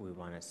we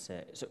want to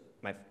say, so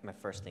my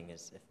first thing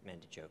is if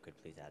Mandy Jo could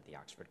please add the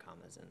Oxford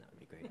commas in, that would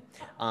be great.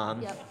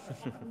 Yep,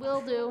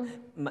 will do.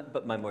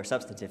 But my more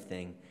substantive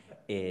thing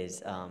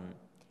is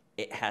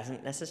it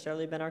hasn't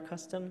necessarily been our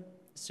custom,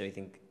 so I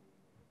think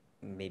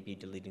maybe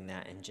deleting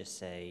that and just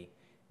say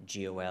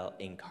GOL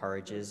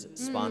encourages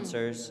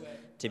sponsors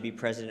to be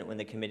present when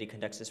the committee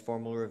conducts its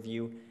formal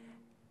review,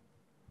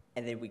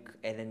 and then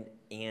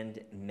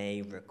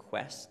may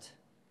request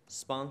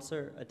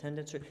sponsor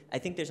attendance. I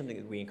think there's something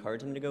that we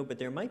encourage them to go, but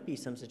there might be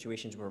some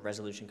situations where a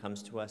resolution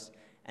comes to us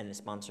and the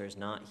sponsor is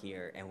not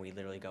here, and we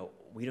literally go,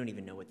 we don't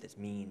even know what this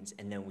means,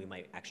 and then we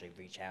might actually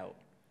reach out.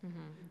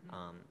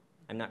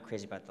 I'm not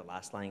crazy about the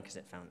last line because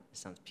it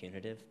sounds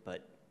punitive,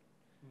 but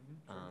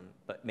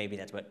maybe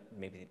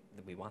maybe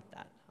we want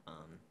that.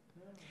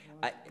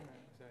 I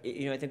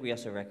think we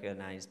also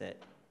recognize that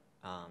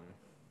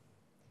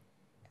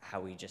how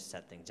we just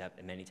set things up,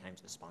 and many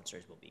times the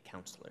sponsors will be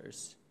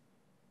counselors.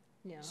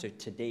 Yeah. So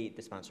to date,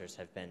 the sponsors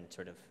have been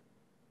sort of,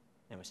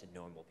 I almost said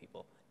normal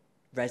people,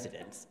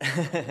 residents.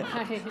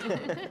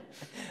 Right.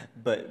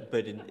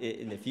 But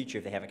in the future,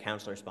 if they have a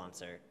counselor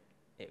sponsor,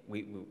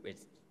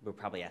 we're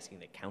probably asking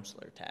the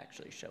counselor to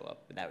actually show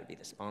up. But that would be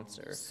the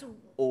sponsor,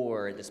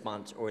 or the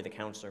sponsor, or the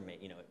counselor may,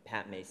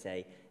 Pat may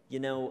say,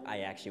 I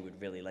actually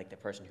would really like the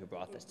person who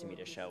brought this to me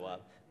to show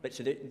up. But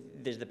so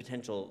there's the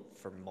potential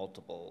for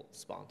multiple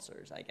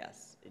sponsors, I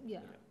guess. Yeah.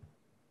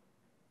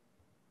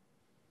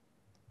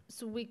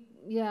 So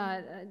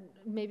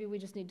maybe we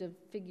just need to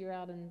figure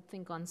out and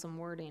think on some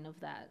wording of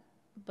that.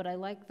 But I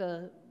like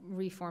the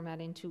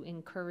reformatting to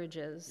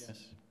encourages.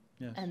 Yes,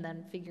 yes. And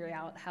then figure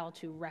out how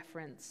to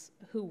reference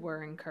who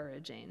we're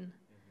encouraging.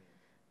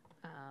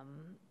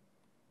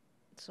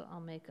 So I'll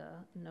make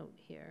a note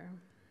here.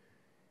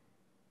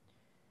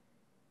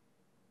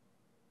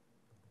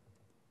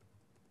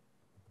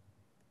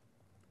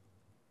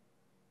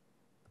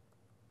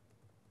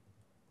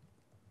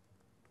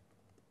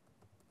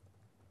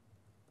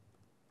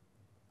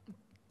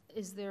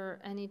 Is there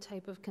any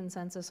type of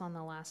consensus on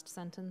the last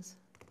sentence?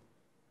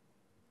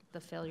 The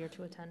failure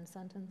to attend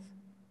sentence?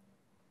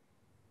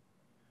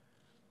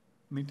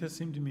 I mean, it does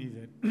seem to me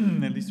that,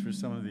 at least for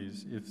some of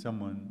these, if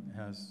someone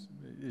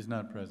is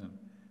not present,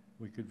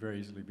 we could very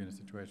easily be in a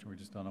situation where we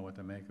just don't know what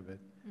to make of it,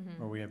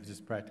 or we have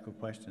just practical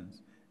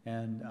questions.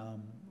 And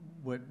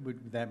what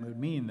that would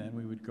mean then,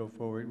 we would go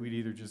forward,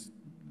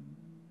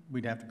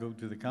 we'd have to go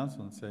to the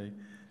council and say,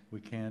 we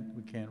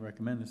can't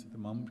recommend this at the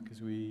moment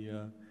because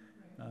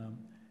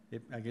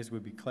I guess it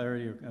would be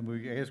clarity, I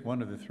guess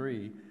one of the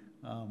three,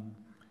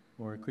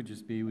 or it could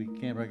just be we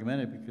can't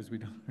recommend it because we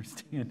don't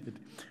understand it,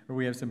 or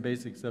we have some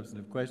basic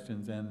substantive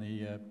questions and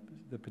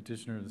the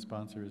petitioner or the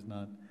sponsor is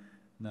not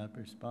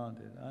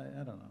responded.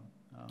 I don't know.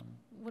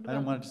 I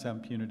don't want it to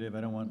sound punitive. I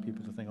don't want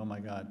people to think, oh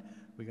my God,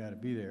 we got to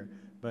be there.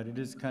 But it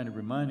is kind of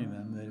reminding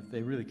them that if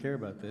they really care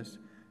about this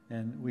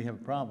and we have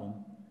a problem,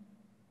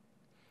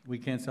 we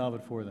can't solve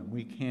it for them.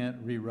 We can't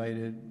rewrite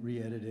it,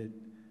 re-edit it.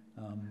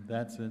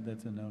 That's a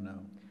no-no.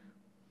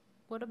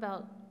 What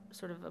about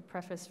sort of a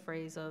preface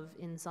phrase of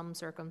in some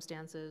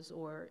circumstances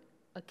or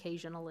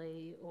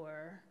occasionally,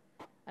 or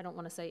I don't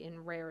want to say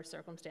in rare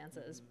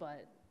circumstances,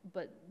 but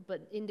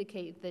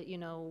indicate that,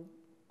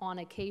 on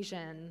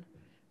occasion,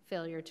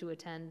 failure to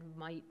attend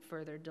might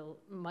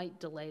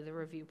delay the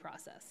review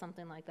process,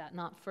 something like that.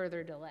 Not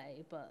further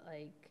delay, but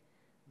like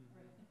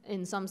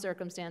in some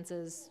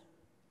circumstances,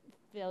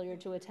 failure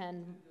to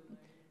attend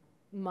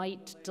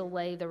might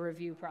delay the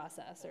review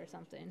process or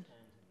something.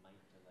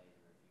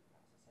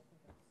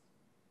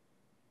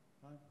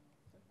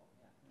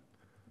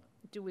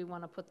 Do we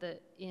want to put the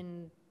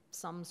in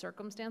some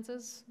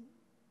circumstances,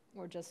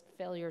 or just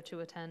failure to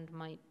attend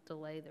might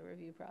delay the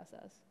review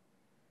process?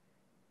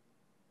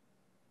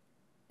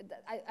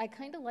 I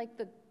kind of like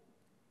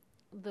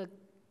the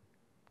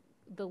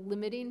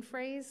limiting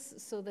phrase,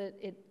 so that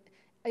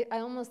I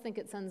almost think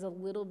it sends a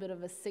little bit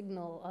of a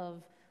signal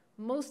of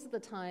most of the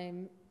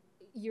time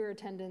your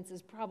attendance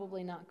is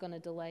probably not going to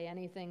delay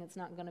anything. It's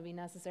not going to be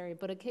necessary,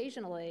 but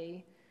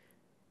occasionally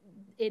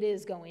it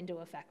is going to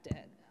affect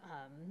it.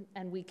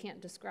 And we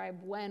can't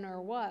describe when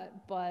or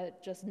what,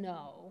 but just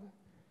know.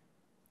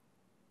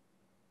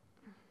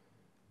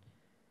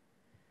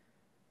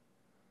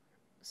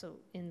 So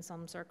in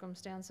some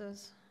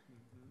circumstances.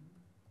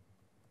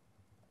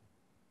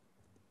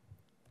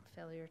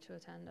 Failure to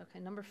attend. Okay,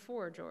 number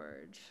 4,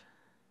 George.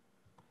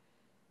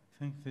 I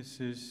think this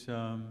is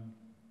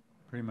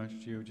pretty much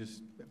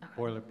just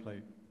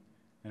boilerplate.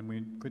 And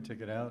we could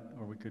take it out,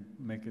 or we could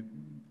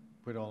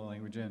put all the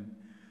language in.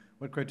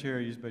 What criteria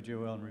are used by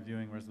GOL in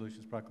reviewing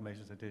resolutions,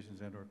 proclamations,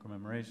 citations, and/or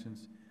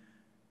commemorations?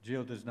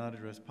 GOL does not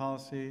address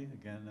policy.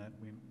 Again,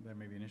 that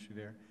may be an issue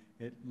there.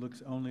 It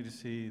looks only to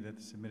see that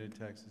the submitted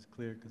text is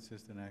clear,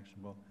 consistent,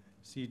 actionable.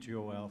 See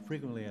GOL.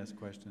 Frequently asked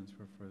questions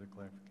for further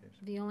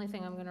clarification. The only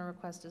thing I'm going to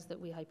request is that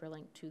we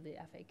hyperlink to the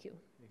FAQ.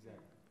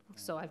 Exactly.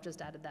 So I've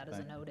just added that as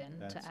a note in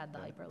to add the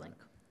hyperlink,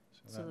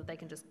 so that they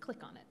can just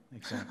click on it.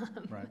 Exactly,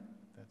 right.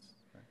 That's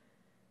right.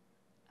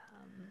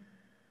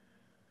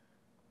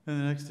 And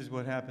the next is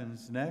what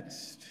happens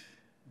next.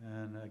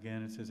 And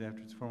again, it says after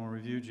its formal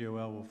review,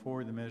 GOL will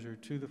forward the measure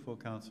to the full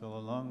council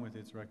along with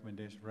its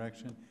recommendation for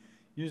action.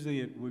 Usually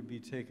it would be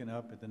taken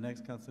up at the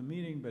next council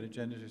meeting, but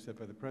agendas are set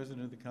by the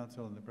president of the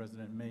council, and the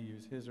president may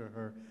use his or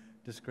her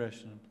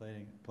discretion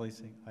in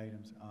placing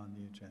items on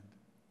the agenda.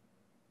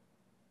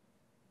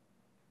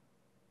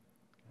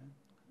 Okay.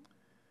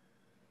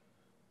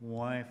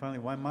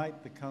 Why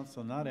might the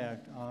council not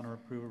act on or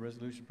approve a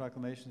resolution,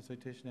 proclamation,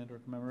 citation, and/or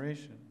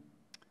commemoration?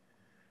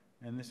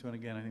 And this one,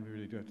 again, I think we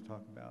really do have to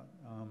talk about.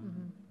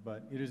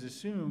 But it is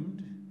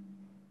assumed,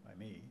 by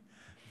me,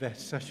 that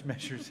such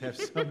measures have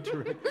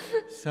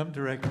some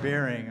direct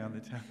bearing on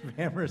the town of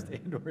Amherst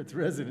and/or its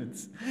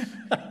residents.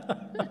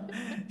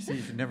 See,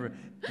 you should never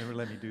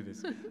let me do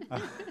this.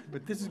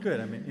 But this is good.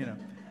 I mean,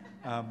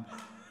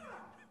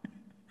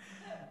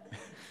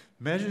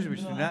 measures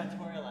which do not,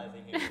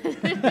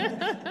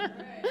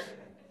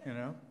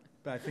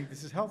 but I think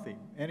this is healthy.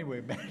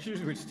 Anyway,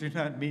 measures which do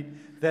not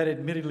meet that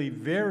admittedly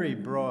very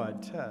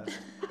broad test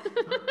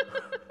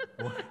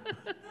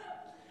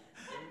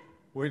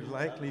would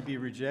likely be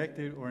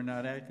rejected or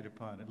not acted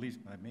upon, at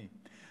least by me.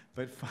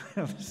 But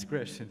final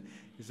discretion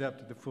is up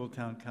to the full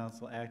town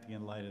council acting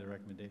in light of the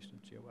recommendation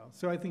of GOL.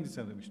 So I think it's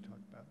something we should talk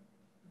about,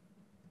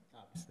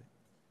 obviously.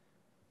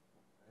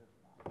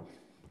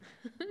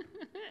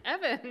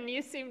 Evan,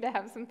 you seem to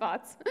have some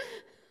thoughts.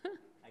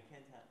 I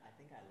can't tell. I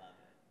think I love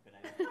it, but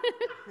I.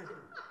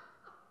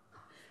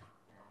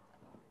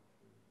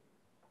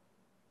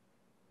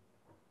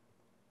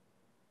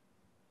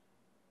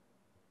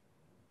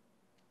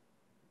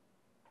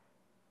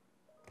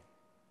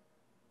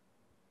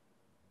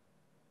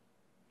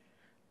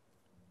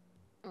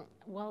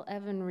 While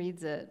Evan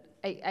reads it,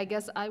 I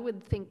guess I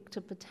would think to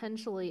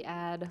potentially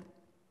add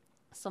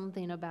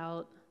something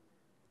about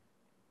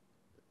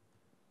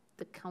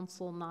the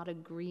council not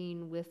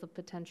agreeing with a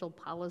potential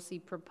policy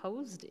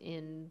proposed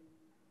in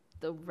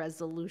the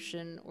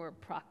resolution or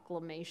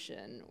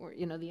proclamation or,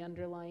 you know, the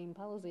underlying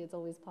policy. It's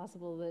always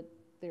possible that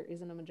there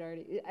isn't a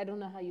majority. I don't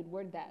know how you'd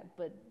word that,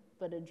 but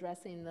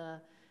addressing the,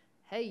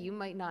 hey, you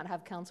might not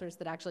have counselors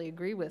that actually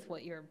agree with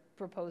what you're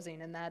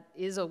proposing, and that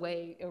is a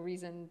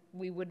reason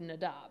we wouldn't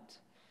adopt.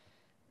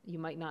 You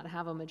might not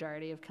have a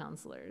majority of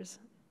counselors.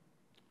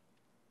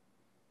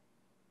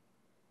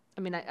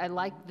 I mean, I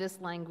like this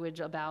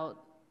language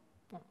about,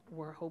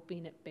 we're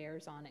hoping it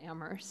bears on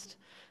Amherst.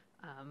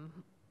 Right,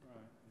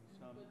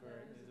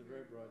 it's a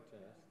very broad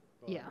test.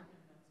 Yeah.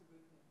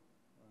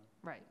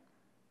 Right.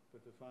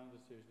 But the final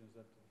decision is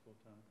up to the full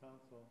town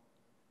council,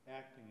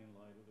 acting in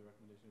light of the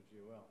recommendation of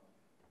GOL.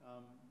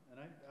 And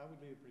I would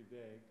leave it pretty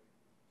vague,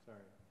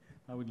 sorry.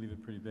 I would leave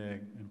it pretty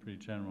vague and pretty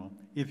general,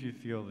 if you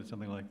feel that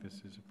something like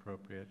this is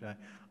appropriate.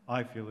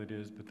 I feel it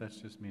is, but that's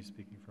just me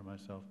speaking for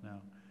myself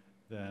now,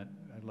 that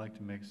I'd like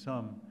to make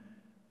some,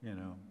 you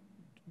know,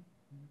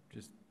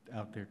 just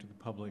out there to the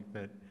public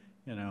that,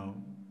 you know,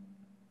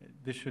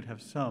 this should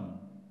have some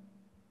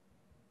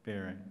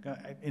bearing.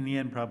 In the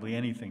end, probably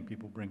anything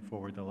people bring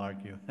forward, they'll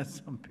argue,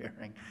 has some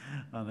bearing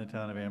on the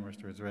town of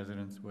Amherst or its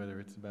residents, whether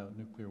it's about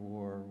nuclear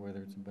war or whether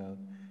it's about,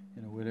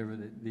 you know, whatever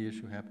the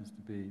issue happens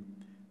to be.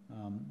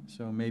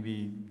 So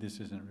maybe this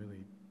isn't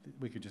really,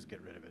 we could just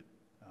get rid of it.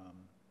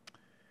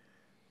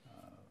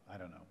 I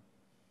don't know.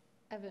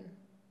 Evan.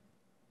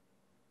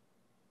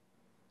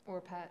 Or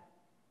Pat.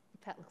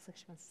 Pat looks like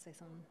she wants to say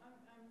something.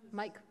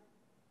 Mike,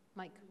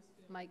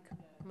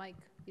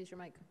 use your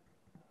mic.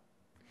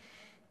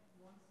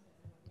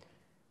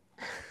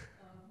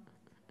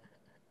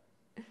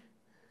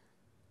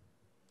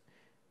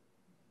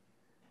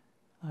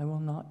 I will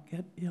not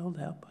get yelled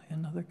at by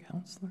another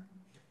counselor.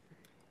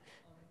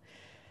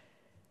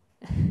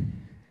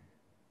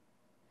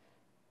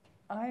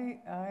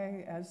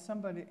 As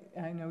somebody,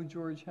 I know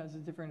George has a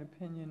different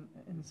opinion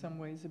in some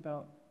ways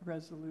about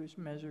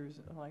resolution measures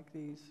like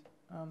these.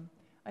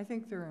 I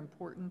think they're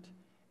important,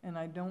 and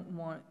I don't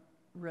want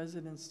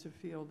residents to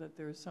feel that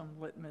there's some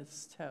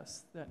litmus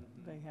test that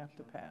they have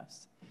to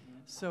pass.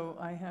 So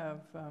I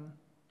have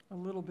a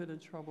little bit of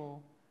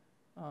trouble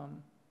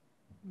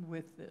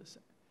with this.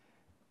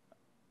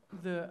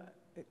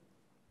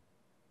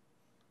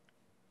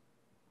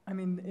 I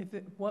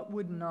mean, what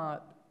would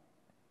not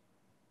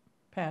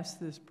pass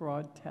this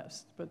broad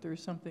test? But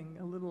there's something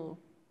a little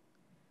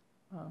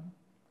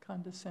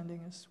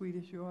condescending, as sweet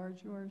as you are,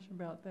 George,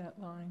 about that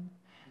line.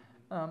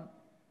 Yeah.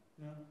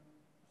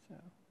 So.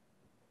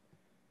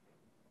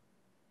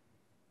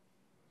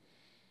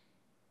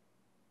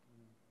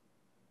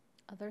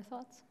 Other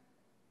thoughts?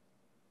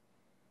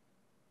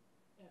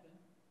 Evan,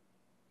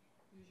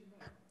 use your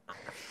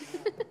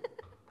mic.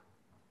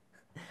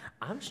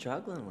 I'm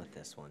struggling with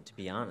this one, to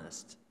be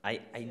honest.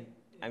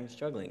 I'm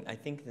struggling. I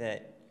think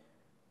that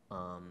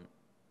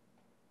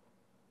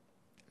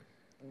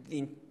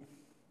the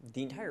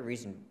entire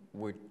reason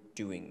we're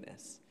doing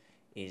this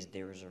is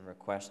there was a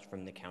request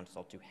from the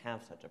council to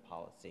have such a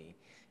policy,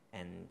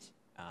 and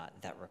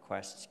that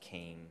request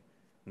came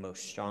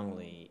most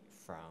strongly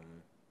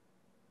from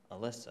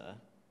Alyssa,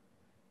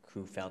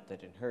 who felt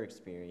that in her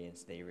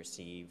experience they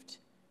received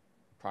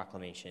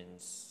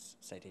proclamations,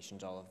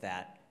 citations, all of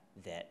that,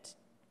 that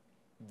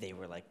they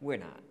were like, we're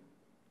not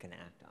going to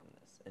act on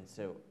this. And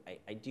so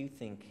I do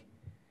think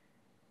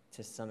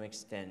to some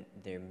extent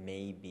there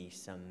may be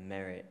some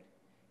merit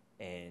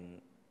in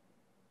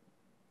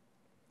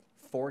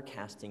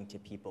forecasting to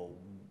people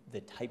the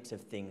types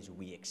of things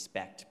we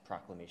expect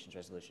proclamations,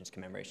 resolutions,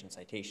 commemorations,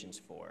 citations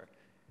for,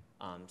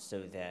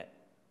 so that,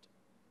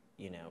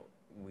 you know,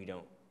 we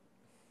don't,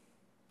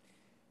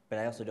 but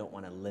I also don't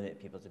want to limit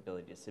people's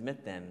ability to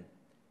submit them,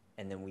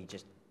 and then we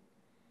just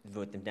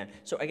vote them down.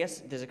 So I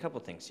guess there's a couple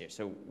things here.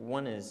 So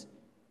one is,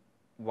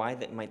 why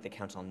might the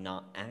council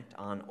not act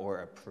on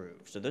or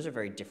approve? So those are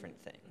very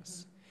different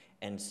things.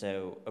 Mm-hmm. And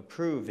so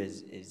approve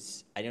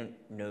is I don't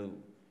know,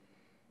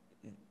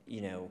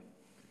 you know,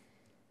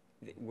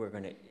 we're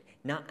going to,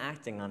 not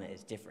acting on it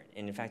is different.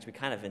 And in fact, we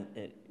kind of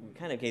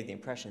gave the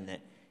impression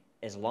that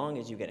as long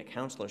as you get a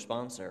counselor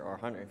sponsor or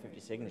 150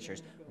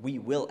 signatures, we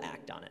will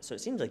act on it. So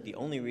it seems like the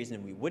only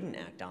reason we wouldn't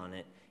act on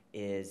it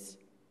is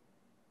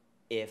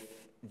if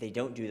they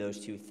don't do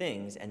those two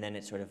things, and then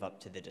it's sort of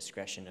up to the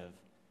discretion of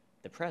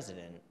the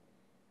president.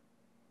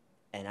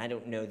 And I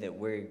don't know that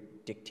we're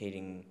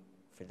dictating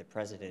for the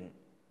president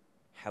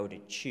how to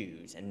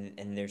choose,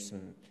 and there's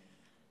some,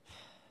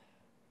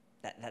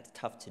 that's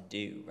tough to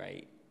do,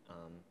 right?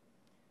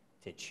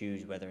 To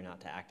choose whether or not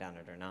to act on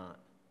it or not.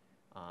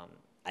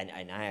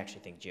 And I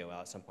actually think GOL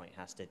at some point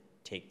has to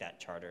take that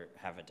charter,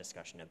 have a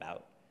discussion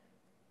about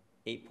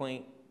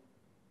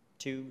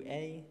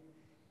 8.2A,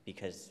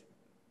 because,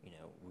 you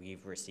know,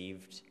 we've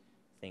received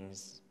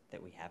things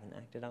that we haven't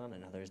acted on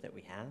and others that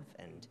we have,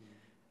 and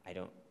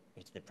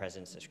it's the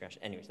president's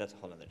discretion. Anyways, that's a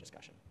whole other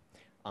discussion.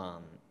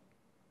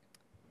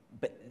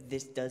 But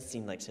this does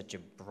seem like such a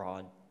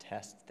broad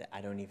test that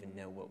I don't even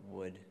know what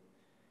would.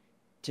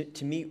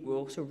 To me, we're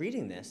also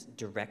reading this,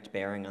 direct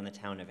bearing on the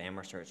town of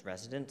Amherst or its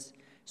residents.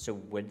 So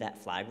would that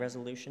flag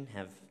resolution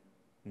have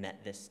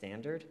met this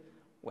standard?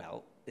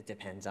 Well, it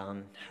depends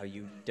on how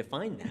you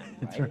define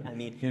that, right? I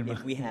mean,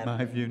 if we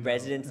have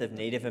residents of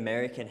Native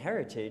American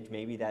heritage,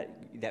 maybe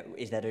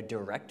is that a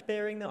direct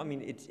bearing though? I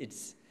mean,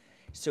 it's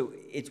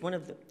one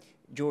of the,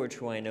 George,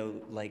 who I know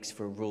likes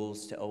for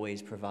rules to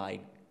always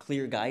provide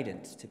clear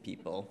guidance to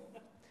people.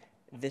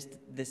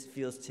 This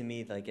feels to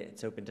me like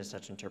it's open to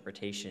such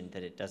interpretation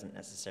that it doesn't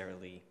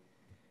necessarily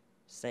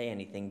say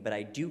anything, but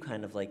I do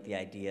kind of like the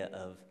idea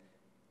of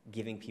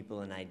giving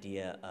people an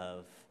idea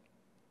of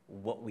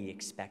what we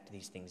expect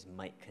these things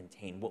might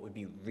contain, what would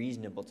be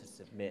reasonable to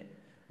submit,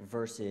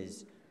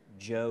 versus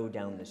Joe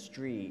down the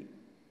street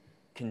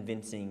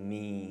convincing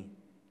me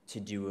to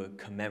do a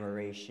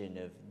commemoration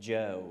of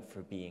Joe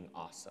for being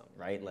awesome,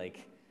 right?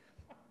 Like,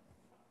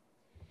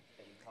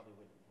 that you probably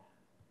wouldn't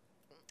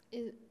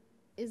have.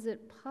 Is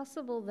it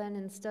possible then,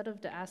 instead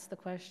of to ask the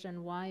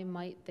question, why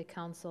might the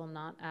council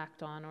not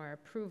act on or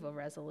approve a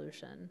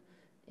resolution,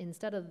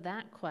 instead of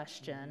that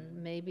question,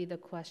 maybe the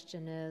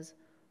question is,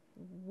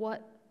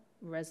 what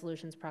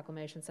resolutions,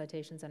 proclamations,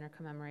 citations, and or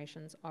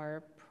commemorations are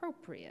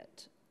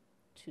appropriate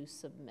to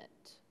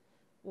submit?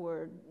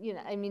 Or, you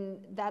know, I mean,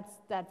 that's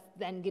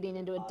then getting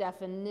into a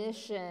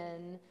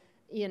definition,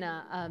 you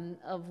know,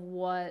 of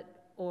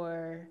what,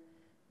 or,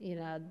 you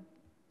know,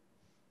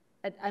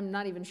 I'm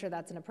not even sure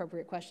that's an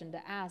appropriate question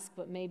to ask,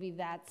 but maybe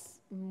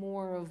that's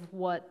more of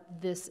what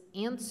this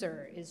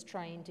answer is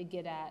trying to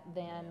get at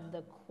than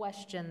the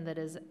question that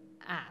is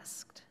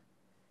asked.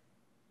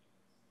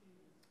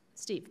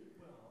 Steve?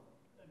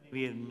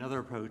 Maybe another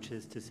approach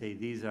is to say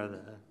these are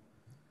the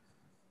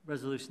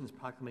resolutions,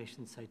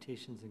 proclamations,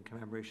 citations, and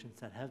commemorations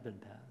that have been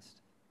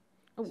passed.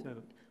 Oh,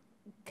 so,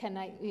 can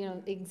I, you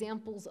know,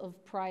 examples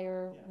of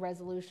prior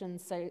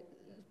resolutions,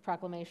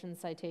 proclamations,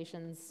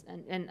 citations,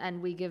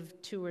 and we give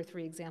 2 or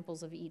 3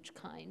 examples of each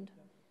kind.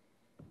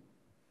 Of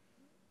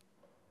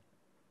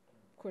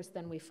course,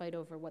 then we fight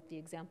over what the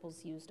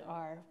examples used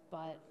are,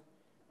 but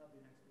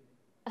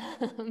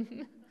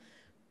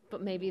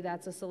but maybe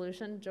that's a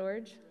solution.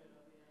 George?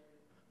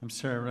 I'm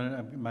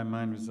sorry, my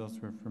mind was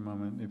elsewhere for a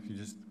moment. If you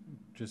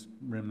just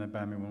run that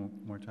by me one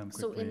more time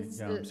quickly.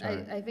 So I'm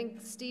sorry. I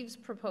think Steve's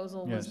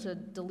proposal was to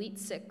delete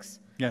 6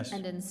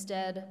 and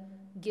instead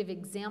give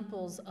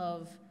examples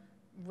of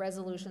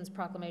resolutions,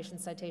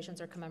 proclamations, citations,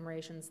 or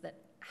commemorations that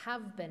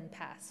have been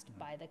passed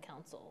by the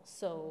council.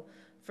 So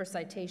for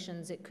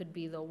citations, it could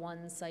be the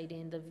one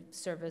citing the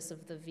service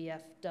of the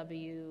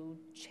VFW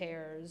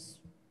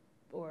chairs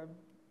or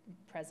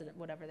president,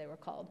 whatever they were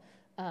called.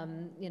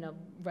 You know,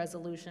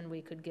 resolution,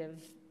 we could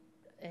give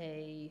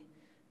a,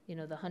 you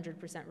know, the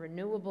 100%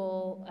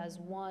 renewable as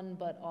one,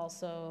 but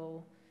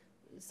also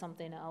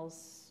something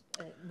else.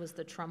 It was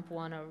the Trump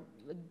one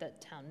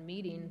that town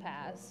meeting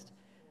passed.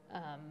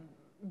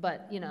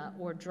 But, you know,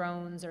 or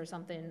drones or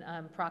something,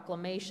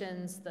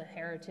 proclamations, the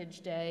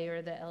Heritage Day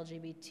or the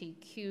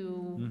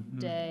LGBTQ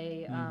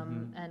Day,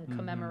 and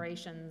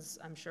commemorations,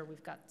 I'm sure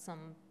we've got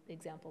some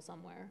example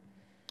somewhere.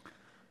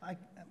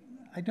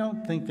 I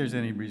don't think there's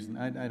any reason,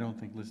 I don't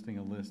think listing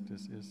a list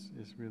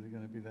is really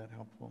going to be that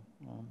helpful,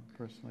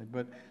 personally.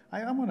 But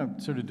I want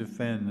to sort of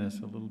defend this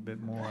a little bit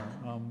more,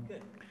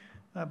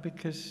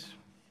 because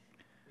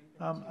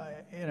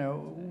you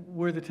know,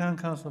 we're the Town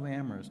Council of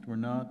Amherst. We're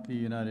not the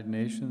United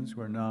Nations.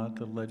 We're not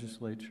the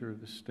legislature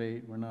of the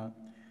state. We're not.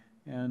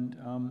 And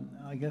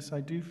I guess I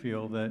do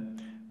feel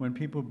that when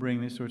people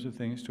bring these sorts of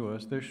things to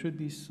us, there should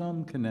be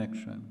some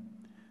connection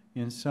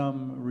in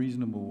some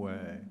reasonable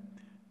way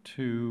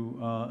to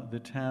the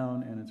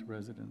town and its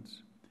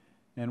residents.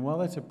 And while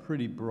that's a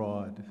pretty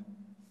broad,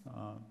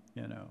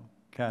 you know,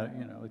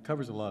 it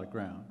covers a lot of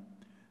ground.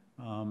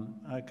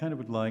 I kind of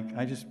would like,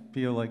 I just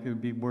feel like it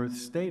would be worth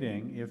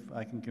stating, if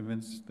I can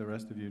convince the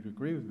rest of you to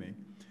agree with me,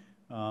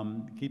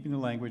 keeping the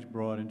language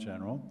broad and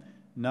general,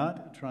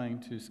 not trying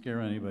to scare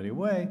anybody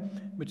away,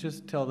 but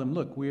just tell them,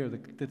 look, we are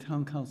the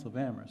Town Council of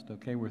Amherst,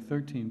 okay? We're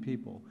 13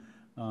 people.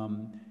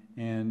 You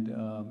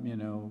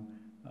know,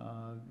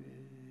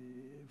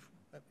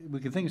 we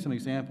can think of some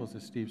examples,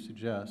 as Steve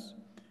suggests,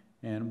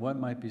 And what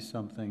might be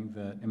something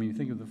that, I mean, you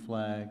think of the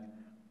flag,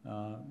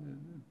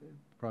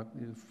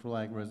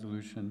 flag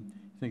resolution,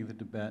 you think of the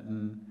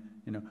Tibetan,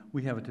 you know,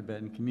 we have a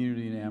Tibetan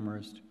community in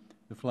Amherst.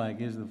 The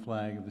flag is the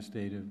flag of the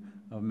state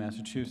of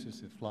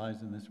Massachusetts. It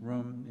flies in this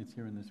room. It's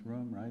here in this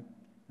room, right?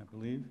 I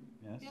believe.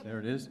 Yes, Yep. there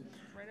it is.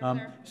 Right over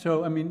there.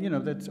 So, I mean, you know,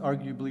 that's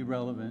arguably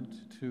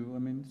relevant to, I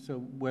mean, so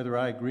whether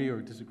I agree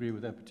or disagree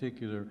with that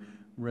particular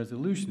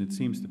resolution, it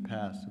seems to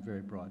pass a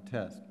very broad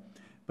test.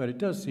 But it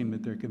does seem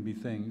that there can be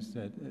things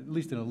that, at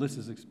least in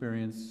Alyssa's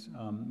experience,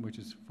 which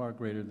is far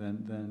greater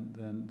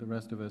than the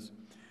rest of us,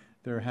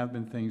 there have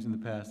been things in the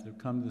past that have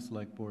come to the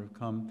select board, have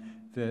come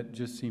that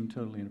just seem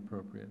totally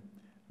inappropriate.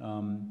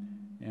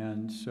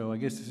 And so I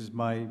guess this is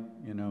my,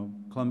 you know,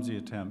 clumsy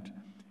attempt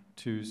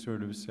to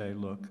sort of say,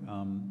 look,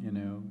 you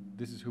know,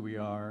 this is who we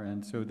are,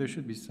 and so there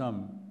should be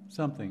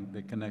something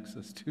that connects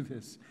us to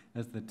this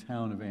as the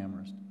town of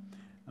Amherst,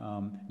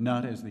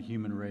 not as the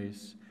human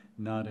race,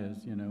 not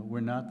as, you know, we're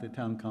not the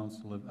town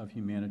council of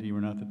humanity,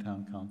 we're not the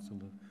town council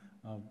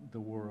of the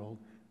world.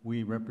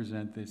 We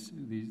represent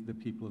the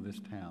people of this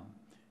town.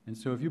 And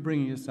so if you're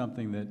bringing us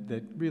something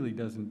that really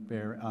doesn't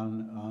bear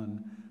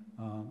on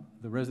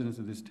the residents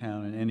of this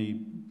town in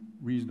any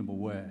reasonable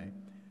way,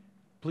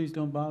 please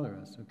don't bother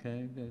us,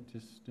 okay?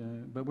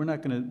 But we're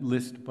not going to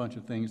list a bunch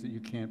of things that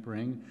you can't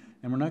bring,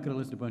 and we're not going to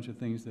list a bunch of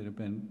things that have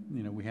been,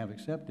 you know, we have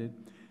accepted.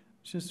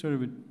 It's just sort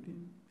of, you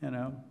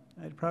know,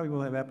 it probably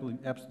will have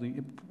absolutely,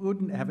 it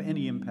wouldn't have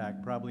any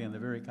impact probably on the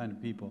very kind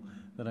of people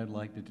that I'd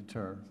like to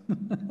deter.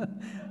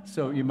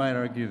 So you might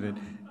argue that,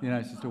 you know,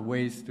 it's just a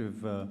waste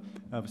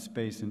of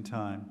space and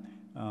time.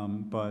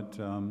 But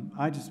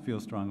I just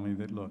feel strongly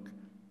that, look,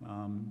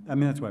 I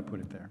mean, that's why I put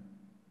it there.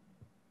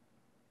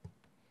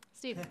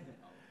 Steve?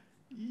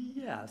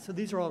 Yeah, so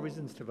these are all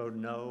reasons to vote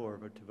no or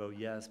to vote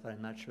yes, but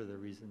I'm not sure they're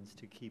reasons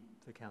to keep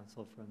the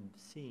council from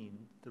seeing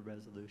the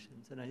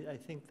resolutions. And I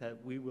think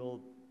that we will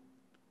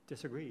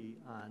disagree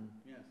on,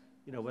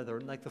 you know,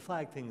 whether, like the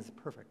flag thing is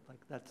perfect. Like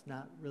that's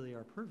not really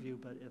our purview,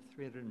 but if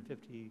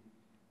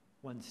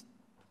 351,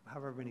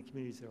 however many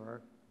communities there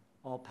are,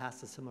 all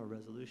pass a similar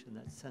resolution,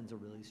 that sends a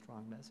really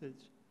strong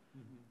message.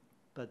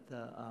 But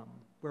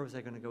where was I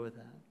going to go with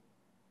that?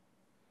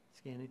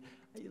 Scanning,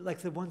 like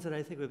the ones that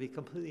I think would be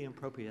completely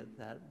inappropriate,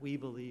 that we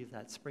believe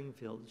that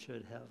Springfield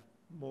should have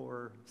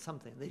more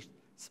something.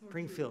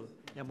 Springfield,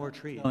 yeah, more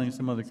trees. Telling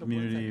some other So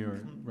community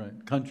ones or,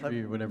 right,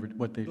 country or whatever,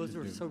 what they should Those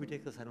do. are so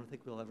ridiculous, I don't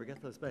think we'll ever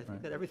get those, but I think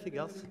Right. that everything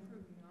else,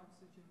 Improving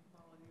oxygen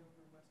quality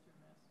over Western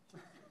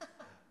Massachusetts.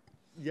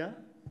 yeah,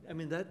 I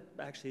mean, that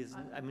actually is,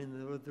 I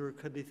mean, there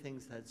could be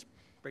things that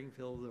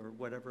Springfield or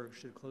whatever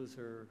should close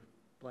their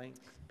blank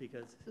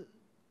because.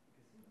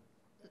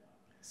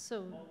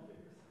 So,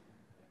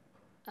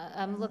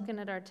 I'm looking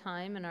at our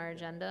time and our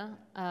agenda.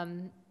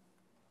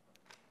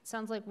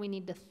 Sounds like we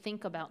need to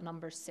think about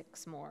number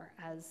 6 more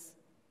as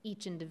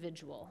each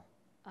individual.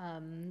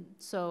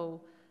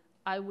 So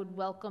I would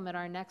welcome at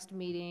our next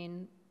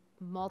meeting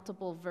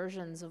multiple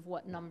versions of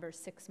what number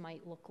 6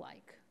 might look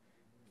like.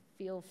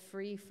 Feel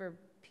free for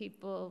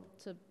people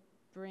to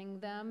bring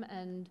them,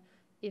 and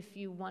if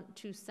you want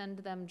to send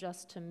them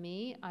just to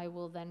me, I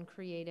will then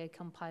create a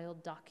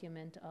compiled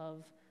document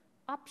of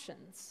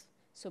options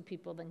so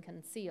people then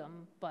can see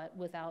them, but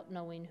without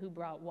knowing who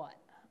brought what.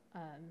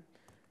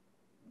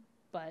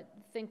 But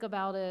think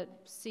about it,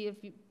 see if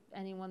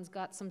anyone's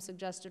got some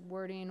suggested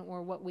wording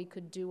or what we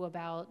could do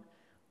about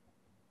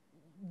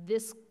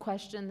this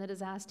question that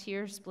is asked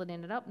here,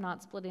 splitting it up,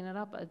 not splitting it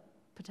up, a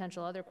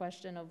potential other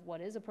question of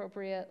what is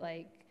appropriate,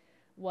 like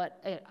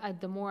what,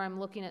 the more I'm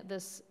looking at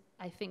this,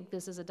 I think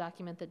this is a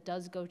document that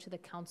does go to the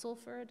council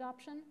for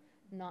adoption,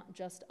 not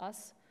just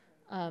us.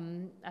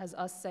 As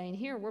us saying,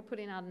 here, we're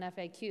putting out an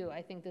FAQ.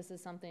 I think this is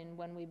something,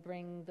 when we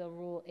bring the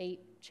Rule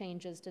 8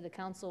 changes to the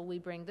council, we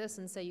bring this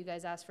and say, you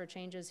guys asked for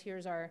changes,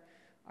 here's our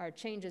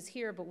changes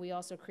here, but we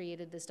also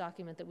created this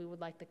document that we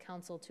would like the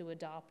council to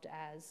adopt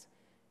as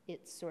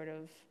its sort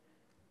of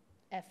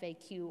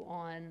FAQ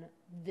on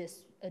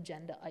this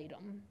agenda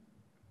item.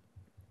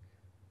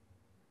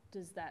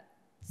 Does that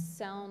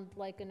sound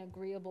like an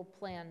agreeable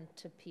plan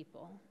to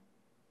people?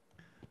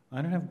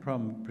 I don't have a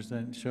problem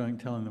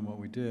telling them what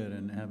we did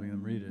and having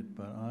them read it,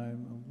 but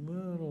I'm a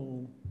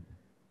little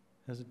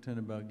hesitant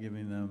about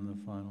giving them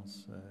the final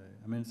say.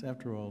 I mean, it's,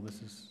 after all,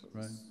 this is,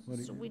 right?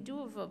 So we do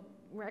have a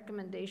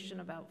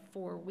recommendation about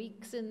 4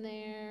 weeks in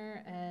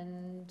there,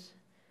 and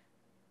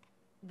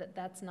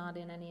that's not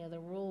in any of the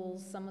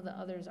rules. Some of the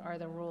others are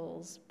the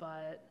rules,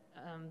 but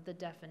the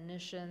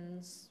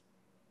definitions.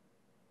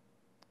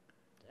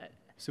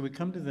 So we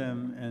come to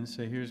them and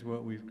say, here's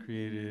what we've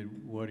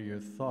created, what are your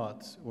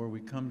thoughts? Or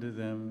we come to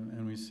them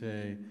and we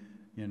say,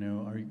 you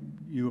know,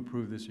 you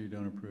approve this or you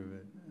don't approve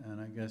it? And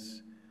I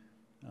guess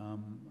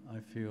I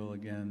feel,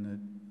 again,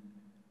 that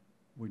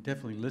we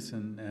definitely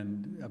listen,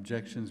 and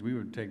objections we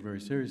would take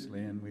very seriously,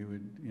 and we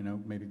would, you know,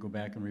 maybe go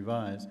back and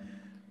revise.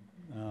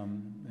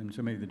 And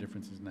so maybe the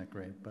difference isn't that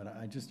great, but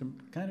I just am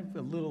kind of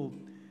a little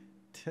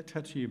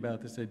touchy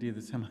about this idea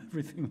that somehow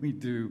everything we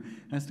do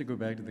has to go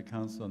back to the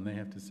council and they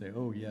have to say,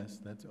 oh yes,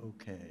 that's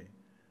okay.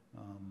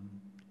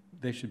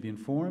 They should be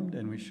informed,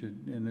 and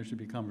there should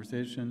be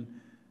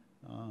conversation.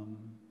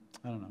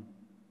 I don't know,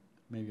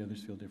 maybe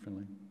others feel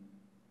differently.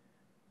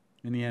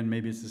 In the end,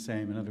 maybe it's the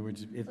same. In other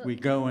words, if we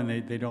go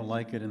and they don't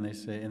like it and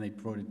they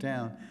vote it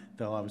down,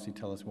 they'll obviously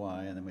tell us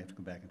why, and then we have to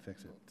go back and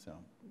fix it, so,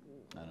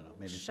 I don't know,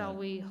 maybe it's Shall not.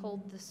 we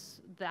hold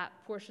that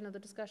portion of the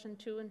discussion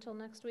too until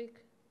next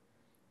week?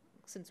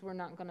 Since we're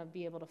not gonna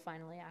be able to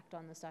finally act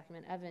on this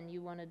document. Evan,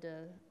 you wanted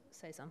to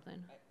say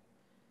something?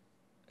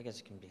 I guess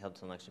it can be held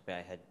till next week, but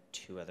I had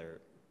two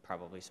other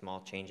probably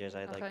small changes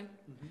I'd like. Okay,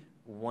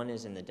 One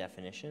is in the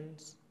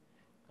definitions.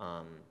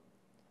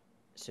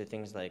 So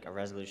things like a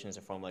resolution is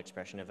a formal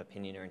expression of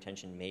opinion or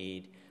intention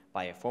made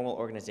by a formal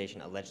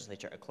organization, a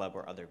legislature, a club,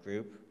 or other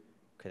group.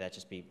 Could that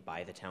just be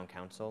by the town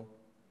council?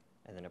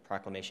 And then a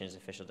proclamation is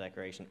official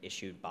declaration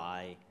issued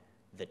by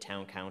the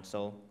town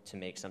council to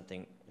make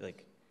something,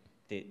 like,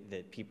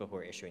 the people who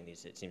are issuing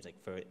these, it seems like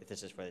if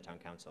this is for the town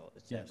council,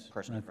 it's Yes, a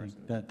person I to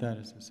person. think that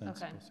is a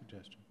sensible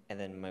suggestion. And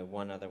then my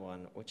one other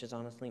one, which is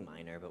honestly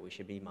minor, but we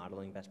should be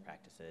modeling best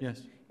practices.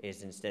 Yes,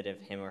 Is instead of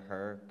him or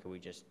her, could we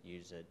just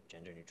use a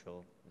gender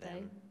neutral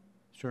them?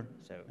 sure,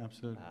 So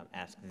absolutely.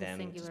 ask The them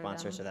to singular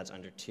sponsor, them. so that's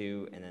under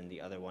 2, and then the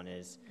other one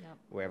is yep.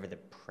 wherever the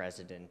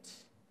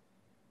president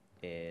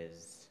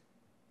is,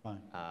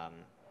 Fine.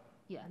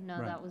 Yeah, no,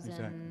 Right, that was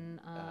exactly. in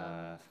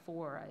 5.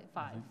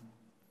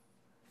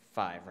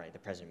 5, right, the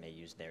president may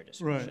use their Right,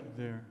 discretion.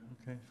 there,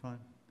 okay, fine,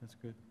 that's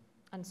good.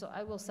 And so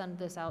I will send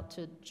this out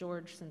to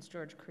George, since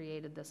George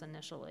created this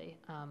initially.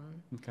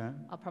 Okay,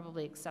 I'll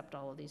probably accept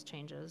all of these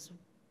changes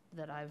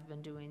that I've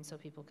been doing so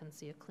people can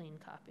see a clean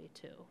copy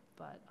too.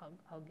 But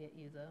I'll get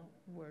you the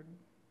word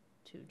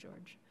to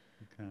George,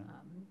 okay.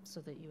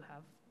 so that you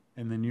have.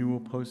 And then you will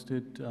post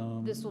it?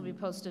 This will be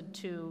posted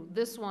to,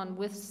 this one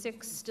with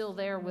 6 still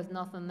there with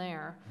nothing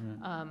there.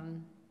 Right.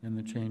 And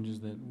the changes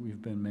that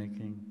we've been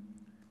making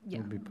Yeah.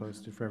 will be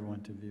posted for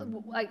everyone to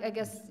view? I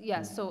guess,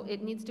 yeah, so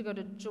it needs to go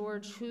to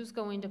George. Who's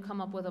going to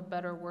come up with a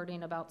better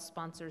wording about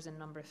sponsors in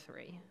number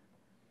 3?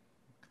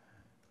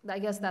 I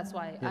guess that's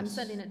why I'm Yes,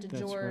 sending it to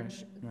that's right,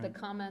 George. The right.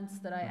 comments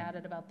that I Right.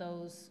 added about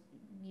those,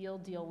 you'll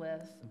deal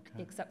with,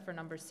 Okay, except for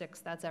number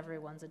 6, that's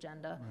everyone's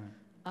agenda.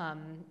 right,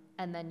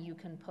 And then you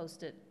can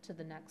post it to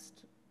the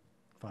next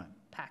fine.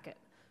 packet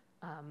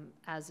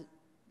as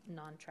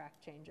non-track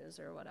changes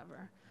or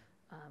whatever.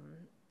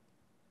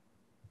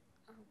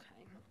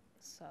 Okay,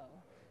 so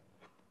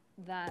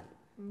that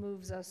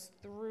moves us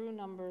through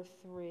number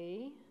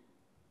 3.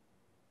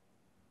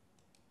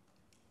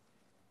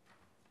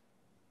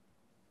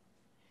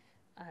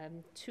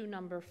 To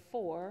number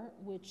 4,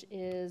 which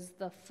is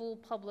the full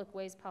public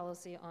ways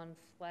policy on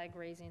flag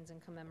raisings and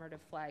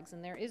commemorative flags.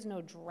 And there is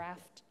no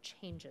draft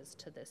changes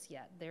to this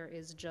yet. There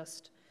is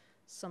just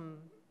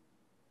some,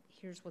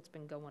 here's what's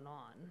been going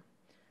on.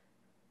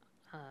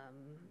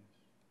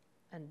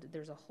 And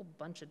there's a whole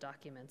bunch of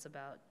documents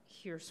about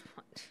here's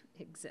what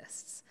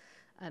exists.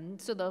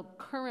 So the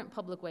current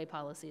public way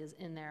policy is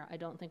in there. I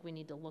don't think we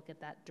need to look at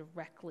that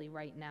directly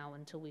right now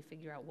until we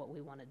figure out what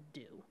we want to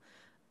do.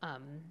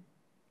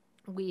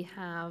 We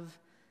have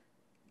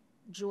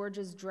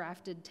George's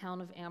drafted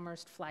Town of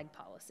Amherst flag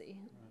policy,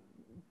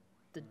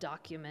 the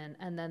document,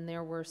 and then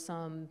there were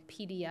some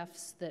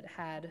PDFs that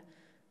had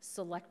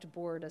select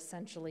board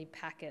essentially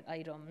packet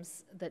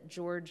items that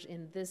George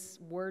in this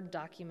Word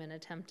document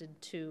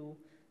attempted to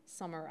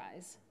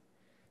summarize.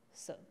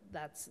 So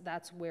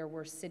that's where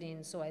we're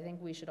sitting. So I think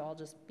we should all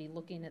just be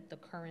looking at the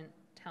current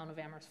Town of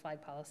Amherst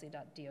flag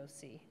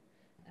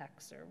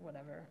policy.docx or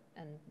whatever,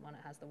 and when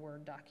it has the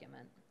Word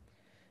document.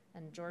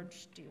 And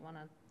George, do you want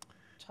to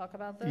talk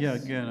about this? Yeah,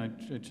 again, I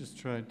just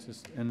tried to,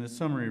 and the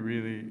summary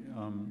really,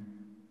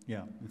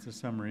 yeah, it's a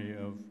summary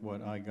of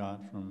what I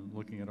got from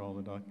looking at all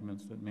the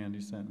documents that Mandy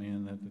sent me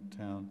and that the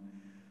town,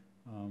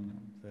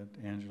 that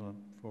Angela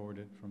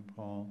forwarded from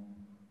Paul.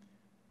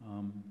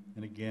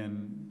 And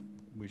again,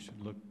 we should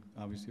look,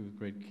 obviously, with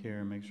great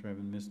care, make sure I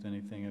haven't missed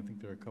anything. I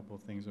think there are a couple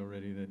of things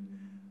already that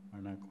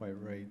are not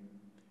quite right.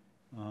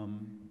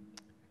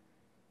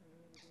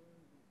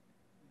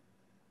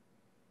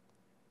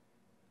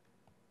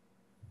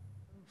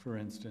 For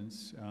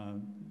instance,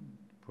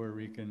 Puerto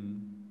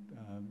Rican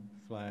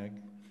flag,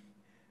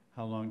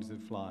 how long does it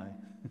fly?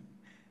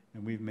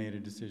 And we've made a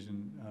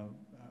decision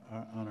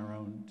on our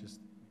own just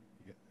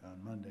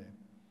on Monday.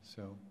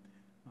 So,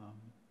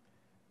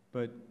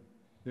 but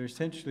there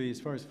essentially, as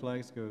far as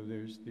flags go,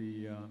 there's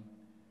the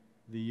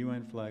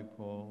UN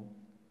flagpole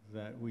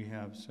that we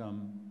have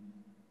some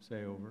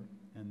say over,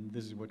 and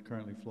this is what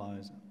currently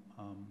flies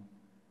on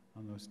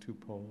those 2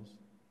 poles.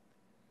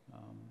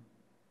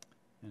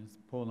 And it's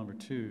pole number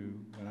 2,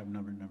 what I've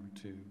numbered number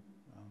 2,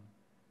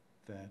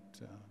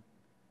 that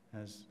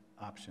has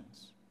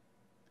options.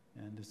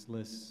 And this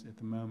lists, at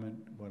the moment,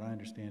 what I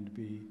understand to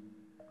be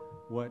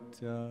what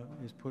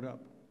is put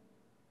up.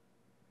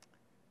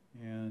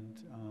 And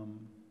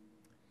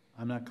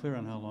I'm not clear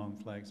on how long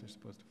flags are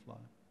supposed to fly.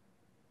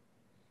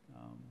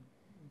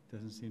 It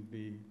doesn't seem to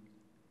be,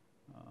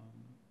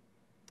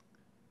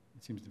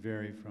 it seems to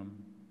vary from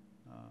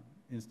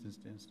instance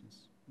to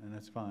instance, and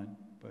that's fine,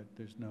 but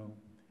there's no,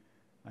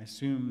 I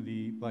assume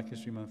the Black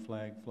History Month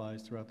flag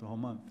flies throughout the whole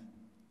month,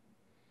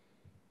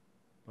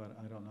 but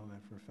I don't know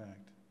that for a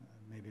fact.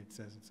 Maybe it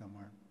says it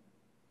somewhere.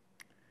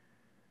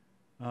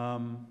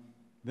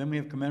 Then we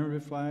have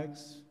commemorative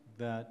flags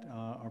that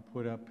are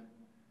put up,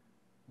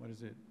 what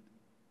is it,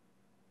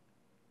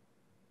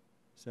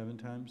 7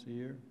 times a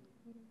year?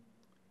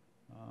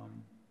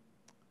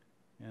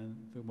 And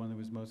the one that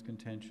was most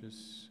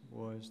contentious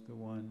was the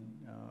one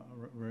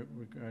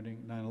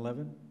regarding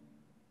 9/11.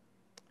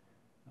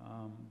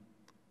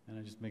 And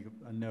I just make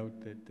a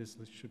note that this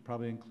should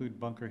probably include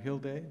Bunker Hill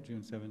Day,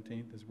 June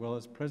 17th, as well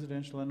as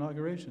Presidential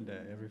Inauguration Day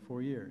every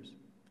 4 years,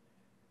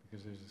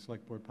 because there's a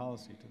select board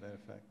policy to that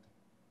effect.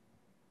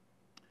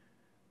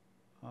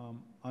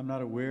 I'm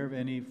not aware of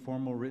any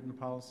formal written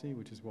policy,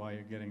 which is why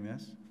you're getting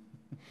this.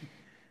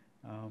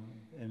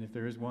 And if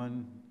there is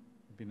one,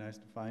 it'd be nice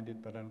to find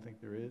it, but I don't think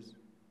there is.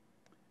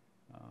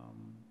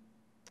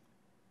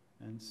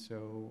 And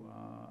so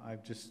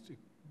I've just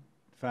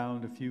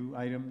found a few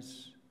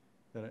items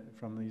that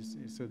from these.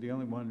 So the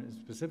only one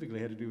specifically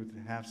had to do with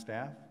the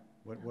half-staff.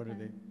 What are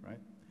they, right?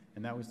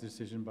 And that was a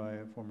decision by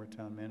a former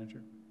town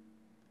manager.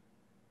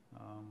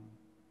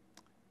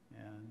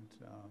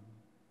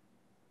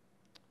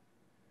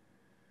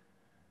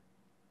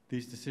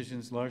 These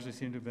decisions largely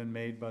seem to have been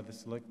made by the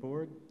select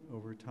board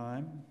over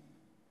time,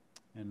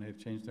 and they've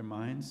changed their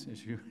minds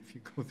if you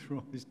go through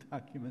all these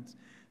documents,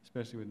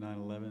 especially with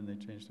 9/11, they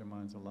changed their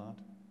minds a lot.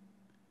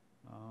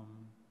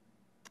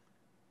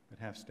 But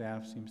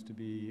half-staff seems to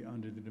be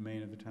under the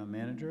domain of the town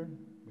manager,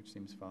 which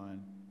seems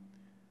fine.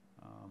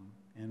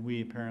 And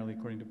we apparently,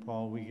 according to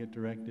Paul, we get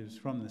directives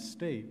from the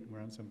state. We're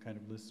on some kind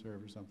of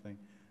listserv or something,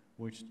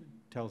 which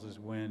tells us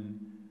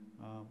when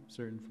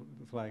certain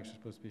flags are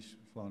supposed to be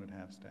flown at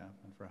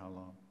half-staff and for how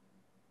long.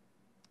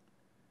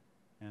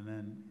 And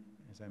then,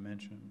 as I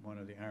mentioned, one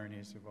of the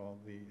ironies of all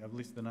the, at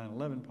least the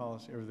 9/11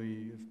 policy, or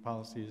the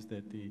policy, is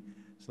that the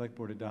select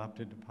board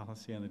adopted the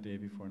policy on the day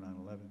before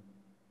 9/11,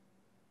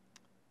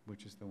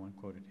 which is the one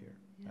quoted here.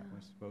 Yeah. That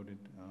was voted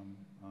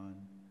on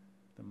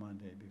the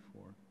Monday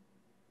before,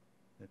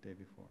 that day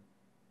before.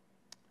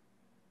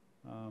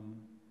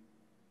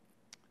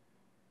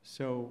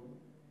 So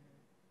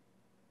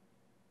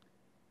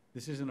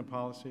this isn't a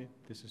policy,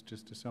 this is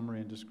just a summary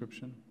and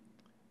description.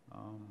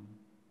 I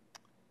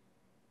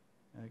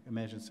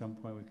imagine at some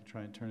point we could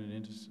try and turn it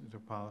into a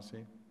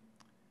policy.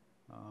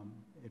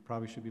 It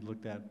probably should be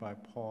looked at by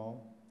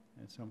Paul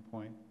at some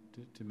point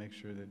to make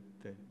sure that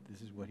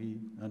this is what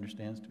he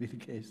understands to be the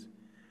case,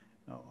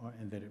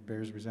 and that it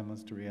bears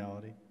resemblance to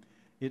reality.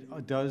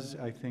 It does,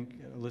 I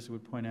think, Alyssa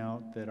would point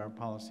out that our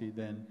policy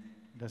then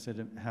does it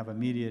have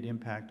immediate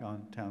impact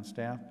on town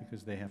staff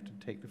because they have to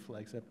take the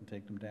flags up and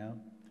take them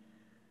down.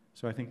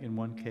 So I think in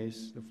one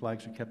case, the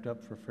flags are kept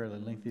up for a fairly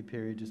lengthy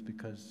period just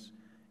because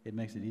it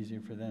makes it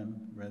easier for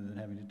them rather than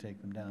having to take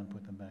them down and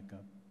put them back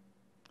up.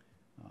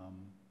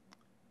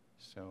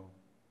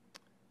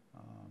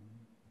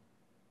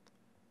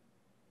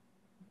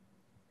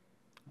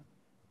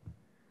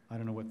 I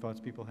don't know what thoughts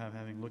people have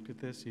having looked at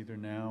this, either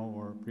now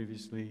or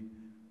previously,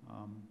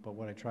 but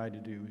what I tried to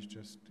do is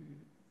just,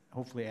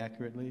 hopefully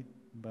accurately,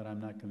 but I'm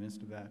not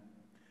convinced of that,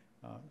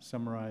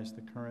 summarize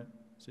the current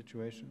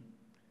situation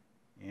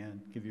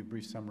and give you a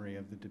brief summary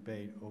of the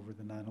debate over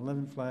the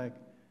 9/11 flag,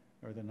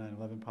 or the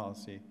 9/11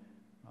 policy,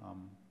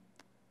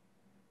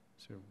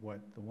 sort of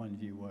what the one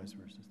view was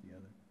versus the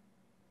other.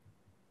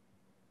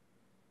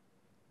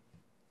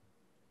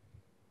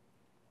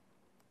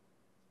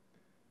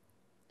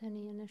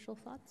 Any initial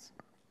thoughts?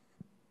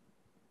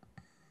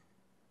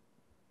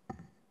 I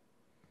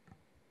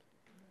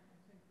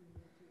think we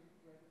need to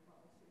write a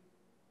policy.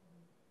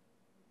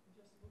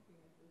 Just looking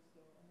at this,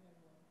 though, I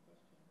have one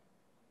question.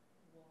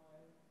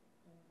 Why,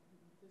 and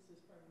this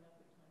is probably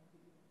not the time to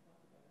even talk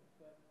about it,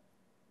 but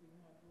you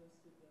have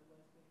listed the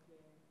lesbian,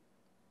 gay,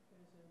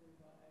 transgender,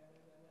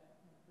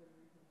 and Puerto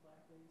Rican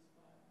flag days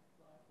fly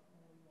for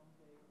only 1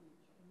 day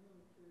each. I'm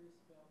really curious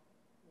about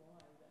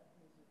why that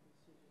was a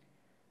decision.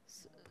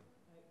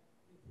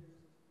 If there's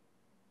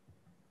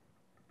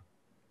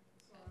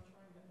so I'm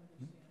trying to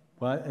understand.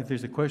 Well, if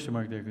there's a question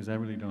mark there, because I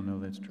really don't know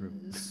that's true.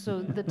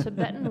 So the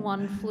Tibetan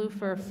one flew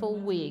for a full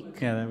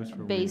week. Yeah, that was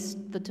for a week.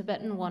 The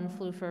Tibetan one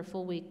flew for a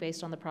full week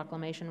based on the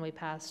proclamation we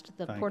passed.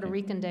 The Thank Puerto you.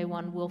 Rican Day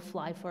one will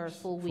fly for a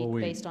full week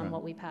week, based on right.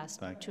 what we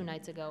passed Thank 2 you.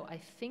 nights ago. I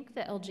think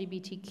the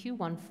LGBTQ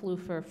one flew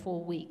for a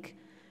full week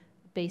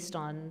based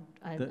on,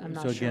 I'm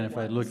not sure So again, if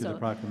I what. look at So- the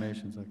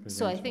proclamations, like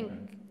So I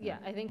think, yeah,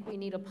 I think we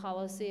need a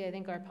policy. I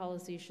think our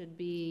policy should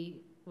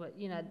be,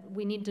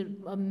 we need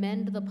to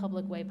amend the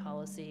public way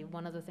policy.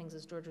 One of the things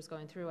as George was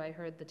going through, I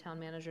heard the town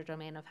manager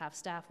domain of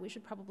half-staff. We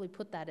should probably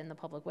put that in the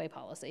public way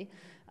policy,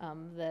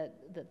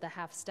 that the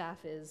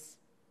half-staff is,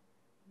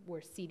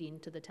 we're ceding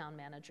to the town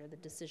manager the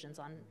decisions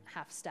on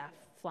half-staff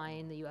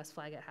flying the US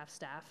flag at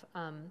half-staff.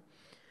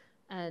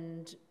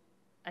 And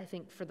I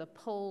think for the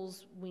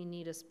polls, we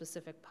need a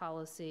specific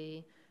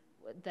policy.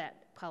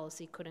 that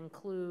policy could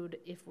include,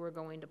 if we're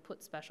going to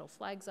put special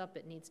flags up,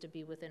 it needs to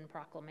be within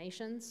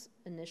proclamations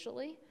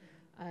initially.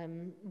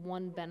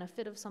 One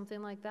benefit of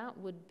something like that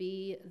would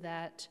be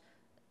that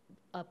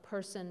a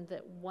person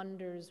that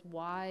wonders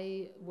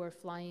why we're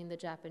flying the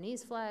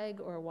Japanese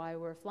flag, or why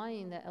we're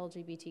flying the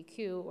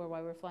LGBTQ, or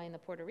why we're flying the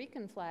Puerto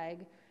Rican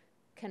flag,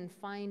 can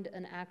find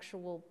an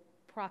actual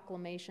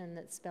proclamation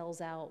that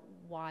spells out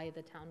why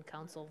the town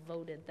council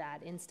voted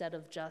that, instead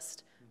of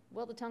just,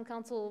 well, the town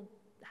council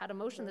had a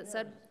motion that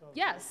said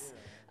yes.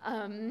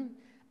 And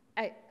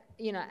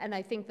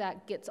I think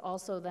that gets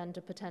also then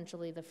to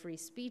potentially the free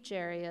speech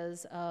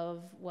areas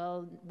of,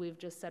 well, we've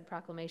just said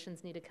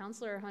proclamations need a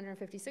counselor,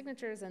 150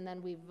 signatures, and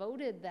then we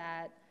voted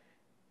that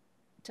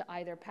to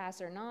either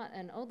pass or not,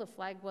 and oh, the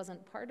flag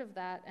wasn't part of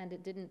that and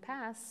it didn't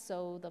pass,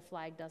 so the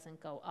flag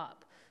doesn't go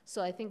up.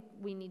 So I think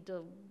we need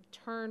to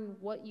turn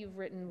what you've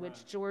written,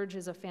 which George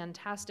is a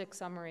fantastic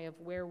summary of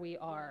where we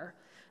are,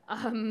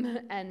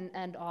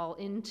 and all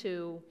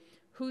into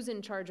who's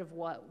in charge of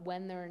what,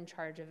 when they're in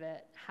charge of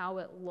it, how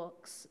it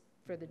looks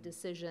for the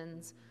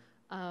decisions.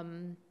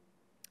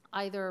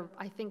 Either,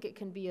 I think it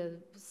can be a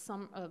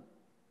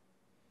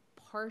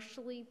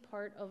partially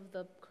part of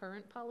the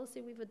current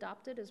policy we've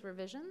adopted as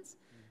revisions,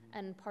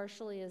 and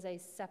partially as a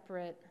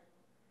separate,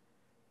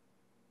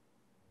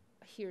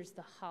 here's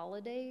the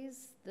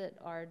holidays that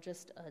are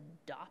just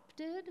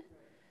adopted.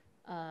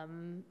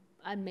 And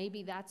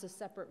maybe that's a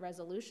separate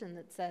resolution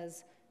that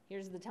says,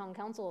 here's the town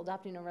council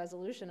adopting a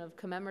resolution of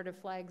commemorative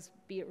flags,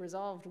 be it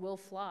resolved, will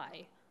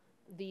fly.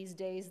 These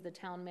days, the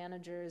town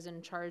manager is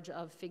in charge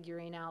of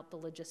figuring out the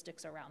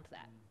logistics around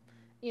that.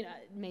 You know,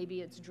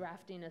 maybe it's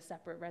drafting a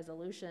separate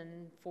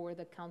resolution for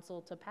the council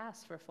to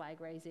pass for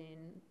flag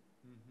raising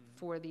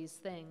for these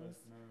things.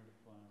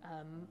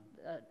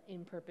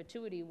 In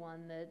perpetuity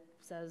one that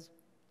says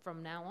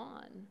from now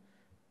on,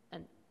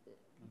 and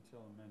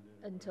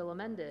until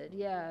amended,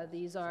 yeah,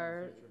 these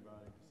are,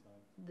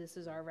 this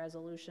is our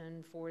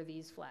resolution for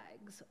these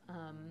flags.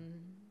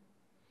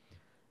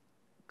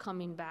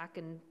 Coming back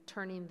and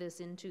turning this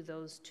into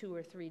those 2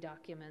 or 3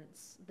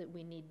 documents that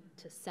we need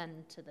to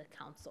send to the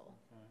council.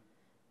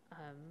 All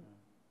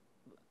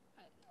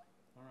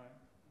right.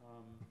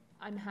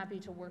 I'm happy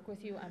to work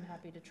with you. I'm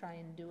happy to try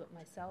and do it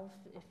myself.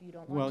 If you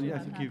don't Well, want to, yeah, I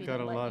I'm think happy you've got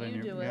to a let lot in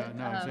you your, do yeah, it.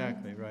 no,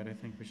 exactly, right. I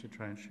think we should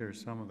try and share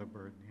some of the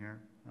burden here.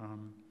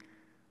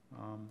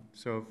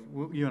 So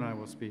if you and I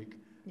will speak,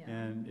 Yeah.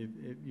 and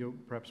if you'll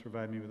perhaps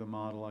provide me with a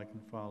model I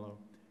can follow,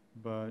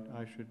 but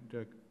I should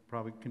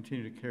probably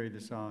continue to carry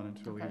this on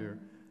until Okay. either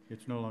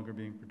it's no longer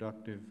being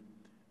productive,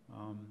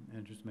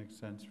 and just makes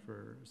sense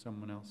for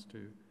someone else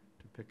to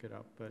pick it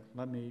up. But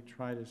let me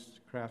try to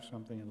craft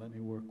something, and let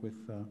me work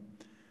with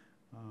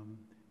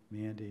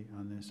Mandy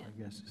on this.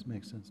 I guess this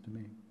makes sense to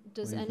me. Does What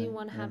do you think?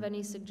 anyone have Yeah.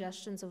 any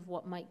suggestions of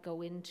what might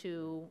go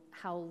into,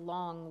 how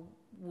long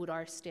would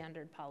our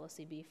standard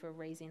policy be for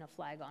raising a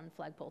flag on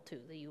flagpole 2,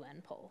 the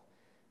UN pole?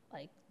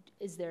 Like,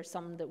 is there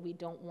some that we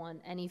don't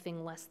want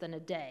anything less than a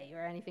day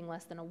or anything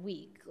less than a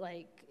week?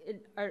 Like,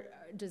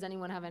 does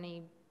anyone have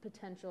any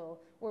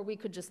potential, or we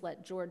could just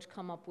let George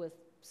come up with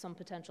some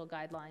potential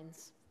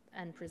guidelines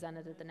and present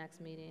it at the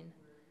next meeting?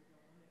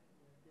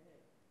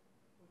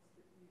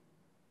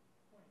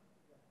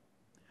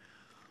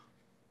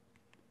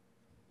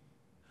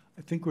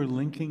 I think we're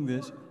linking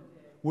this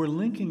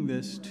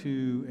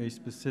to a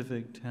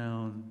specific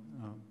town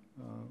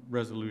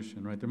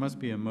resolution, right? There must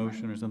be a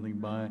motion or something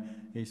by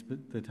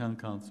the town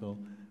council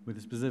with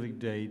a specific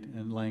date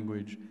and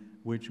language,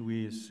 which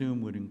we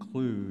assume would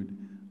include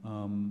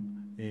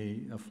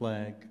a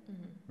flag,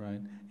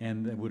 right?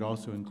 And that would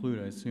also include,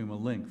 I assume, a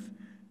length.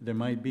 There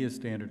might be a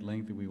standard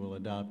length that we will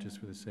adopt just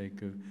for the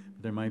sake of,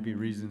 there might be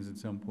reasons at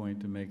some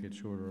point to make it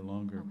shorter or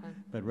longer. Okay.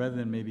 But rather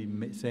than maybe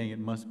saying it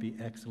must be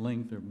X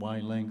length or Y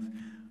length,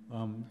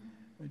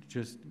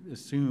 just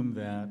assume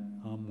that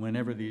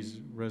whenever these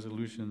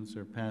resolutions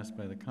are passed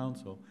by the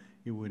council,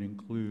 it would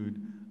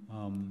include,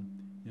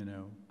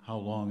 how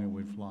long it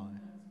would fly.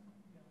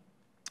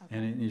 Okay.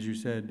 And as you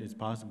said, it's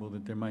possible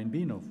that there might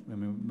be no, we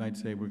might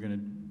say we're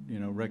going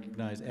to,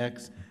 recognize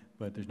X,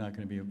 but there's not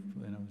going to be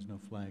there's no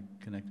flag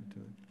connected to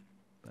it.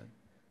 But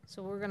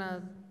So we're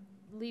gonna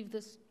leave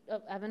this,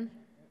 Evan?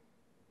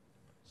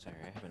 Sorry,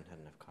 I haven't had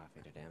enough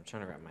coffee today. I'm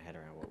trying to wrap my head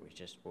around what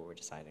we're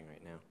deciding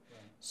right now.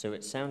 So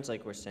it sounds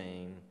like we're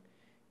saying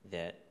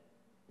that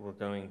we're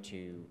going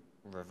to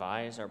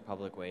revise our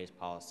public ways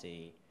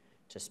policy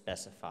to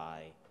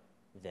specify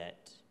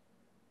that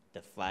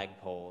the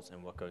flagpoles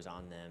and what goes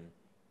on them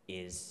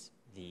is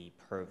the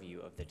purview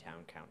of the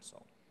town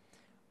council.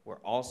 We're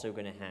also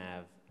going to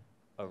have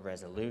a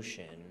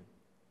resolution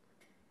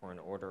or an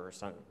order or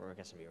something, or I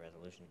guess it'd be a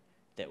resolution,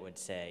 that would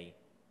say,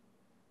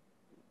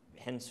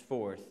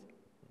 henceforth,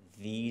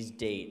 these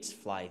dates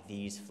fly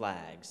these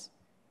flags,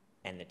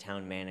 and the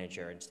town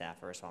manager and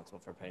staff are responsible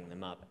for putting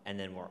them up. And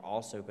then we're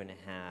also going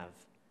to have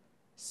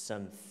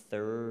some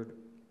third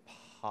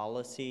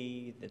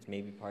policy that's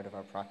maybe part of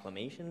our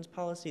proclamations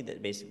policy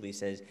that basically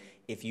says,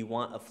 if you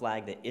want a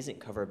flag that isn't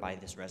covered by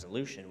this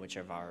resolution, which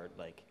of our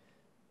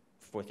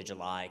 4th of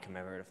July,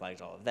 commemorative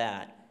flags, all of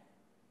that,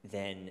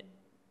 then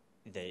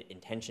the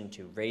intention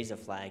to raise a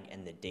flag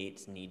and the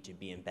dates need to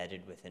be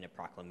embedded within a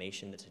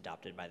proclamation that's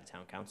adopted by the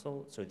town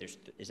council. So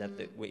is that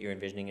what you're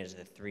envisioning as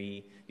the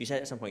three, you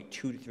said at some point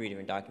 2 to 3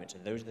 different documents. Are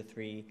those the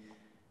three?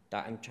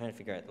 I'm trying to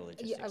figure out the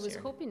logistics Yeah, I was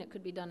here. hoping it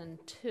could be done in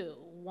 2.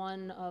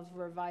 One of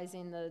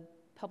revising the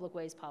public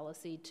ways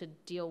policy to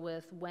deal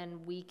with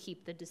when we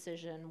keep the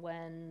decision,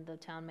 when the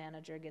town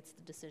manager gets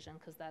the decision,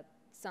 because that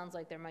sounds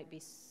like there might be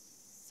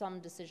some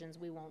decisions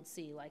we won't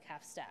see, like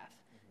half-staff.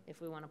 If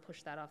we want to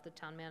push that off the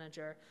town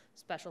manager,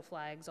 special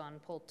flags on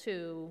pole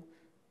 2,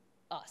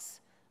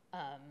 us.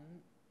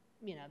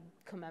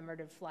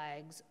 Commemorative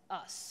flags,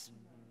 us.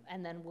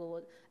 And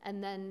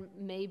then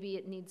maybe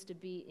it needs to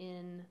be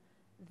in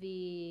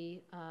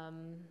the,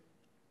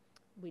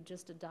 we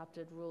just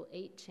adopted Rule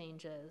 8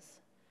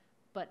 changes.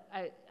 But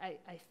I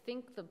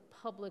think the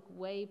public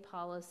way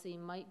policy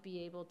might be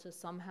able to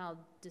somehow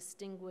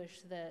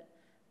distinguish that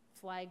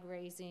flag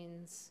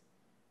raisings,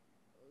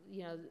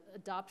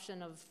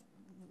 adoption of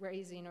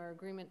raising or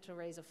agreement to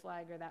raise a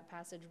flag or that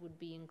passage would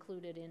be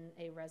included in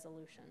a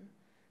resolution.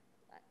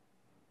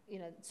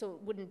 So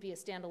it wouldn't be a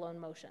standalone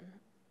motion.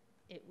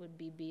 It would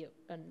be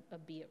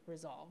it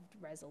resolved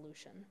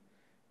resolution.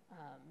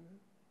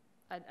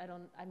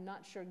 I'm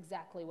not sure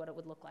exactly what it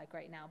would look like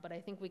right now, but I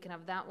think we can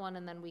have that one,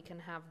 and then we can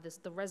have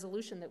the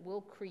resolution that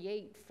we'll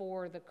create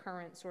for the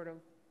current sort of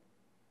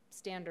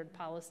standard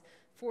policy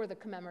for the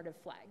commemorative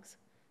flags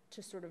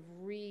to sort of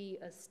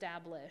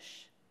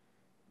re-establish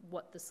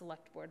what the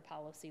select board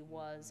policy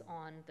was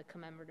on the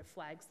commemorative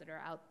flags that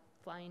are out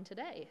flying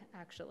today,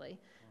 actually.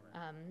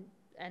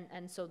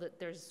 And so that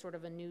there's sort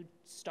of a new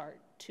start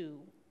to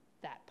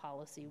that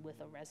policy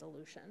with a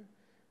resolution.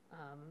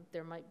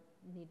 There might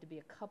need to be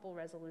a couple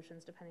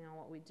resolutions depending on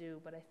what we do,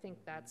 but I think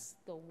that's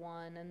the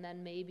one. And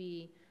then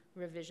maybe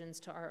revisions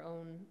to our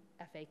own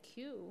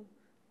FAQ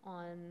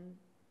on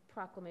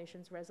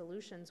proclamations,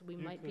 resolutions. We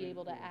might be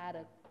able to add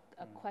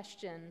a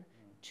question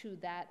to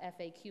that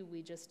FAQ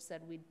we just said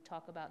we'd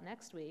talk about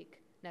next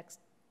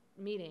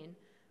meeting,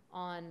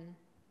 on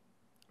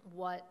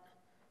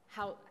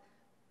how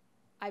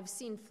I've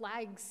seen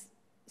flags,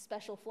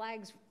 special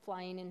flags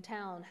flying in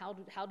town.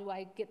 How do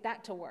I get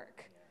that to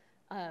work?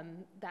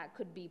 That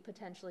could be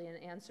potentially an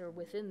answer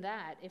within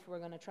that. If we're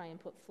going to try and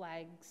put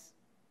flags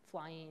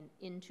flying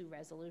into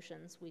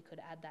resolutions, we could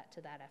add that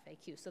to that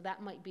FAQ. So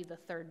that might be the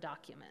third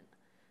document,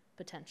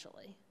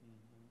 potentially.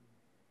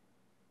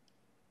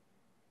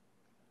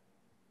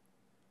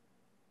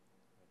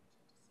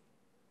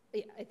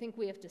 Yeah, I think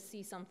we have to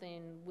see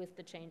something with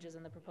the changes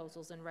and the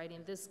proposals in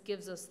writing. This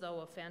gives us,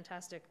 though, a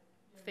fantastic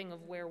thing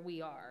of where we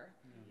are.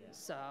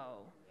 So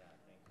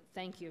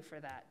thank you for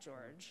that,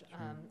 George.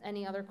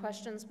 Any other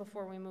questions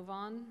before we move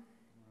on?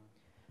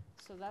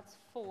 So that's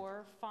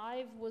 4.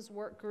 5 was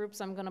work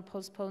groups. I'm going to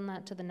postpone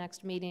that to the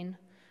next meeting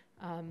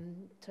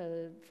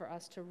for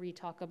us to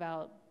re-talk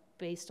about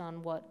based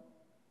on what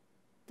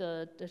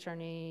the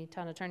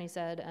town attorney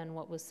said and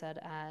what was said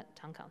at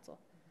town council.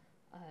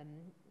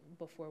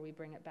 Before we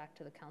bring it back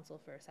to the council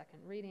for a second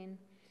reading.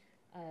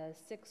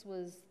 6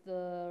 was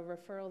the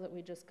referral that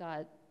we just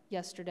got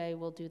yesterday.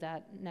 We'll do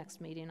that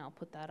next meeting. I'll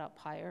put that up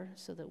higher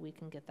so that we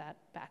can get that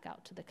back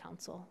out to the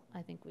council.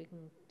 I think we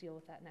can deal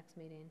with that next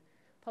meeting.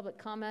 Public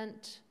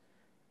comment,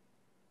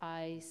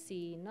 I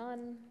see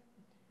none.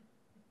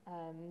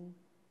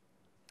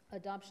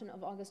 Adoption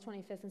of August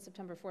 25th and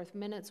September 4th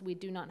minutes. We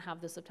do not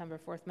have the September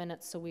 4th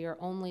minutes, so we are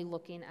only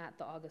looking at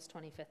the August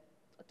 21st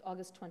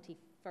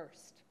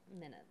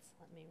minutes.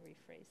 Let me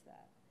rephrase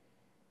that.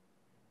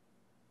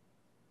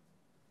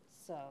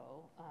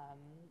 So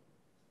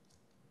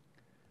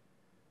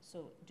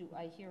do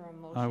I hear a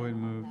motion? I would on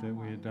move that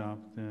one? we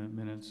adopt the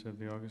minutes of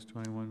the August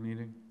 21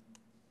 meeting.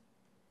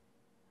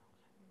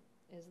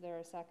 Is there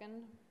a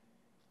second?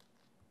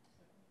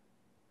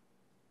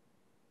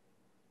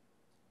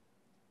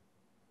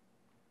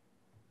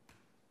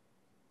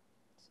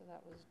 So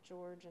that was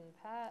George and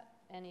Pat.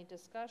 Any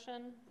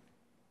discussion?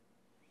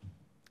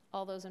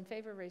 All those in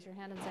favor, raise your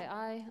hand and say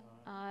aye.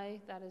 Aye,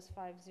 that is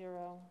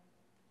 5-0.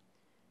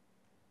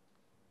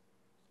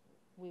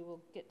 We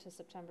will get to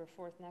September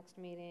 4th next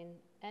meeting.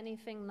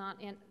 Anything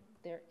not in,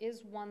 there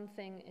is one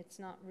thing, it's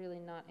not really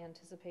not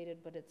anticipated,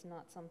 but it's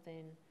not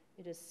something,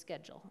 it is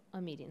schedule, a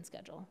meeting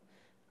schedule.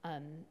 I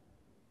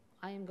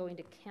am going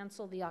to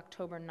cancel the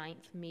October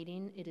 9th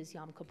meeting. It is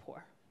Yom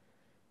Kippur.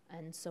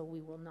 And so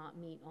we will not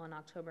meet on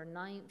October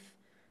 9th.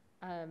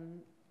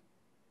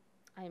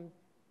 I'm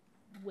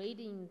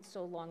waiting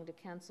so long to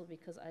cancel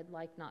because I'd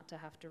like not to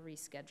have to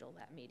reschedule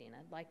that meeting.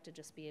 I'd like to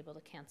just be able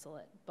to cancel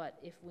it. But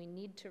if we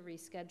need to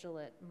reschedule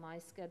it, my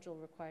schedule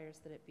requires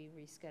that it be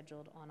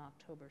rescheduled on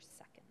October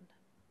 2nd.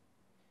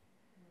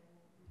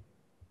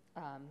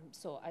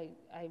 So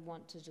I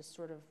want to just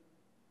sort of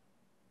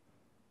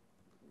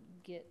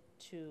get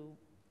to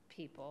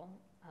people.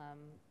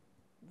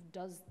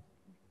 Does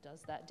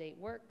that date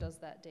work? Does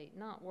that date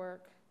not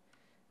work?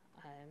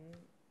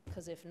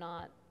 Because if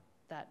not,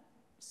 that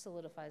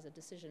solidifies a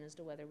decision as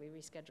to whether we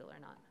reschedule or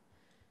not.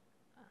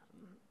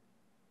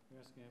 You're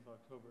asking if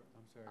October,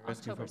 I'm sorry. You're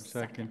asking if October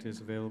October 2nd 2nd.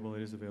 is available.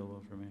 It is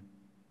available for me.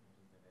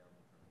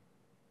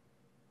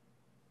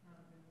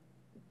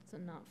 So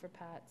not for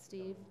Pat.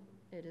 Steve,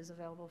 it is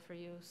available for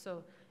you.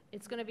 So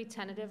it's going to be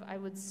tentative. I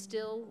would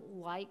still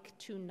like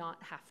to not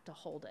have to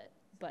hold it,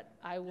 but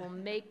I will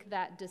make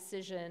that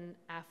decision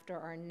after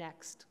our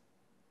next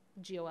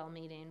GOL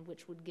meeting,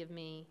 which would give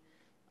me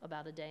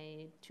about a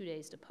day, 2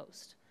 days to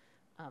post.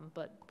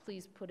 But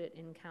please put it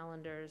in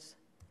calendars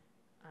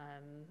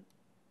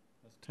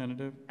That's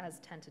tentative. as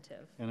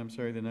tentative. And I'm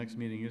sorry, the next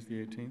meeting is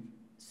the 18th?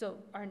 So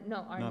our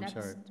No, I'm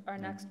sorry. our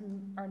No.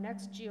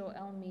 next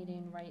GOL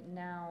meeting right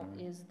now All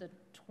right. is the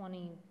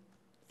 25th.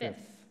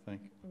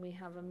 Thank you. We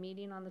have a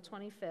meeting on the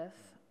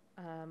 25th,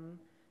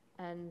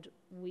 and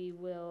we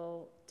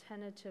will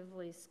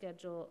tentatively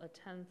schedule a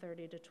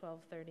 10:30 to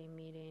 12:30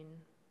 meeting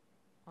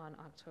on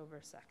October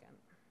 2nd.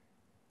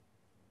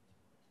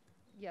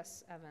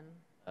 Yes, Evan?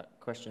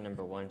 Question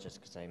number one, just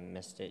because I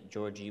missed it.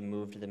 George, you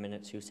moved the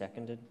minutes. Who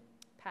seconded?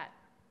 Pat?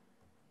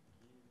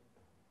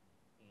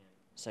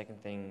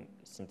 Second thing,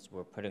 since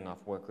we're putting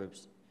off work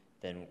groups,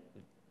 then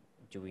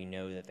do we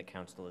know that the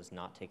council is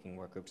not taking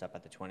work groups up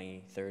at the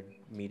 23rd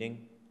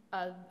meeting?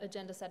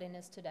 Agenda setting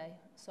is today,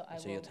 so I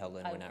will. So you'll tell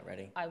Lynn we're not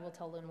ready? I will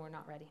tell Lynn we're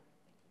not ready.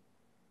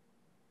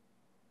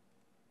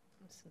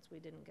 Since we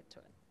didn't get to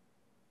it.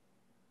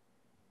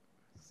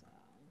 So.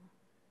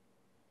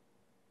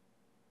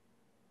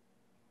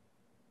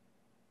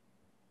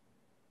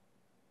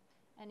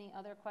 Any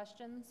other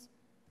questions,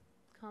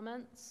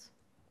 comments?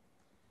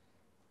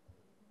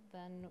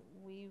 Then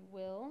we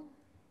will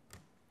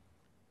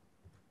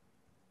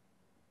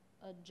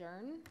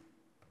adjourn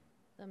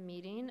the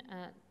meeting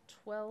at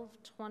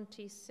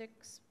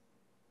 12:26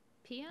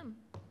 p.m.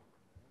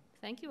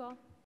 Thank you all.